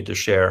we don't need to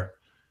share.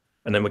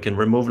 And then we can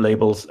remove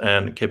labels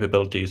and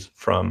capabilities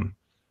from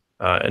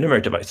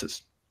enumerate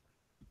devices.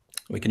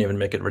 We can even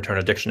make it return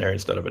a dictionary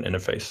instead of an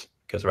interface,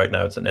 because right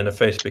now it's an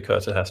interface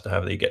because it has to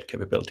have the get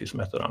capabilities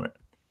method on it.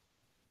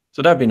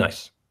 So that'd be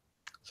nice.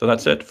 So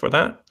that's it for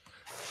that.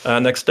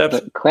 Next steps.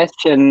 The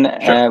question,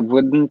 Sure.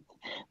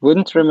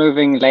 wouldn't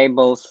removing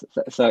labels,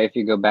 so if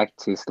you go back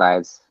 2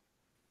 slides,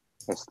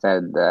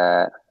 instead,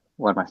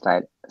 one more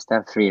slide,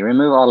 step 3,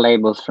 remove all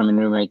labels from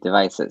enumerate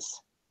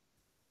devices.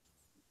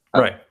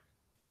 Right.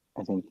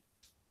 I think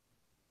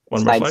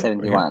One more slide slide.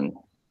 71.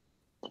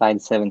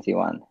 Slide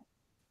 71,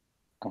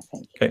 I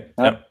think. Okay.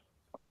 Oh, Yeah.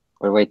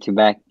 we're way too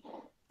back.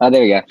 Oh,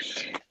 there we go.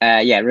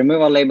 Yeah,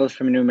 remove all labels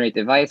from enumerate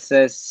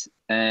devices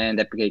and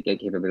deprecate get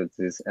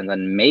capabilities, and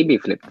then maybe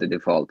flip the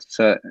default.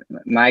 So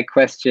my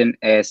question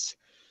is,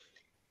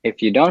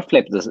 if you don't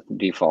flip the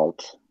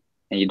default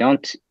and you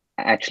don't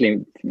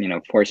actually,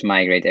 force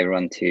migrate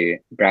everyone to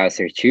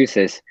browser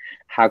chooses,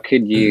 how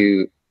could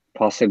you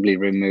possibly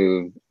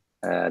remove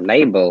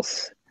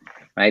labels,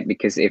 right?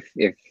 Because if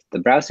the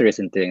browser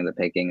isn't doing the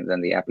picking,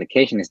 then the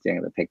application is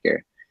doing the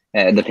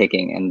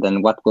picking, and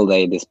then what will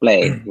they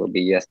display? Will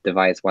be just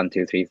device 1,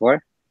 2, 3,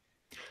 4.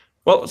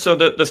 Well, so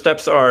the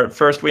steps are,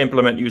 first we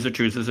implement user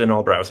chooses in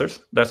all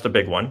browsers. That's the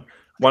big one.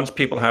 Once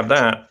people have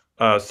that,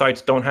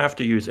 sites don't have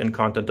to use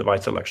in-content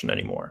device selection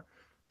anymore.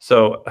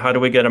 So how do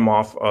we get them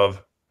off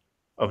of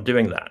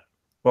doing that?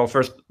 Well,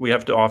 first we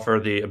have to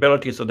offer the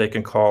ability so they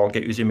can call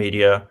get user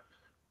media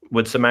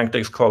with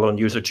semantics :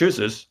 user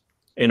chooses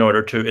in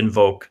order to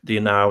invoke the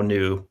now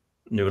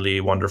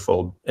newly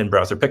wonderful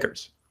in-browser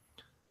pickers.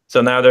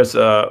 So now there's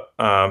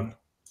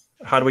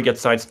how do we get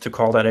sites to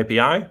call that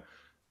API?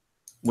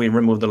 We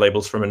remove the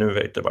labels from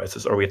enumerate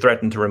devices, or we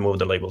threaten to remove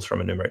the labels from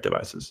enumerate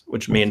devices,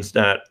 which means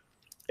that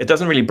it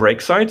doesn't really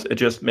break sites, it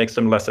just makes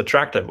them less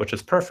attractive, which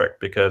is perfect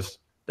because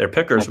their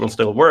pickers will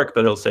still work,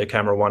 but it'll say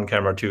camera 1,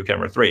 camera 2,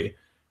 camera 3.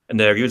 And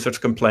their users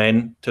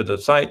complain to the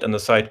site, and the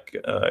site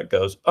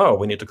goes, oh,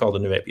 we need to call the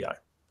new API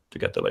to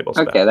get the labels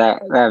back. Okay,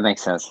 that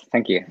makes sense.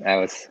 Thank you. That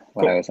was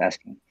what I was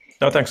asking.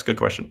 No, thanks. Good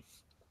question.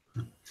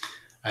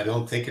 I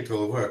don't think it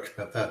will work,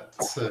 but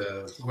that's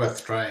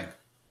worth trying.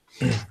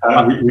 We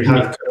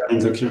have in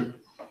the queue.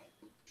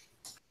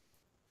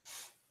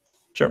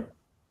 Sure.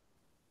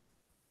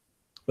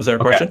 Was there a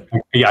question?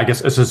 Yeah, I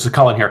guess this is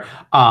Colin here.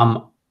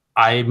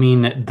 I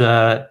mean,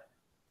 the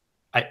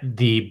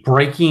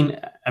breaking.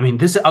 I mean,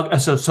 this.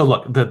 So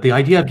look, the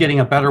idea of getting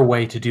a better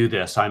way to do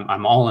this,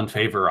 I'm all in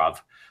favor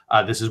of.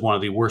 This is one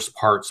of the worst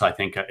parts, I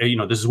think.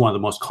 This is one of the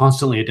most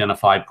constantly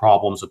identified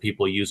problems of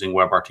people using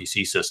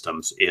WebRTC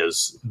systems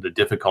is the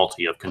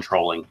difficulty of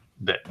controlling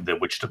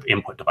which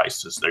input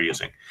devices they're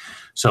using.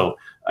 So,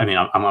 I mean,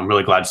 I'm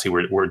really glad to see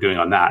what we're doing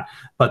on that.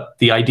 But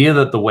the idea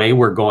that the way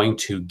we're going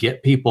to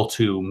get people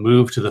to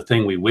move to the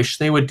thing we wish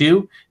they would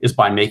do is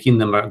by making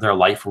their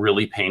life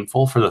really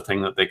painful for the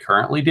thing that they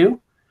currently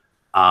do.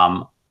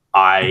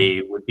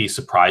 I would be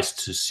surprised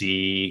to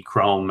see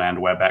Chrome and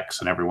WebEx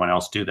and everyone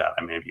else do that.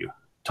 I mean, have you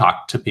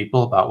talked to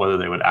people about whether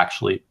they would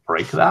actually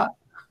break that?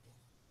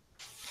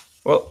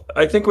 Well,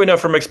 I think we know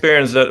from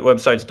experience that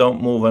websites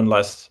don't move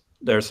unless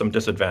there's some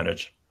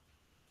disadvantage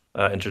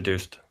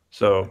introduced.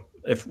 So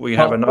if we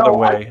have another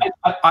way,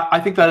 I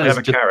think that is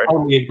just carrot.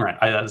 totally ignorant.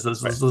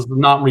 This is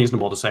not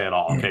reasonable to say at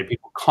all. Okay,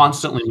 people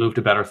constantly move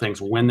to better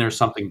things when there's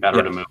something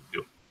better to move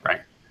to,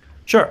 right?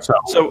 Sure.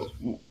 So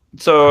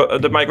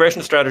the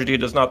migration strategy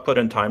does not put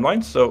in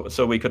timelines.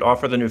 So we could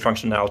offer the new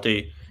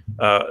functionality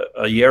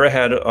a year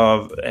ahead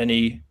of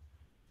any.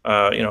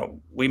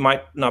 We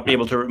might not be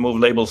able to remove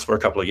labels for a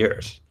couple of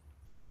years,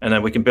 and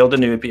then we can build the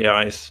new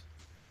APIs.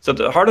 So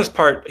the hardest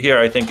part here,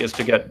 I think, is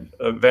to get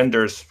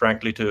vendors,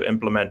 frankly, to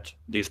implement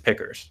these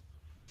pickers.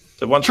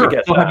 So once we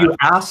get so have you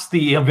asked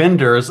the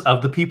vendors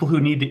of the people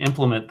who need to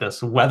implement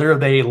this whether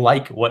they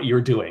like what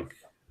you're doing?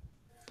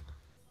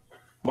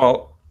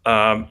 Well,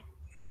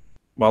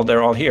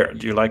 they're all here.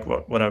 Do you like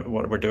what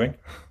we're doing?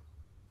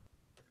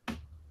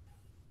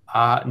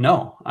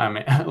 No, I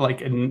mean,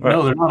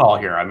 no, they're not all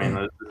here. I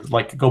mean,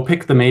 go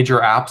pick the major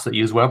apps that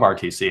use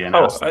WebRTC and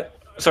ask them.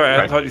 Sorry,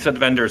 I thought you said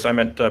vendors. I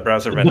meant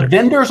browser vendors. The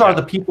vendors are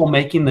the people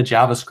making the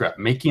JavaScript,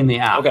 making the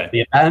app. Okay.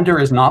 The vendor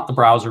is not the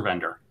browser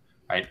vendor,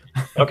 right?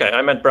 Okay,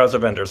 I meant browser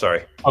vendor.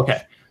 Sorry.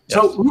 Okay.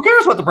 So who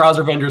cares what the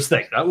browser vendors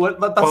think? That's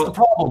the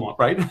problem,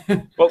 right?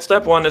 Well,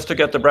 step one is to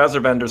get the browser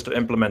vendors to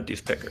implement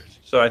these pickers.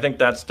 So I think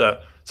that's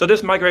so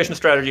this migration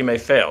strategy may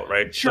fail,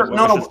 right? Sure. So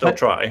we should still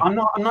try. I'm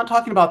not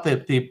talking about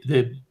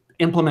the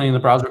implementing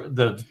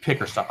the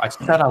picker stuff. I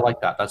said I like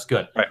that. That's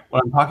good. Right.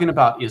 What I'm talking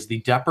about is the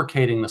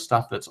deprecating the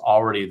stuff that's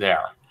already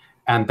there,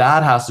 and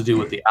that has to do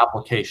with the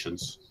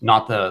applications,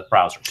 not the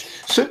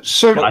browsers.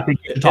 So I think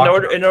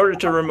in order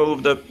to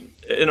remove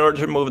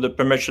the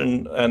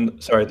permission and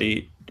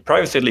the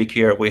privacy leak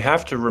here, we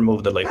have to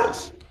remove the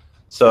labels.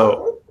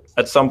 So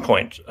at some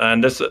point,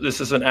 and this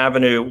is an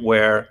avenue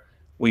where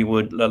we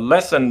would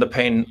lessen the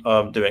pain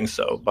of doing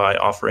so by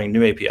offering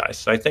new APIs.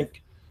 So I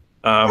think.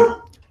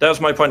 That was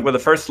my point with the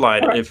first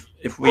slide.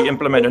 If we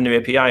implement a new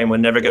API and we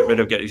never get rid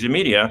of get user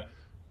media,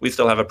 we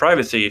still have a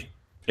privacy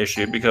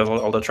issue because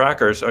all the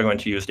trackers are going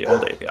to use the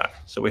old API.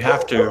 So we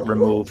have to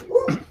remove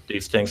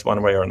these things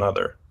one way or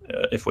another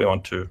if we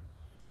want to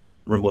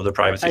remove the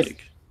privacy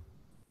leak.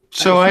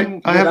 So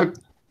I have a...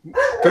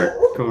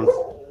 Go on.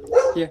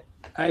 Yeah,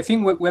 I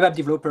think web app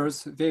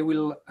developers, they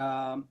will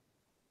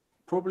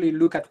probably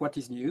look at what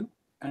is new,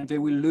 and they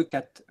will look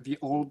at the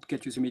old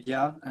get user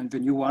media and the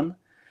new one.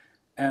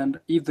 And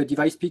if the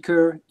device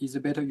picker is a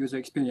better user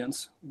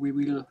experience, we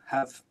will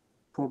have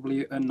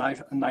probably a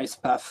nice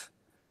path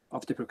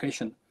of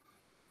deprecation.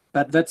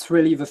 But that's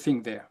really the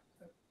thing there.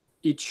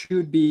 It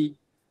should be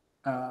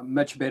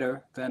much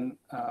better than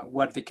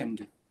what they can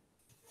do.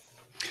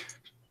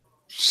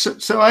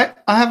 So I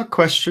have a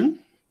question.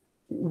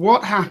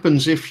 What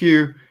happens if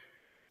you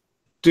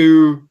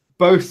do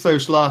both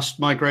those last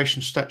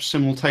migration steps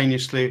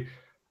simultaneously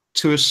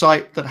to a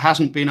site that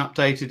hasn't been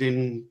updated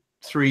in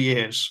 3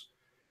 years?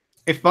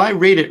 If I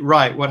read it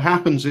right, what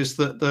happens is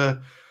that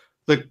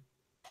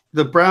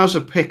the browser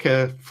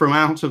picker from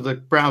out of the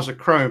browser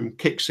Chrome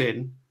kicks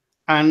in,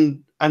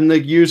 and the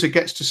user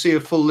gets to see a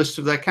full list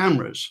of their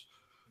cameras.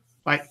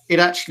 Like, it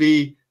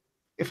actually,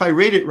 if I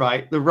read it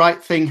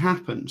right thing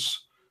happens.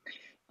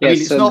 I mean,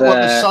 it's so not what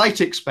the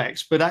site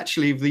expects, but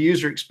actually the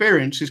user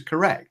experience is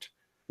correct.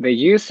 The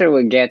user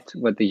will get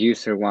what the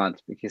user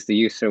wants because the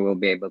user will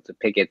be able to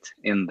pick it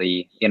in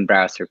the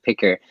in-browser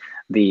picker.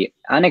 The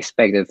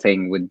unexpected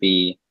thing would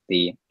be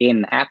the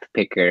in-app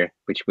picker,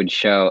 which would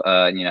show,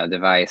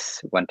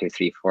 device 1, 2,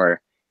 3,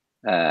 4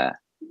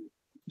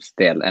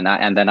 still.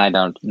 And then I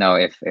don't know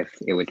if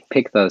it would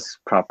pick those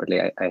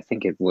properly. I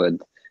think it would,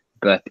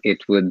 but it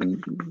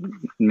would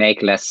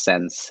make less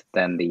sense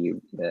than the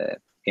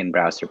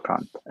in-browser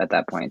prompt at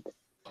that point.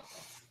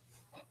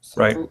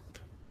 So right.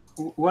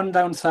 One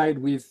downside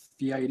with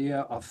the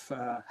idea of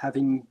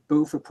having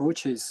both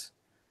approaches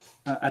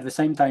at the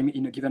same time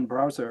in a given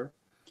browser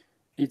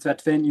is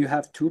that then you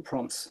have 2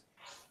 prompts,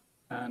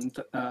 and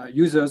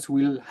users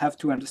will have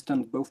to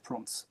understand both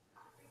prompts,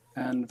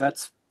 and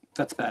that's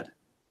bad.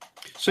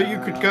 So you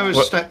could go a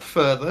step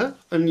further,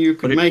 and you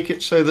could make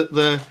it so that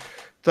the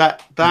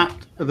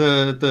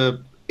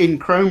in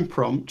Chrome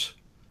prompt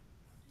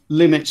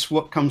limits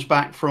what comes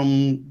back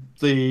from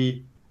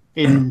the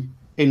in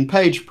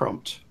page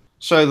prompt,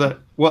 so that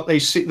what they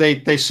see,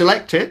 they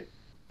select it.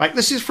 Like,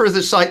 this is for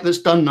the site that's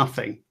done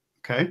nothing,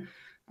 okay?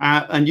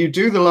 And you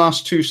do the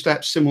last 2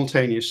 steps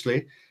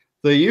simultaneously.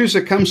 The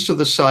user comes to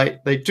the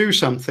site, they do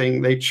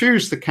something, they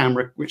choose the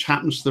camera, which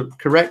happens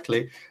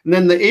correctly, and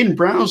then the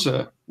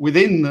in-browser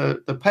within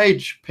the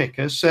page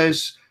picker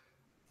says,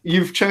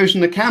 you've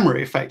chosen the camera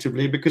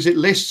effectively because it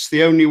lists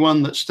the only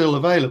one that's still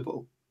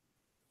available.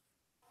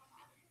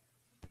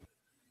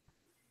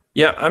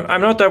 Yeah,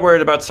 I'm not that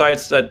worried about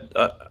sites that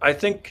I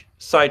think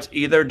sites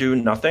either do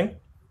nothing,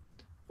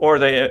 or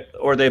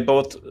they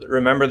both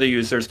remember the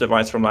user's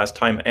device from last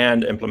time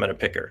and implement a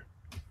picker.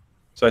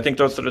 So I think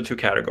those are the 2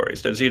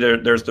 categories. There's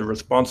the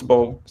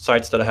responsible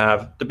sites that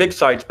have, the big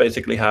sites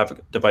basically have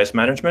device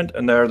management,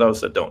 and there are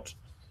those that don't.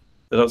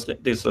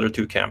 These are the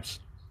 2 camps.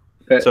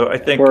 So I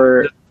think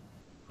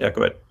yeah,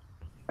 go ahead.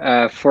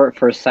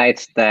 For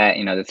sites that,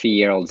 the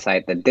 3-year-old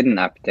site that didn't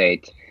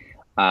update,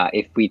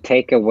 if we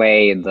take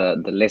away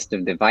the list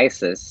of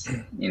devices,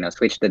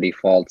 switch the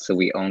default so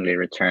we only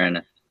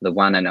return the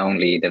one and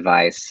only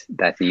device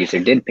that the user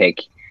did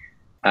pick,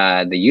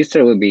 the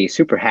user will be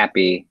super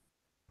happy,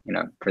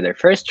 for their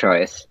first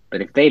choice.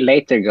 But if they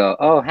later go,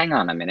 oh, hang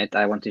on a minute,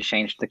 I want to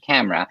change the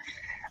camera,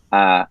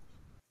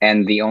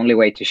 and the only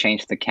way to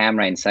change the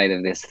camera inside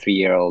of this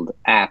 3-year-old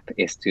app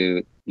is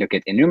to look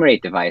at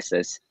enumerate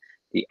devices,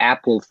 the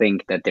app will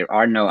think that there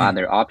are no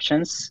other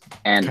options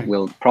and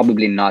will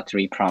probably not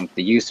reprompt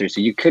the user. So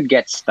you could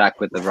get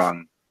stuck with the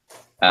wrong,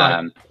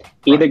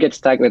 either get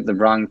stuck with the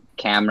wrong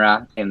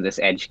camera in this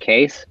edge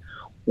case,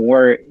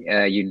 or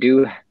you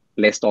do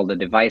list all the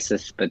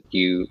devices, but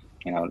you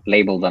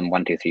label them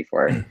 1, 2, 3,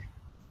 4.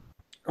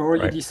 Or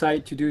you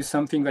decide to do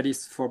something that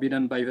is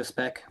forbidden by the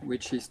spec,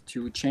 which is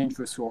to change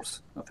the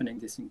source of an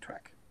existing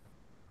track.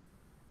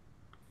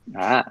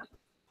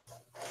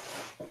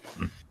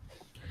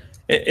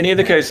 In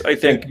either case, I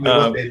think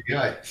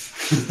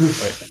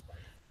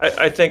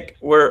I think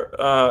we're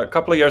a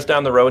couple of years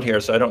down the road here,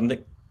 so I don't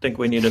think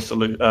we need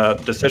a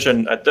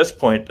decision at this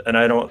point, and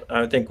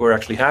I think we're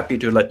actually happy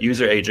to let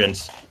user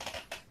agents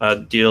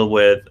deal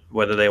with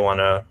whether they want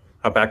to,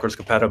 how backwards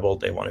compatible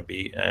they want to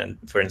be. And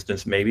for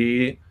instance,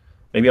 maybe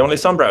only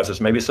some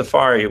browsers, maybe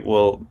Safari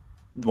will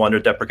want to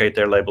deprecate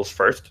their labels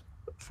first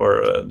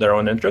for their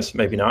own interests,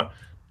 maybe not.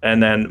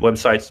 And then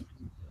websites,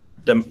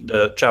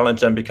 the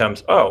challenge then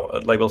becomes,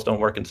 labels don't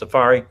work in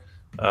Safari.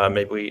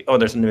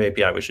 There's a new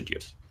API we should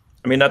use.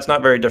 I mean, that's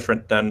not very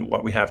different than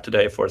what we have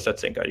today for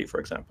SetSync ID, for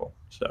example.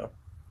 So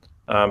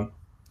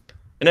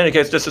in any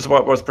case, this is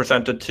what was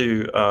presented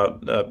to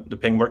the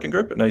Ping working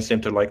group, and they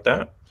seem to like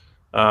that.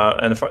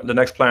 And the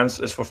next plans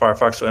is for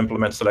Firefox to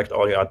implement select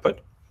audio output.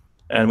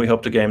 And we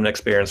hope to gain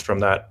experience from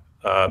that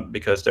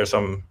because there's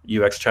some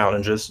UX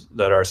challenges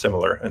that are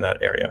similar in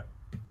that area.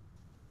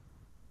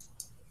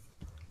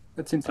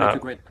 That seems like a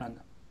great plan.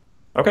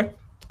 Okay,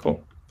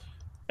 cool.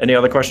 Any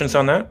other questions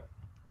on that?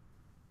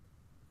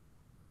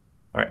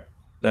 All right.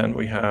 Then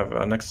we have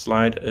next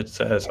slide. It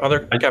says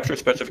other capture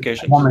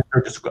specifications. I want to make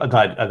sure just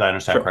that I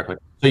understand Sure. correctly.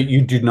 So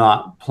you do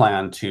not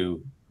plan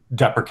to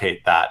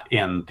deprecate that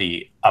in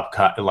the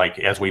like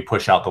as we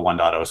push out the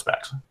 1.0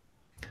 specs?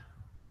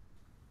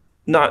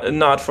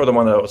 Not for the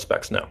 1.0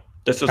 specs, no.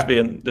 This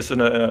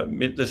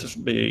is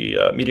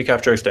media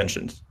capture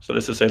extensions. So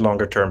this is a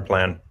longer term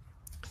plan.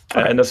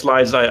 And the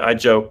slides I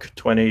joke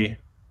 20.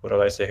 What did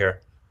I say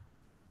here?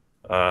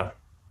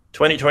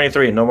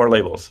 2023, no more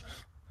labels.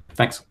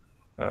 Thanks.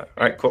 All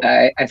right, cool.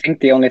 I think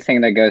the only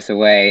thing that goes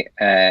away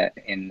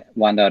in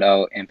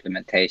 1.0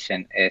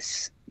 implementation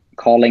is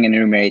calling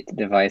enumerate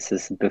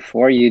devices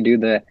before you do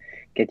the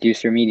get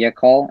user media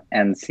call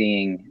and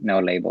seeing no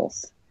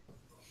labels.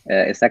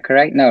 Is that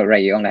correct? No,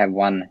 right. You only have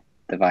one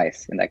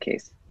device in that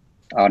case.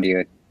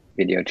 Audio,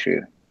 video,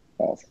 true,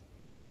 false.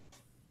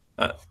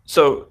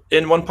 So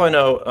in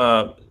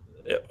 1.0,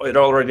 it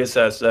already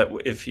says that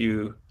if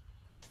you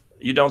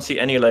don't see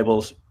any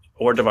labels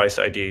or device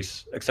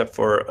IDs except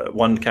for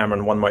one camera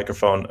and one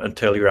microphone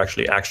until you're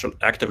actually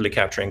actively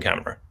capturing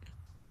camera.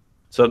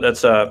 So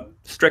that's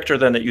stricter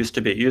than it used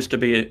to be. It used to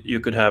be you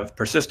could have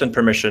persistent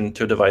permission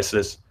to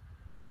devices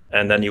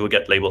and then you would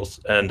get labels.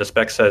 And the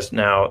spec says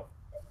now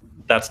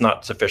that's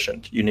not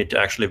sufficient. You need to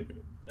actually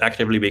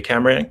actively be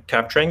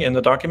capturing in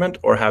the document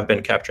or have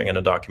been capturing in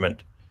a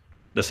document,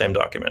 the same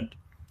document.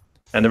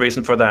 And the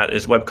reason for that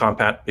is web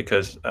compat,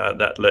 because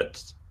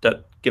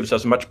that gives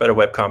us much better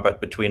web compat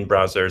between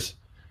browsers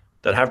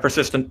that have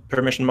persistent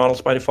permission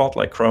models by default,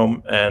 like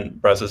Chrome, and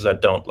browsers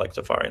that don't, like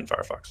Safari and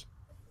Firefox.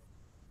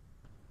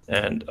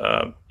 And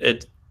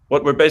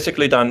what we're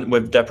basically done,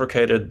 we've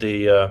deprecated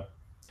the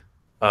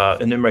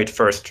enumerate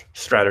first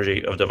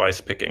strategy of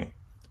device picking.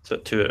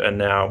 And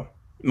now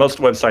most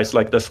websites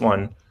like this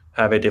one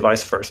have a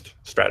device first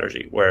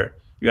strategy where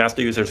you ask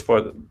the users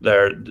for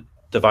their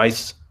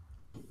device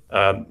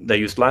they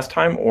used last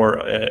time or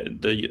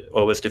the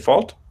OS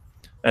default.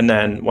 And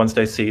then once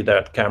they see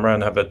that camera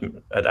and have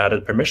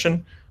added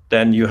permission,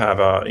 then you have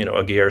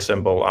a gear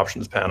symbol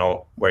options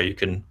panel where you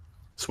can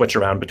switch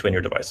around between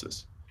your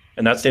devices.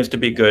 And that seems to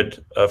be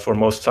good for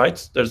most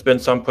sites. There's been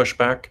some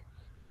pushback.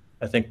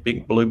 I think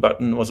Big Blue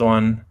Button was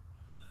one.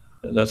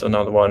 That's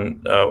another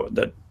one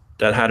that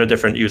had a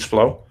different use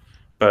flow.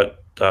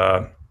 But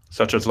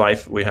such as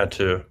life, we had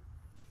to,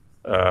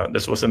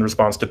 this was in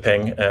response to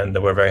ping, and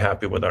we're very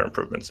happy with our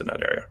improvements in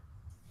that area.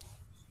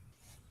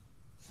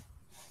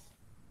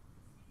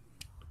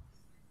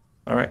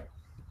 All right,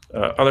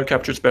 other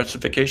capture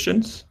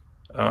specifications.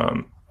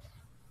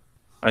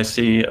 I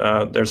see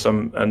there's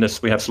some, and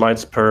we have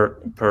slides per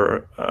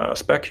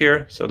spec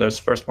here. So this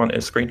first one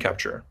is screen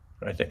capture.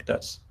 I think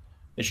that's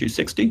issue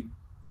 60.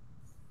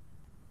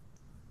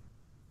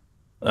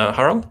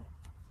 Harald?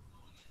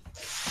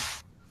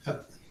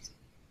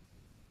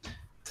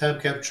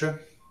 Tab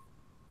capture.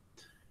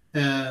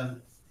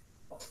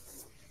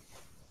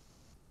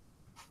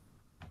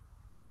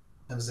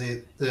 Let's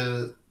see,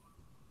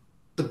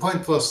 the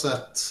point was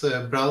that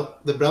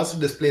the browser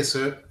display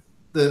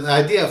the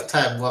idea of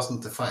tab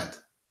wasn't defined.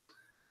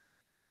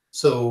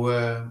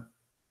 So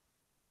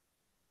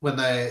when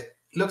I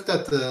looked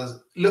at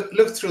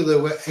looked through the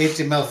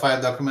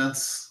HTML5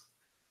 documents,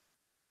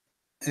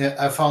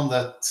 I found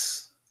that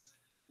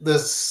the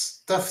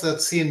stuff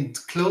that seemed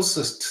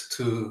closest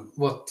to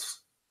what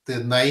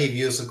the naive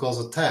user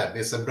calls a tab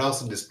is a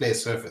browser display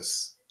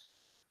surface.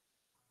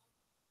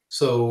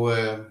 So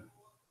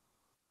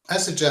I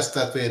suggest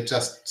that we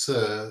just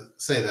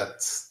say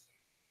that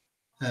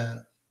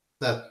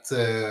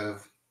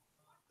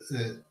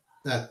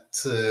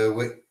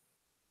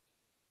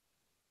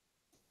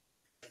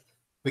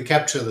we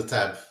capture the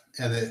tab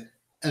and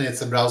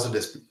it's a browser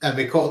display, and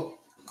we call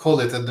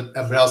it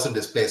a browser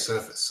display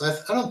surface. So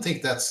I don't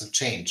think that's a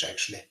change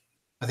actually.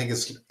 I think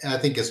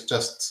it's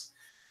just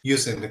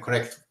using the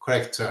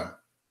correct term.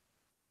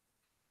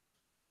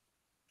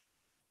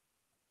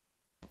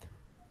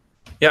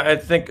 Yeah, I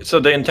think so.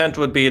 The intent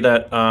would be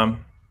that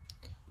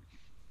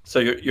so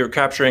you're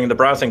capturing the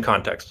browsing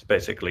context,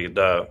 basically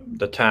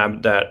the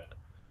tab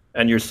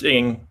and you're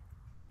seeing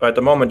at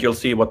the moment you'll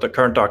see what the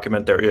current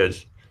document there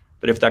is,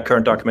 but if that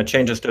current document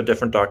changes to a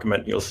different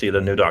document, you'll see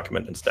the new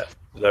document instead.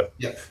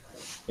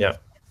 Yeah.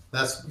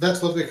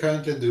 That's what we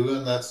currently do,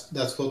 and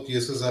that's what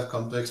users have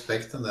come to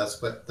expect, and that's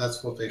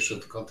what they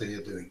should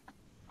continue doing.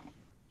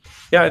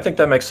 Yeah, I think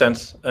that makes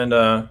sense,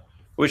 and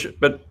we should.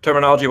 But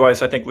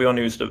terminology-wise, I think we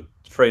only use the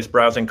phrase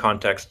browsing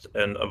context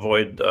and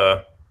avoid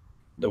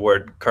the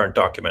word current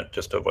document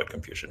just to avoid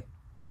confusion.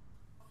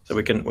 So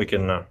we can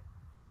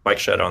bike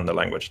shed on the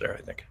language there,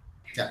 I think.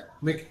 Yeah,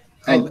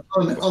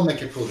 I'll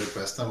make a pull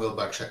request and we'll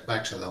bike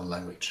shed on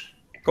language.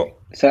 Cool.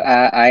 So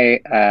I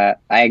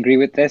agree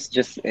with this.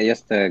 Just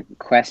a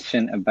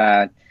question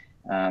about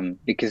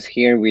because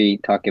here we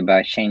talk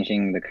about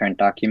changing the current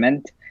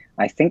document.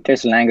 I think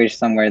there's language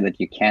somewhere that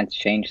you can't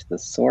change the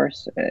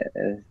source,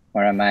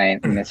 or am I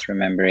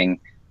misremembering?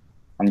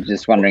 I'm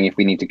just wondering if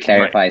we need to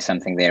clarify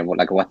something there.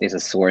 Like, what is a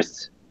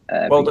source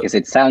because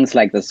it sounds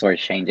like the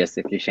source changes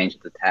if you change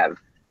the tab,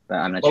 but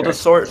I'm not sure. Well, the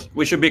source,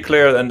 we should be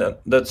clear then,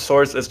 the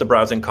source is the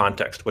browsing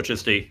context, which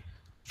is the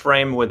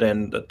frame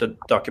within that the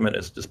document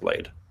is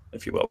displayed,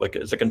 if you will, like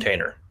it's a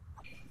container.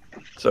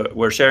 So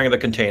we're sharing the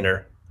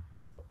container,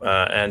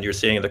 and you're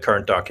seeing the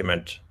current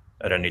document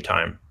at any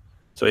time.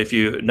 So if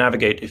you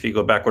navigate, if you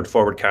go backward,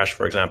 forward cache,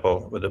 for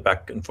example, with the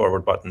back and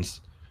forward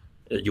buttons,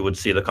 you would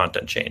see the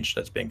content change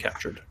that's being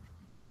captured.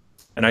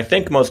 And I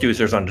think most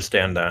users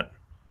understand that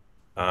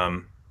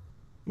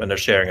when they're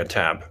sharing a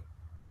tab,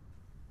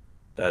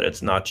 that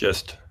it's not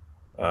just,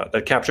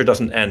 that capture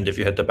doesn't end if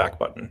you hit the back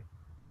button.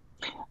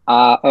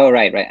 Oh,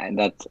 right.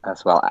 That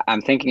as well.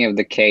 I'm thinking of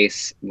the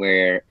case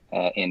where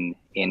in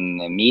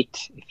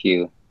Meet, if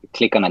you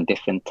click on a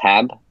different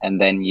tab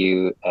and then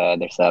you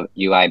there's a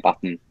UI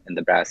button in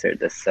the browser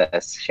that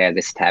says share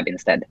this tab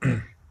instead,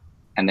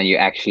 and then you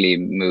actually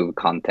move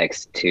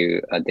context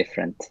to a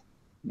different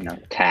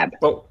tab.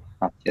 Well,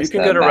 you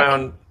can get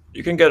around.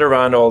 You can get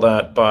around all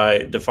that by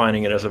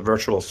defining it as a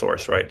virtual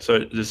source, right?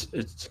 So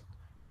it's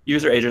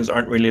user agents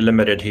aren't really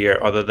limited here,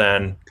 other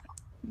than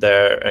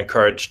they're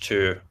encouraged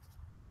to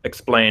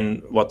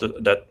explain what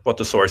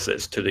the source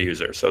is to the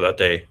user, so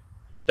that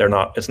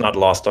it's not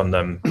lost on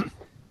them.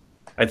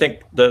 I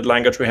think the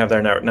language we have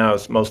there now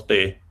is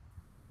mostly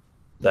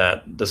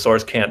that the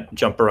source can't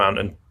jump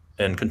around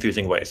in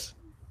confusing ways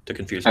to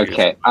confuse the user.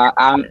 Okay,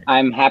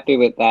 I'm happy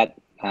with that.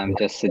 I'm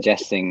just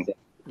suggesting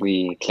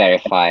we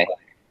clarify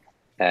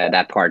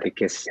that part,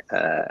 because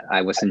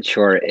I wasn't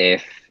sure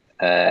if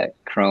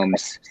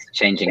Chrome's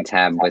changing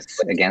tab was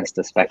against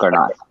the spec or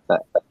not,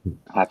 but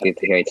happy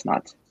to hear it's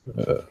not.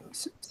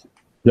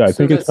 Yeah, I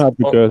think it's not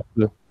because.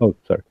 Oh,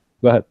 sorry.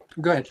 Go ahead.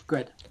 Go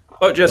ahead.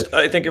 Oh,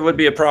 I think it would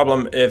be a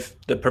problem if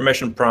the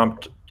permission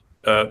prompt,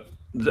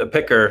 the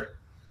picker,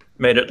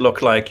 made it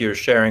look like you're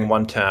sharing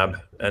one tab,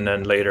 and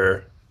then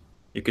later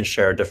you can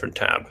share a different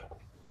tab.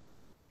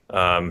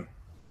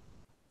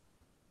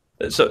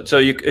 So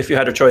if you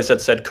had a choice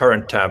that said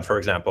current tab, for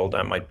example,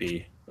 that might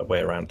be a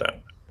way around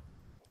that,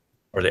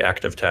 or the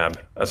active tab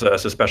as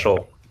a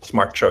special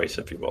smart choice,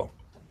 if you will.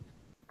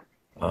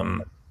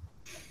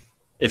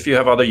 If you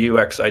have other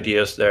UX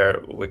ideas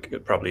there, we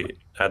could probably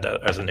add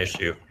that as an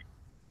issue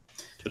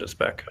to the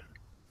spec.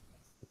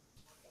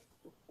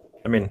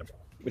 I mean,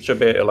 we should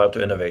be allowed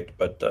to innovate,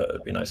 but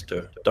it'd be nice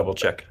to double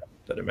check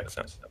that it makes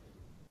sense.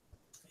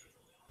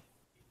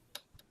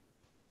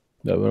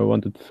 Yeah, what I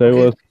wanted to say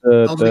was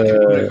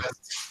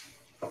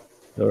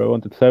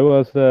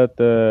that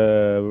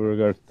with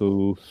regards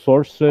to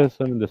sources,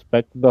 I mean, the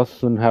spec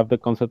doesn't have the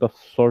concept of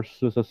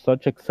sources as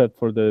such, except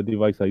for the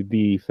device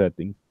ID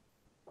setting.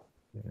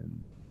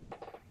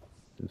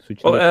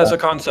 Well, it has a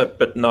concept,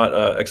 but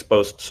not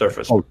exposed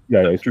surface. Oh,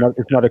 yeah, it's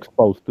not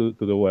exposed to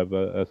the web.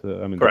 I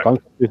mean, correct. The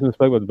concept is in the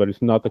spec, but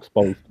it's not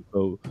exposed.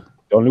 So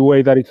the only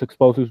way that it's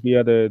exposed is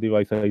via the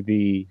device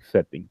ID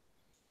setting.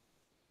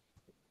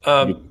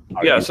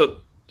 Yeah, so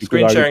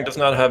screen sharing does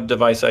not have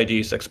device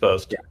IDs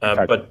exposed,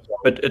 but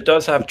it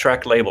does have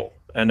track label,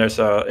 and there's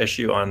an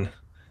issue on.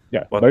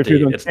 Yeah, but if you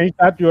don't change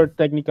that, you are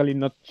technically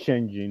not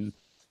changing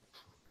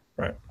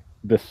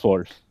the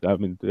source. I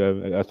mean,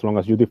 as long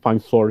as you define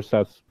source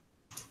as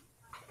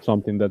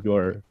something that you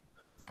are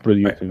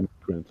producing.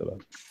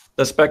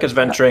 The spec is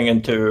venturing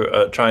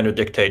into trying to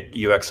dictate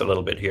UX a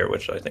little bit here,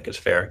 which I think is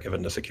fair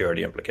given the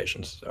security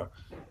implications. So,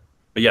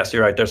 but yes,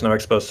 you're right. There's no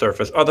exposed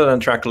surface other than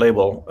track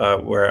label,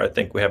 where I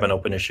think we have an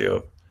open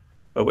issue.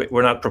 But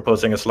we're not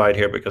proposing a slide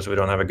here because we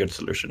don't have a good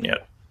solution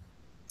yet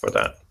for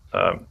that.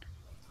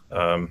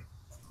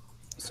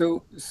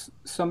 So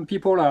some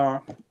people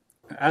are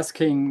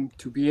asking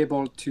to be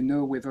able to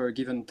know whether a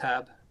given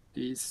tab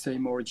is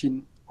same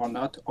origin or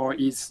not, or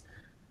is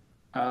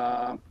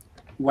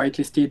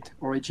whitelisted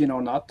origin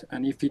or not.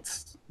 And if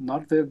it's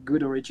not the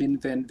good origin,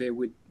 then they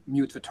would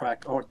mute the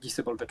track or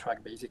disable the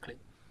track, basically.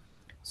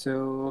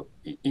 So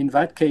in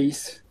that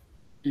case,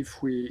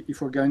 if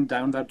we're going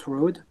down that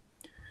road,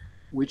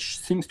 which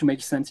seems to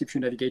make sense if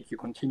you navigate, you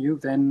continue,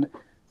 then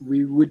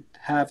we would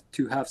have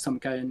to have some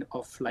kind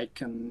of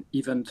like an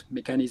event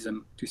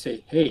mechanism to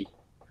say, hey,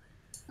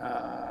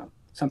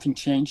 something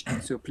changed,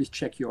 so please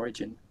check your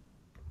origin.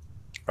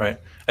 Right.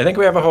 I think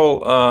we have a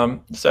whole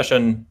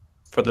session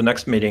for the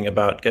next meeting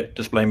about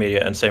display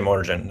media and same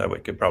origin that we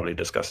could probably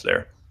discuss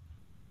there,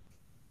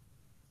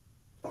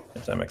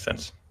 if that makes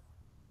sense.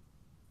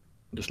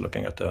 I'm just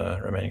looking at the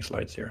remaining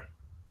slides here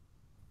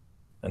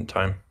and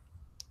time.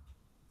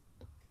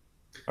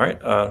 All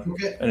right.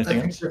 Okay.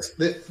 Anything else?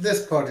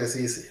 This part is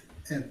easy.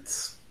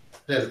 It's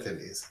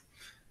relatively easy.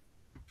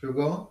 Should we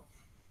go on?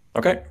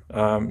 Okay.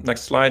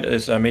 Next slide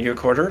is media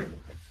recorder.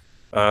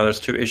 There's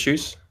two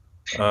issues.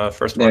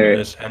 First one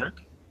is Henrik.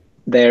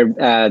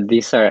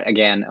 These are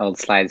again old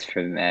slides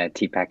from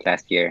TPAC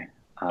last year.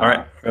 All right,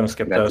 we're gonna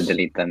skip those. To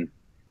delete them.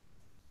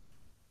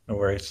 No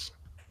worries.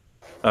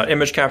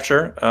 Image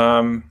capture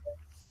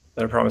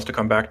that I promised to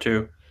come back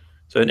to.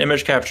 So in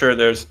image capture,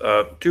 there's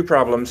two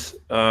problems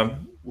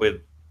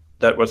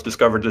that was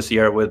discovered this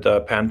year with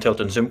pan,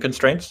 tilt, and zoom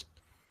constraints.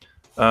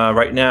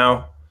 Right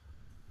now,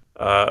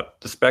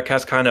 The spec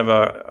has kind of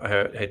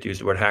a, I hate to use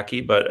the word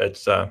hacky, but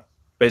it's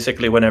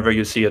basically whenever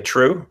you see a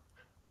true.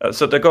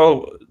 So the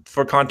goal,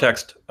 for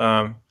context,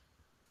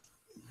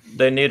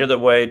 they needed a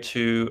way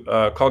to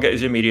call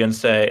getUserMedia and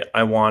say,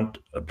 I want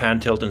a pan,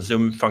 tilt, and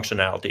zoom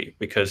functionality,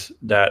 because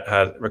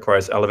that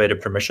requires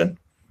elevated permission.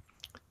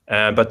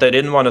 But they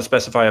didn't want to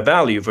specify a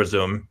value for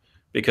zoom,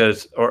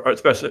 because, or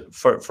especially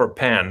for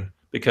pan,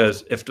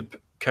 because if the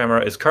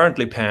camera is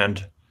currently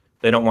panned,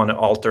 they don't want to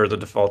alter the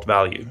default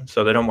value.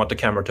 So they don't want the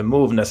camera to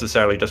move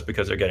necessarily just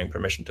because they're getting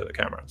permission to the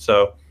camera.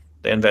 So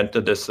they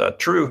invented this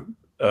true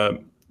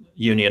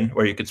union,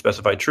 where you could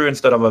specify true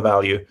instead of a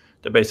value,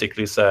 that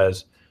basically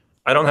says,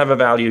 I don't have a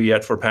value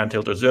yet for pan,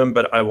 tilt, or zoom,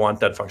 but I want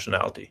that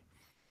functionality.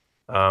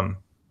 But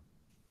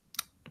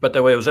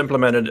the way it was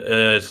implemented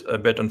is a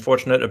bit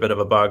unfortunate, a bit of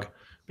a bug,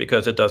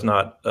 because it does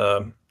not,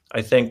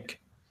 I think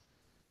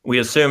we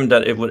assumed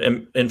that it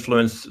would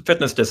influence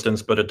fitness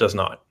distance, but it does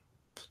not.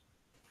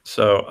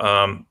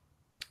 So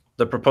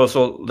the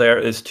proposal there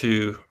is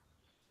to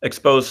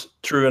expose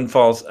true and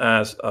false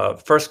as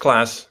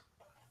first-class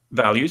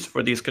values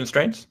for these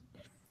constraints,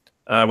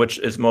 which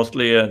is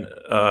mostly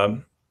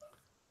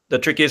the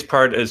trickiest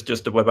part is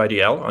just the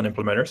WebIDL on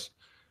implementers,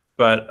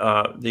 but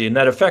the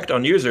net effect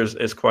on users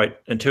is quite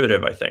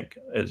intuitive, I think,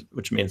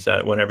 which means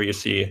that whenever you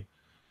see,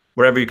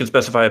 wherever you can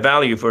specify a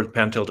value for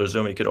pan, tilt, or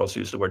zoom, you could also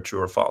use the word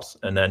true or false,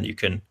 and then you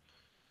can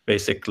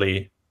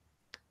basically,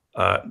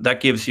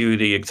 that gives you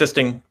the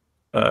existing,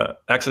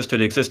 access to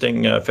the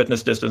existing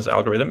fitness distance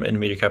algorithm in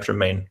media capture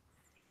main.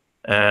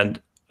 And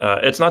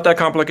it's not that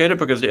complicated,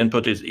 because the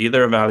input is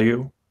either a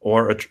value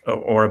or a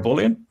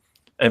Boolean.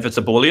 If it's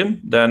a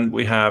Boolean, then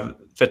we have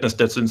fitness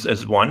distance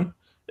is 1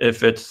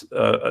 if it's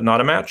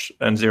not a match,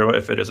 and 0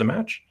 if it is a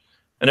match.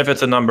 And if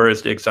it's a number,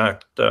 it's the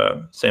exact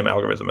same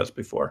algorithm as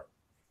before.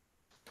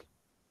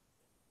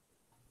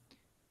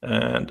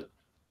 And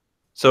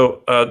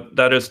so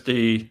that is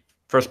the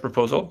first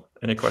proposal.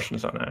 Any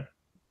questions on that?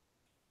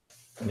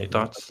 Any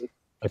thoughts?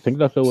 I think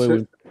that's the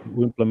way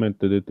we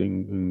implemented it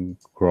in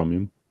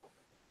Chromium.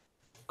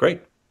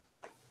 Great.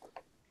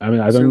 I mean,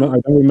 I don't know. I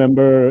don't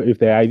remember if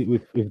the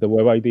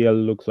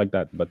WebIDL looks like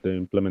that, but the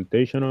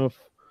implementation of,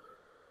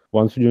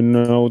 once you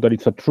know that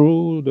it's a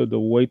true, the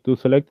way to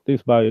select it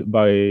is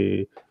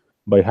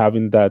by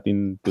having that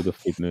into the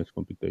fitness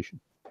computation.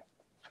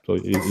 So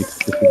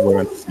it's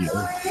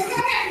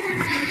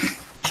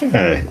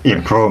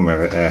in Chrome,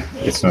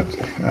 it's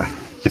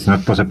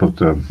not possible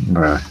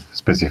to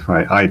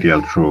specify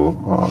ideal true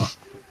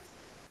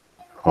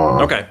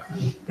or okay.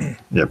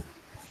 Yep.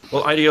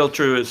 Well, ideal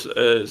true is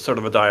sort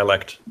of a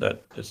dialect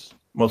that is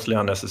mostly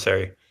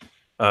unnecessary.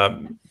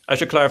 I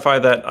should clarify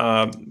that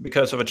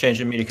because of a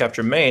change in media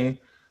capture main,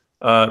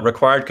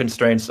 required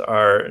constraints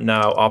are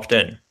now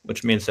opt-in,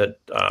 which means that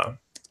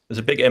there's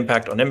a big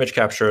impact on image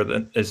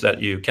capture, is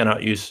that you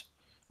cannot use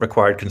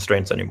required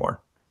constraints anymore.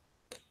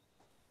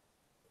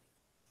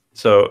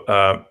 So,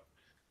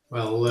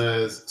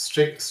 well,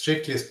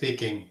 strictly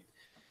speaking,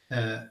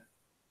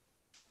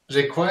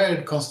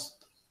 required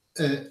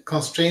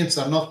constraints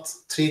are not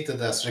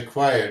treated as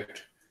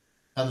required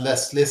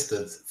unless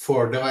listed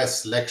for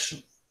device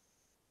selection.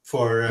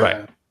 For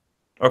right.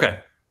 Okay.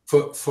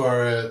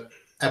 For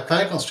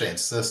apply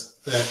constraints,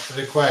 the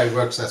required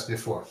works as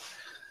before.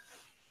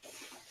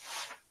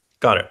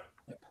 Got it.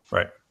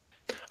 Right.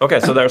 Okay,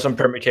 so there are some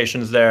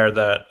permutations there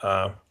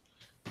that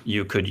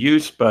you could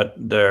use, but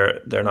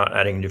they're not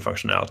adding new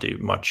functionality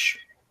much.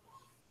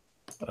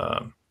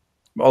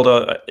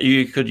 Although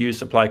you could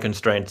use apply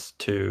constraints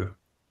to.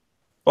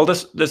 Well,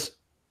 this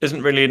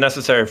isn't really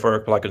necessary for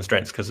apply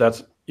constraints, because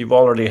that's, you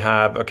already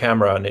have a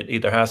camera and it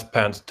either has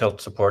pan,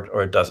 tilt support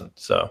or it doesn't.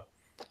 So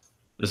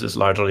this is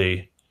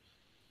largely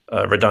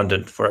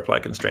redundant for apply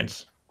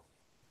constraints.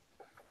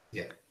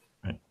 Yeah.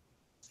 Right.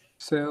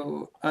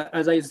 So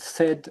as I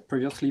said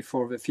previously,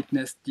 for the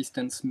fitness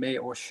distance may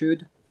or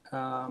should,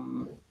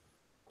 pan,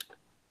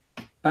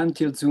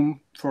 tilt, zoom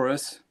for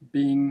us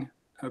being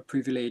a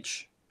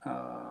privilege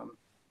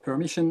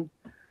permission,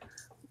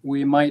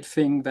 we might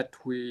think that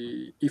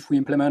if we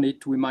implement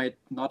it, we might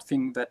not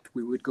think that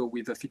we would go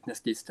with a fitness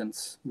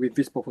distance with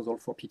this proposal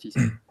for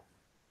PTZ.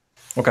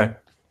 Okay.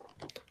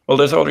 Well,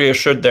 there's already a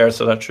should there,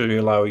 so that should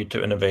allow you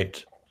to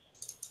innovate.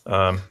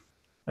 And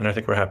I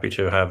think we're happy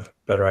to have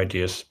better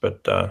ideas,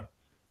 but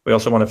we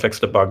also want to fix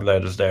the bug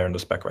that is there in the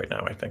spec right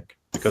now, I think.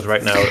 Because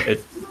right now,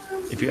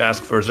 if you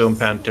ask for zoom,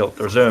 pan,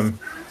 tilt, or zoom,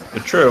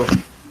 it's true,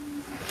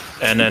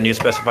 and then you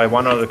specify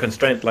one other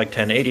constraint like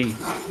 1080,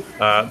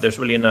 there's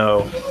really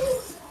no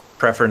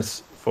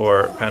preference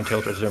for pan,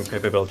 tilt, or zoom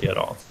capability at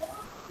all,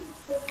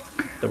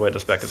 the way the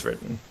spec is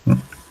written.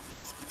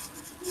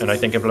 And I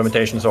think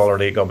implementations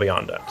already go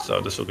beyond that, so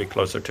this will be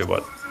closer to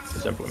what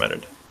is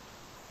implemented.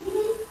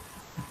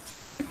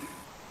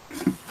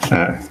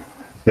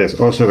 There's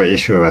also the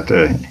issue that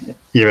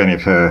even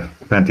if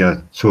pan, tilt,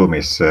 zoom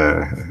is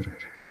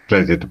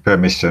related to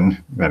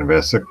permission, when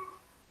there's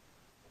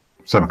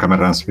some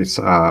cameras which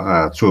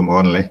are zoom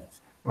only,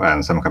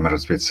 and some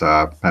cameras which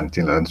are pan,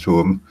 tilt, and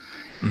zoom.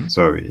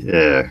 So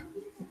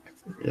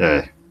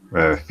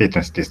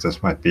fitness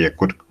distance might be a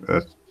good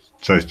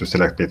choice to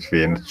select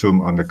between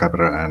zoom on the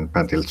camera and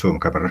pan tilt zoom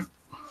camera.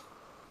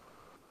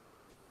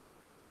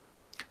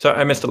 So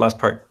I missed the last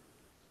part.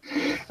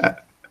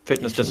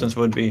 Fitness distance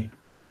would be.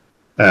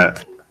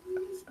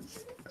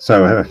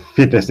 So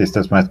fitness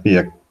distance might be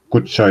a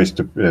good choice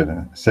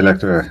to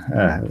select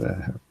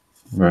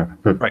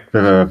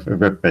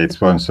web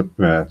page wants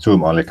a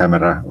zoom only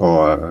camera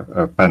or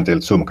a pan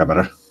tilt zoom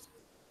camera.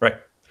 Right.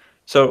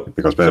 So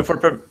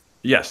for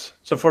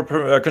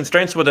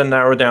constraints, we'll then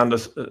narrow down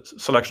the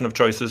selection of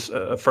choices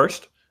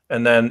first,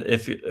 and then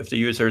if the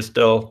user is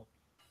still,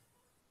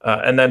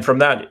 and then from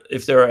that,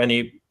 if there are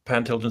any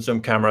pan tilt and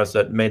zoom cameras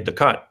that made the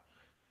cut,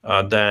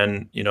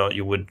 then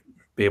you would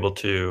be able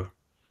to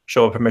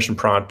show a permission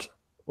prompt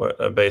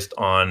based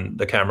on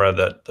the camera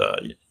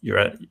that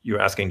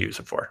you're asking the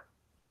user for.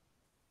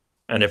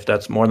 And if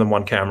that's more than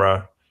one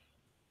camera,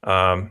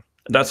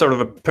 that sort of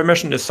a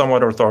permission is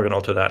somewhat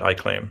orthogonal to that, I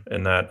claim,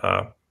 in that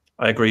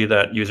I agree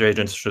that user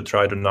agents should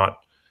try to not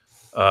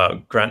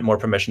grant more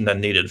permission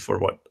than needed for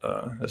what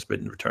has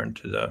been returned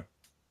to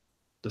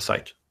the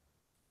site.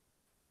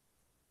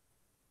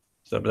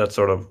 So that's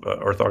sort of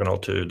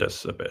orthogonal to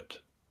this a bit,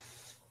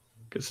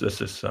 because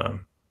this is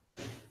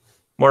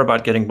more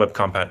about getting web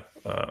compat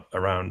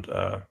around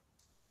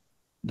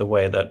the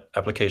way that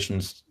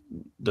applications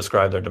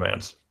describe their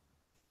demands.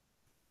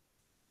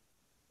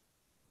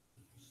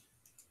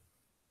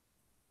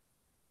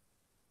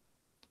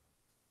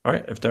 All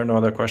right, if there are no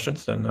other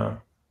questions, then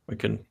we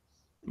can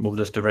move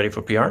this to ready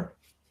for PR.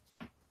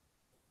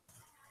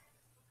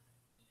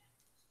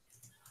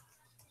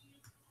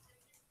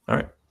 All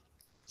right,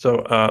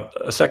 so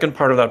a second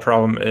part of that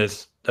problem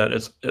is that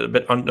it's a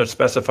bit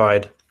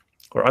unspecified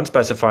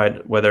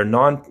whether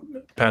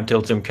non-pan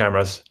tilt zoom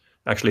cameras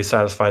actually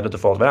satisfy the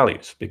default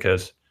values,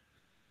 because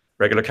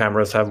regular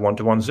cameras have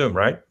one-to-one zoom,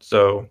 right?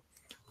 So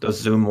does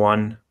zoom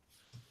 1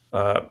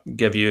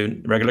 give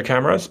you regular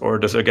cameras, or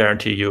does it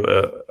guarantee you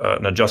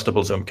an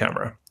adjustable zoom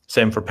camera?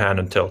 Same for pan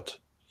and tilt.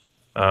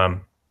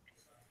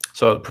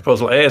 So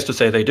proposal A is to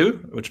say they do,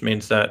 which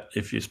means that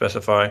if you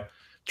specify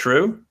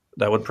true,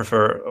 that would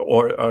prefer,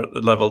 or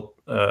level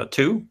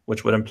 2,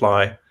 which would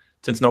imply,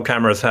 since no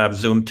cameras have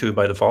zoom 2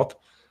 by default,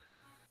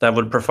 that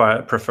would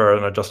prefer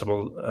an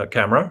adjustable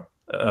camera,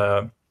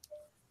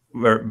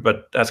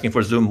 but asking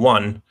for zoom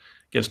 1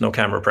 gives no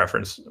camera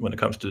preference when it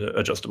comes to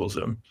adjustable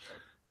zoom.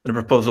 The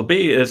proposal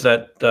B is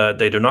that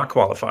they do not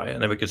qualify,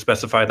 and then we could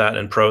specify that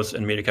in pros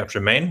and media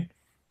capture main.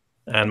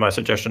 And my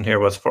suggestion here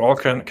was for all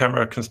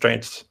camera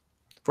constraints,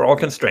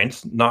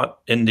 not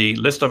in the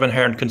list of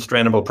inherent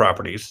constrainable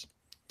properties.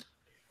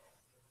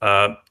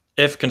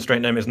 If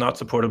constraint name is not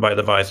supported by a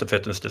device, the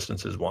fitness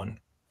distance is 1.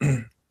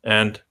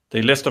 And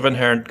the list of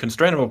inherent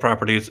constrainable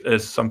properties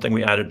is something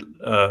we added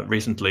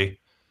recently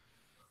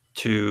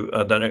to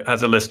that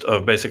has a list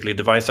of basically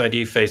device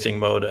ID, facing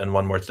mode, and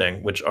one more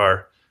thing, which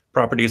are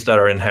properties that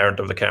are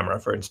inherent of the camera.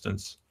 For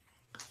instance,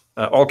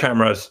 all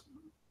cameras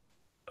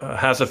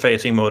has a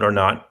facing mode or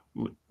not.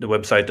 The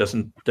website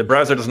doesn't, the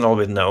browser doesn't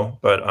always know,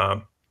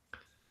 but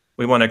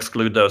we want to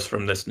exclude those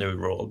from this new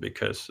rule,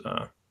 because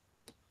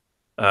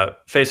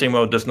facing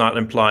mode does not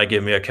imply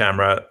give me a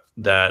camera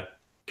that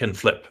can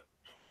flip.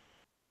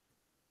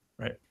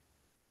 Right.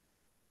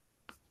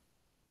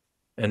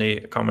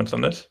 Any comments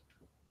on this?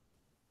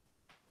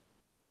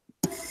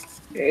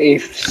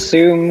 If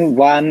zoom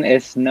 1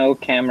 is no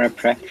camera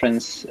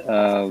preference,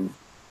 is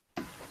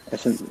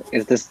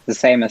this the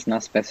same as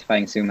not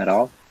specifying zoom at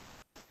all?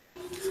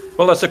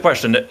 Well, that's the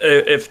question.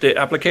 If the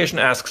application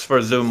asks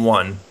for zoom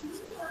 1,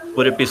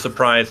 would it be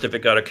surprised if it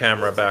got a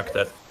camera back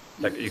that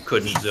you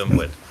couldn't zoom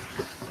with?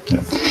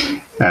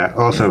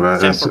 Also,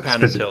 same for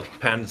pan and tilt,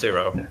 pan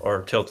 0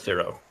 or tilt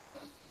 0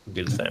 would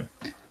be the same.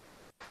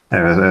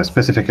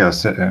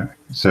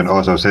 Specification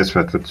also says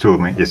that the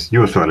zoom is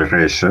usually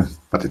ratio,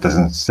 but it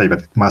doesn't say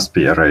that it must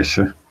be a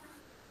ratio.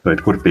 So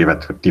it could be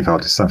that the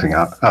default is something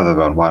other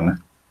than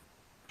 1.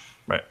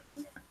 Right.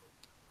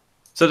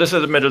 So this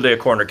is admittedly a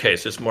corner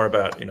case. It's more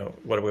about,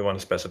 what do we want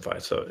to specify?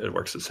 So it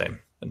works the same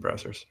in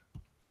browsers.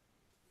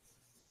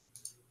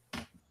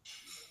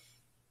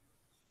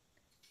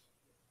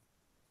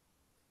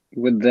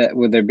 Would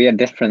there be a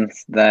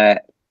difference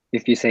that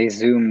if you say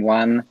zoom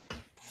 1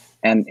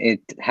 and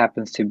it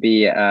happens to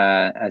be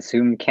a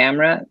zoom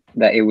camera,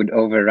 that it would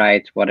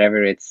overwrite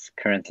whatever it's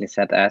currently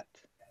set at,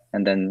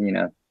 and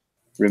then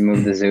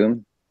remove the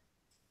zoom?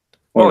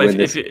 Or well,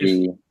 if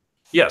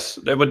yes,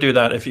 they would do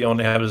that if you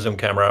only have a zoom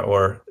camera,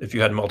 or if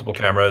you had multiple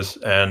cameras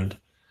and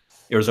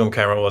your zoom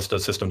camera was the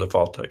system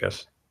default, I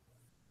guess.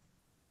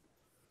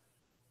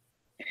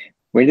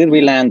 Where did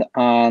we land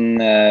on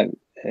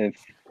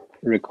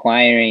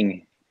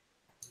requiring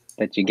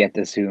that you get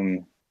the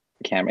zoom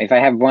camera? If I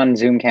have one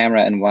zoom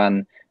camera and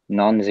one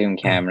non-zoom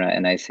camera,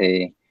 and I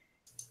say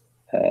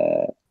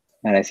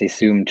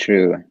zoom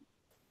true,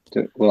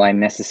 will I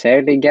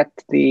necessarily get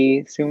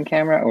the zoom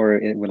camera, or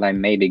will I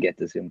maybe get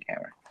the zoom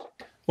camera?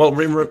 Well,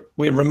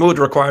 we removed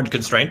required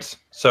constraints,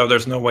 so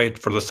there's no way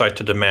for the site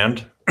to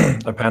demand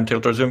a pan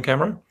tilt or zoom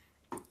camera.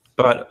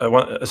 But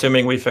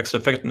assuming we fix the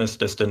fitness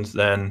distance,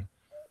 then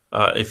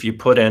if you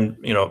put in,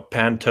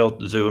 pan,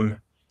 tilt,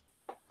 zoom,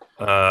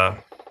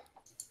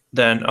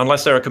 then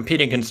unless there are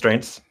competing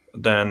constraints,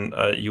 then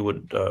you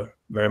would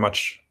very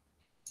much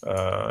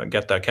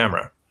get that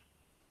camera.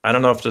 I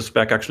don't know if the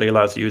spec actually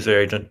allows the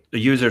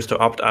users to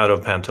opt out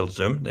of pan, tilt,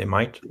 zoom. They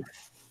might.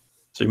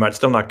 So you might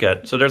still not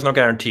get. So there's no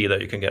guarantee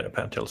that you can get a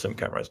pan, tilt, zoom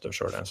camera. Is the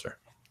short answer.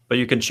 But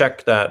you can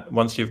check that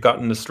once you've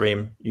gotten the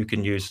stream, you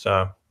can use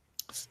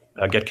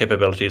get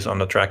capabilities on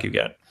the track you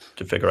get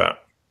to figure out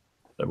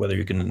whether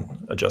you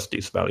can adjust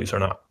these values or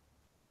not.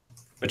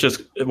 Which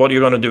is what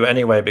you're going to do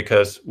anyway,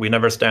 because we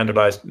never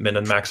standardized min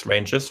and max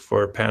ranges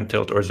for pan,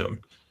 tilt, or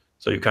zoom.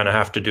 So you kind of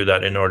have to do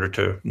that in order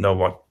to know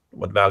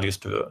what values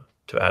to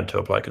add to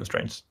apply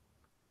constraints.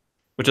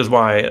 Which is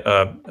why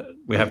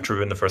we have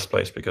true in the first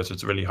place, because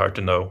it's really hard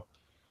to know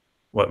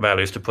what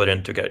values to put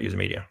in to get user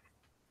media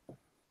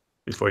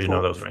before you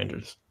know those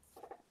ranges.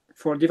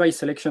 For device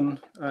selection,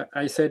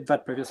 I said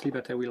that previously,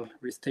 but I will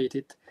restate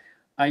it.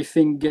 I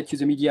think get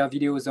user media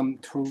video zoom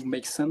through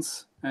makes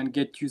sense, and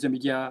get user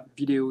media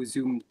video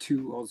zoom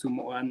 2 or zoom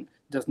 1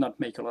 does not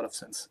make a lot of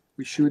sense.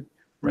 We should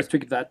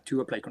restrict that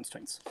to apply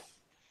constraints.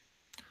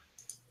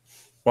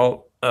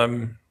 Well,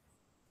 I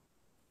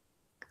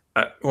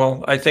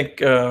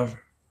think I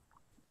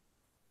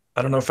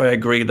don't know if I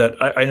agree that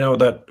I know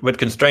that with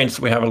constraints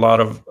we have a lot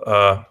of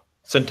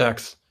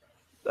syntax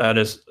that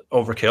is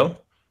overkill,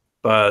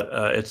 but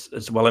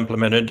it's well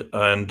implemented,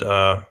 and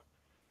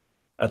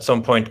at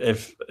some point, I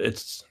think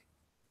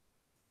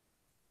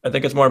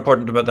it's more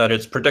important about that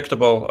it's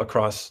predictable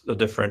across the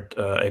different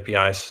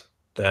APIs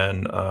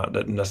than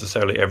that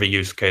necessarily every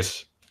use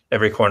case,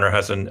 every corner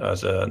has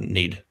a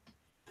need.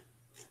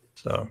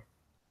 So,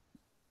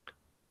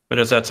 but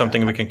is that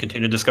something we can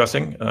continue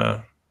discussing?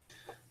 How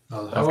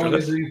are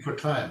we doing for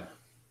time?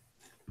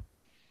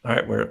 All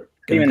right, we're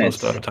getting close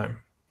to out of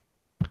time.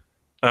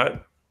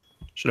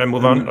 Should I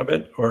move on a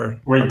bit, or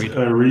wait?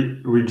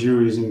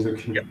 Reju is in the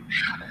queue.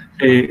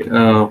 Hey,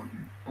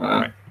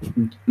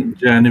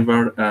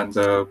 Janivar and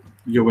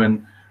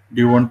Yovan,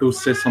 do you want to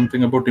say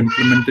something about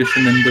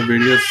implementation in the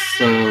various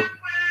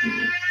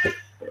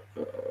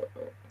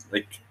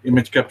like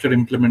image capture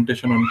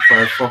implementation on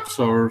Firefox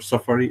or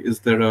Safari? Is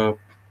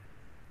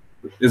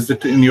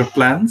it in your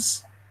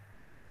plans?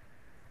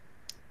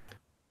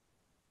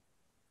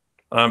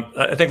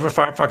 I think for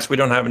Firefox we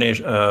don't have any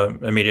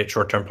immediate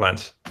short-term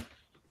plans.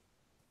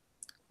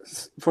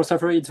 For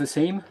Safari, it's the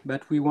same,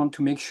 but we want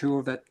to make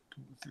sure that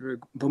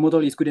the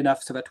model is good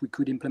enough so that we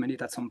could implement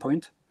it at some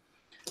point.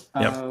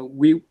 Yep.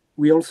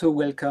 We also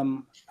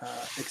welcome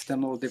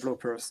external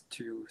developers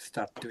to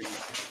start doing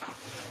it.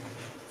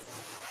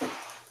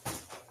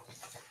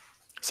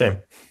 Same.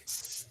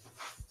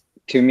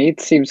 To me, it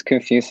seems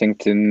confusing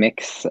to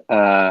mix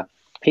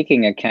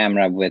picking a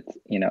camera with,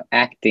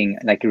 acting,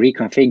 like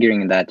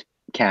reconfiguring that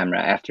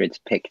camera after it's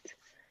picked.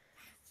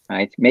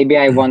 Right? Maybe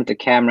I want a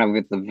camera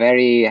with a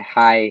very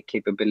high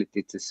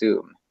capability to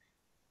zoom.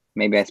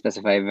 Maybe I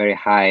specify a very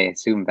high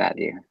zoom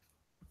value.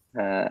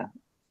 But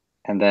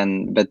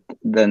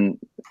then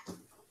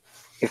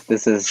if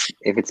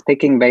it's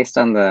picking based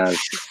on the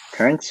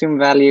current zoom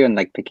value and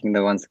like picking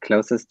the ones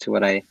closest to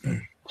what I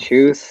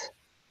choose,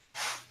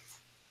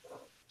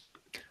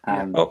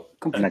 I'm not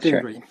sure.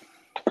 Agree.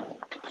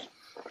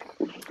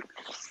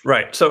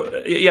 Right.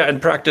 So yeah, in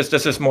practice,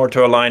 this is more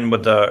to align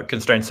with the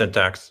constraint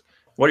syntax.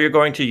 What you're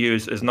going to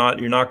use is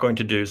you're not going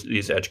to do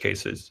these edge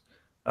cases.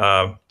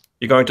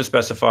 You're going to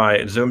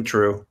specify zoom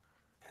true,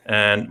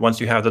 and once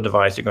you have the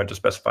device, you're going to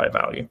specify a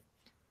value.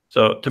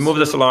 So to move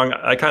this along,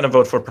 I kind of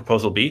vote for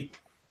proposal B.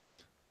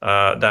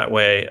 That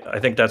way, I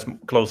think that's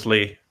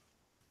closely,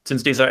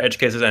 since these are edge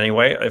cases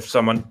anyway, if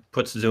someone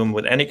puts zoom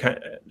with any kind,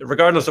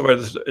 regardless of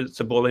whether it's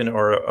a Boolean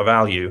or a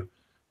value,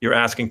 you're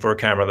asking for a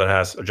camera that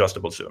has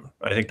adjustable zoom.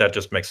 I think that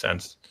just makes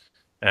sense.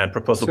 And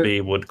proposal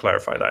B would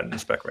clarify that in the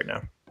spec right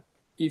now.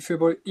 If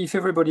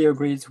everybody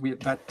agrees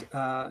with that,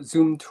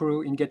 zoom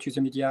through in get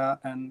user media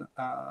and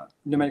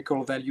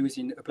numerical values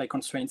in apply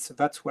constraints,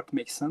 that's what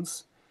makes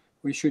sense.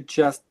 We should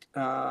just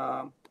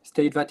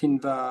state that in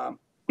the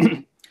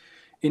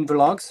in the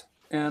logs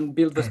and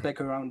build the spec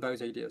around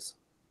those ideas.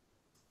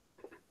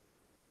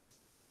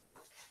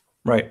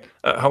 Right.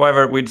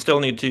 However, we'd still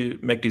need to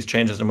make these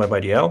changes in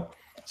WebIDL.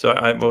 So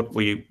I vote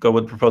we go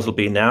with proposal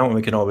B now, and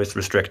we can always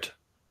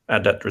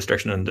add that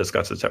restriction and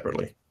discuss it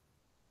separately.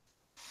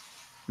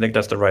 I think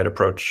that's the right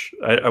approach.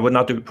 I would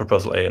not do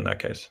proposal A in that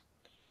case.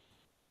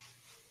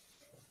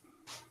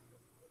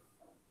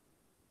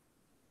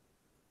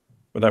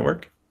 Would that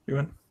work,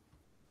 Ewan?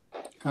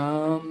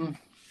 I'm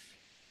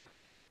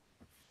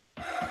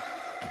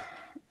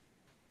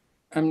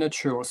not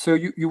sure. So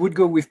you would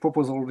go with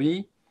proposal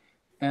B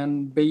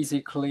and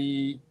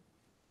basically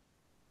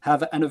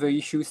have another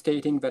issue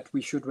stating that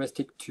we should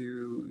restrict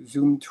to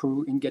zoom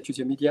through in get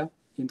user media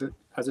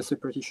as a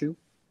separate issue?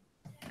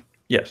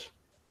 Yes.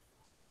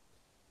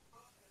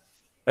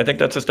 I think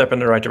that's a step in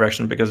the right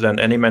direction, because then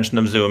any mention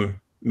of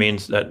zoom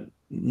means that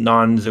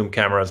non-zoom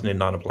cameras need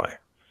not apply.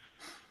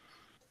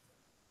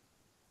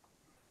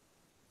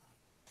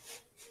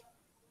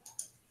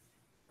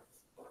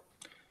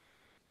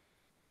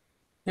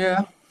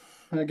 Yeah,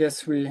 I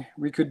guess we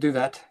could do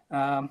that.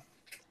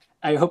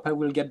 I hope I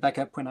will get back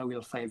up when I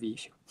will file the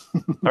issue.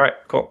 All right,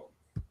 cool.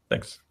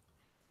 Thanks.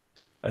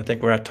 I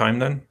think we're at time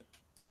then.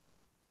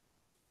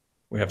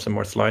 We have some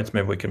more slides.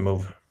 Maybe we can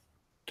move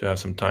to have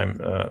some time.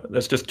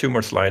 Let's just 2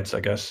 more slides, I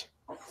guess.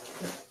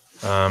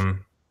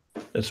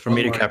 It's for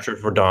me to capture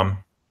for Dom.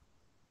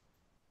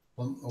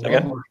 One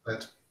Again? more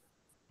slide.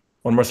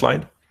 One more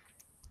slide?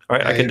 All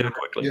right, I can do it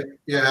quickly.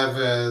 You have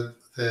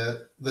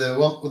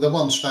the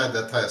one slide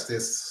that has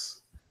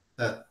this,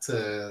 that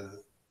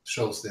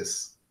shows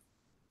this.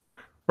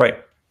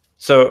 Right.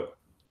 So,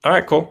 all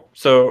right, cool.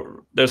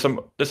 So there's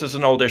this is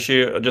an old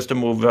issue, just to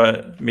move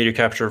media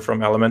capture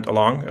from element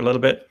along a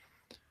little bit.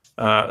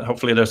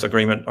 Hopefully there's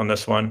agreement on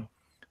this one.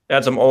 They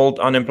had some old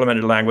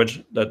unimplemented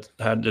language that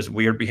had this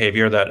weird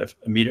behavior that if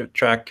a media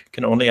track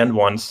can only end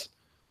once,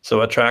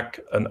 so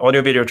an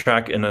audio video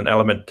track in an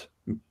element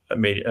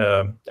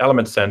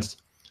sense,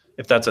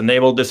 if that's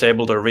enabled,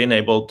 disabled, or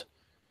re-enabled,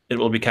 it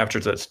will be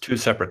captured as 2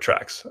 separate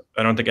tracks.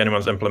 I don't think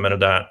anyone's implemented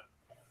that.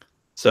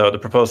 So the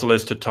proposal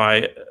is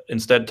to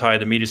instead tie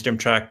the media stream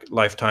track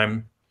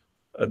lifetime,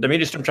 the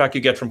media stream track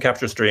you get from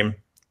capture stream,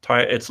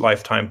 tie its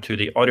lifetime to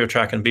the audio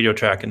track and video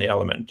track in the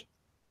element.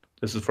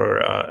 This is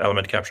for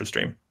element capture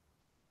stream.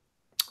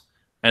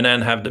 And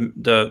then have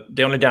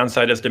the only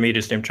downside is the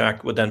media stream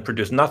track would then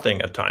produce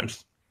nothing at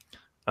times,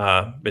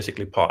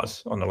 basically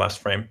pause on the last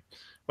frame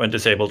when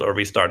disabled or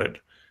restarted.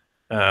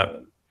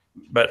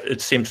 But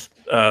it seems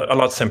a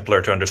lot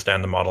simpler to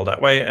understand the model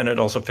that way, and it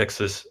also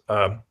fixes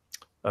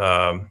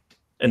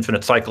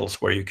infinite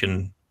cycles where you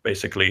can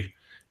basically,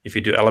 if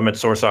you do element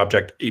source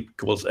object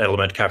equals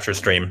element capture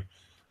stream,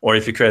 or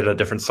if you create a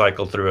different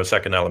cycle through a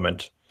second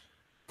element,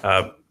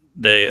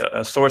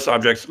 the source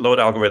object's load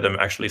algorithm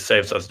actually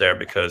saves us there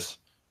because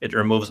it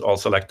removes all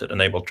selected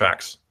enabled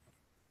tracks,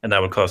 and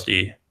that would cause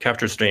the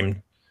capture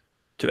stream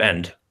to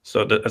end.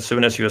 So that as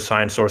soon as you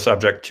assign source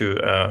object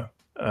to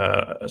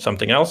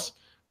something else,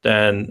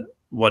 then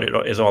what it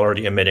is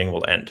already emitting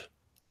will end.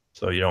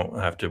 So you don't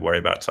have to worry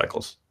about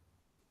cycles.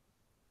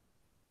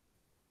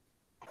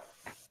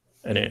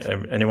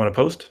 Anyone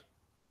opposed?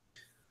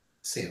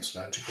 Seems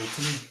logical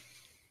to me.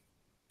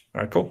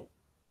 All right, cool.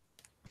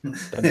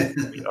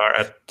 Then we are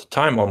at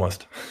time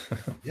almost.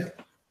 Yeah,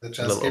 the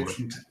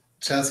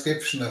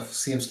transcription of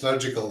seems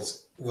logical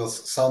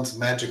sounds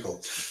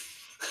magical.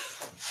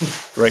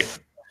 Great.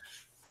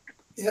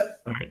 Yeah.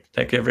 All right.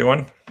 Thank you,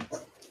 everyone.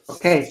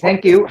 Okay,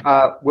 thank you.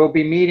 We'll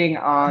be meeting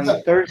on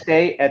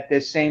Thursday at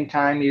this same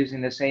time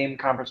using the same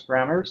conference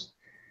parameters,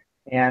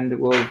 and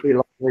we'll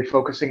be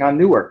focusing on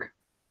new work.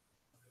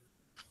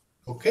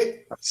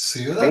 Okay.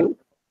 See you then.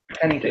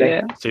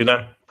 Today. See you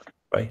then.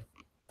 Bye.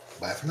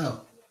 Bye for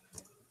now.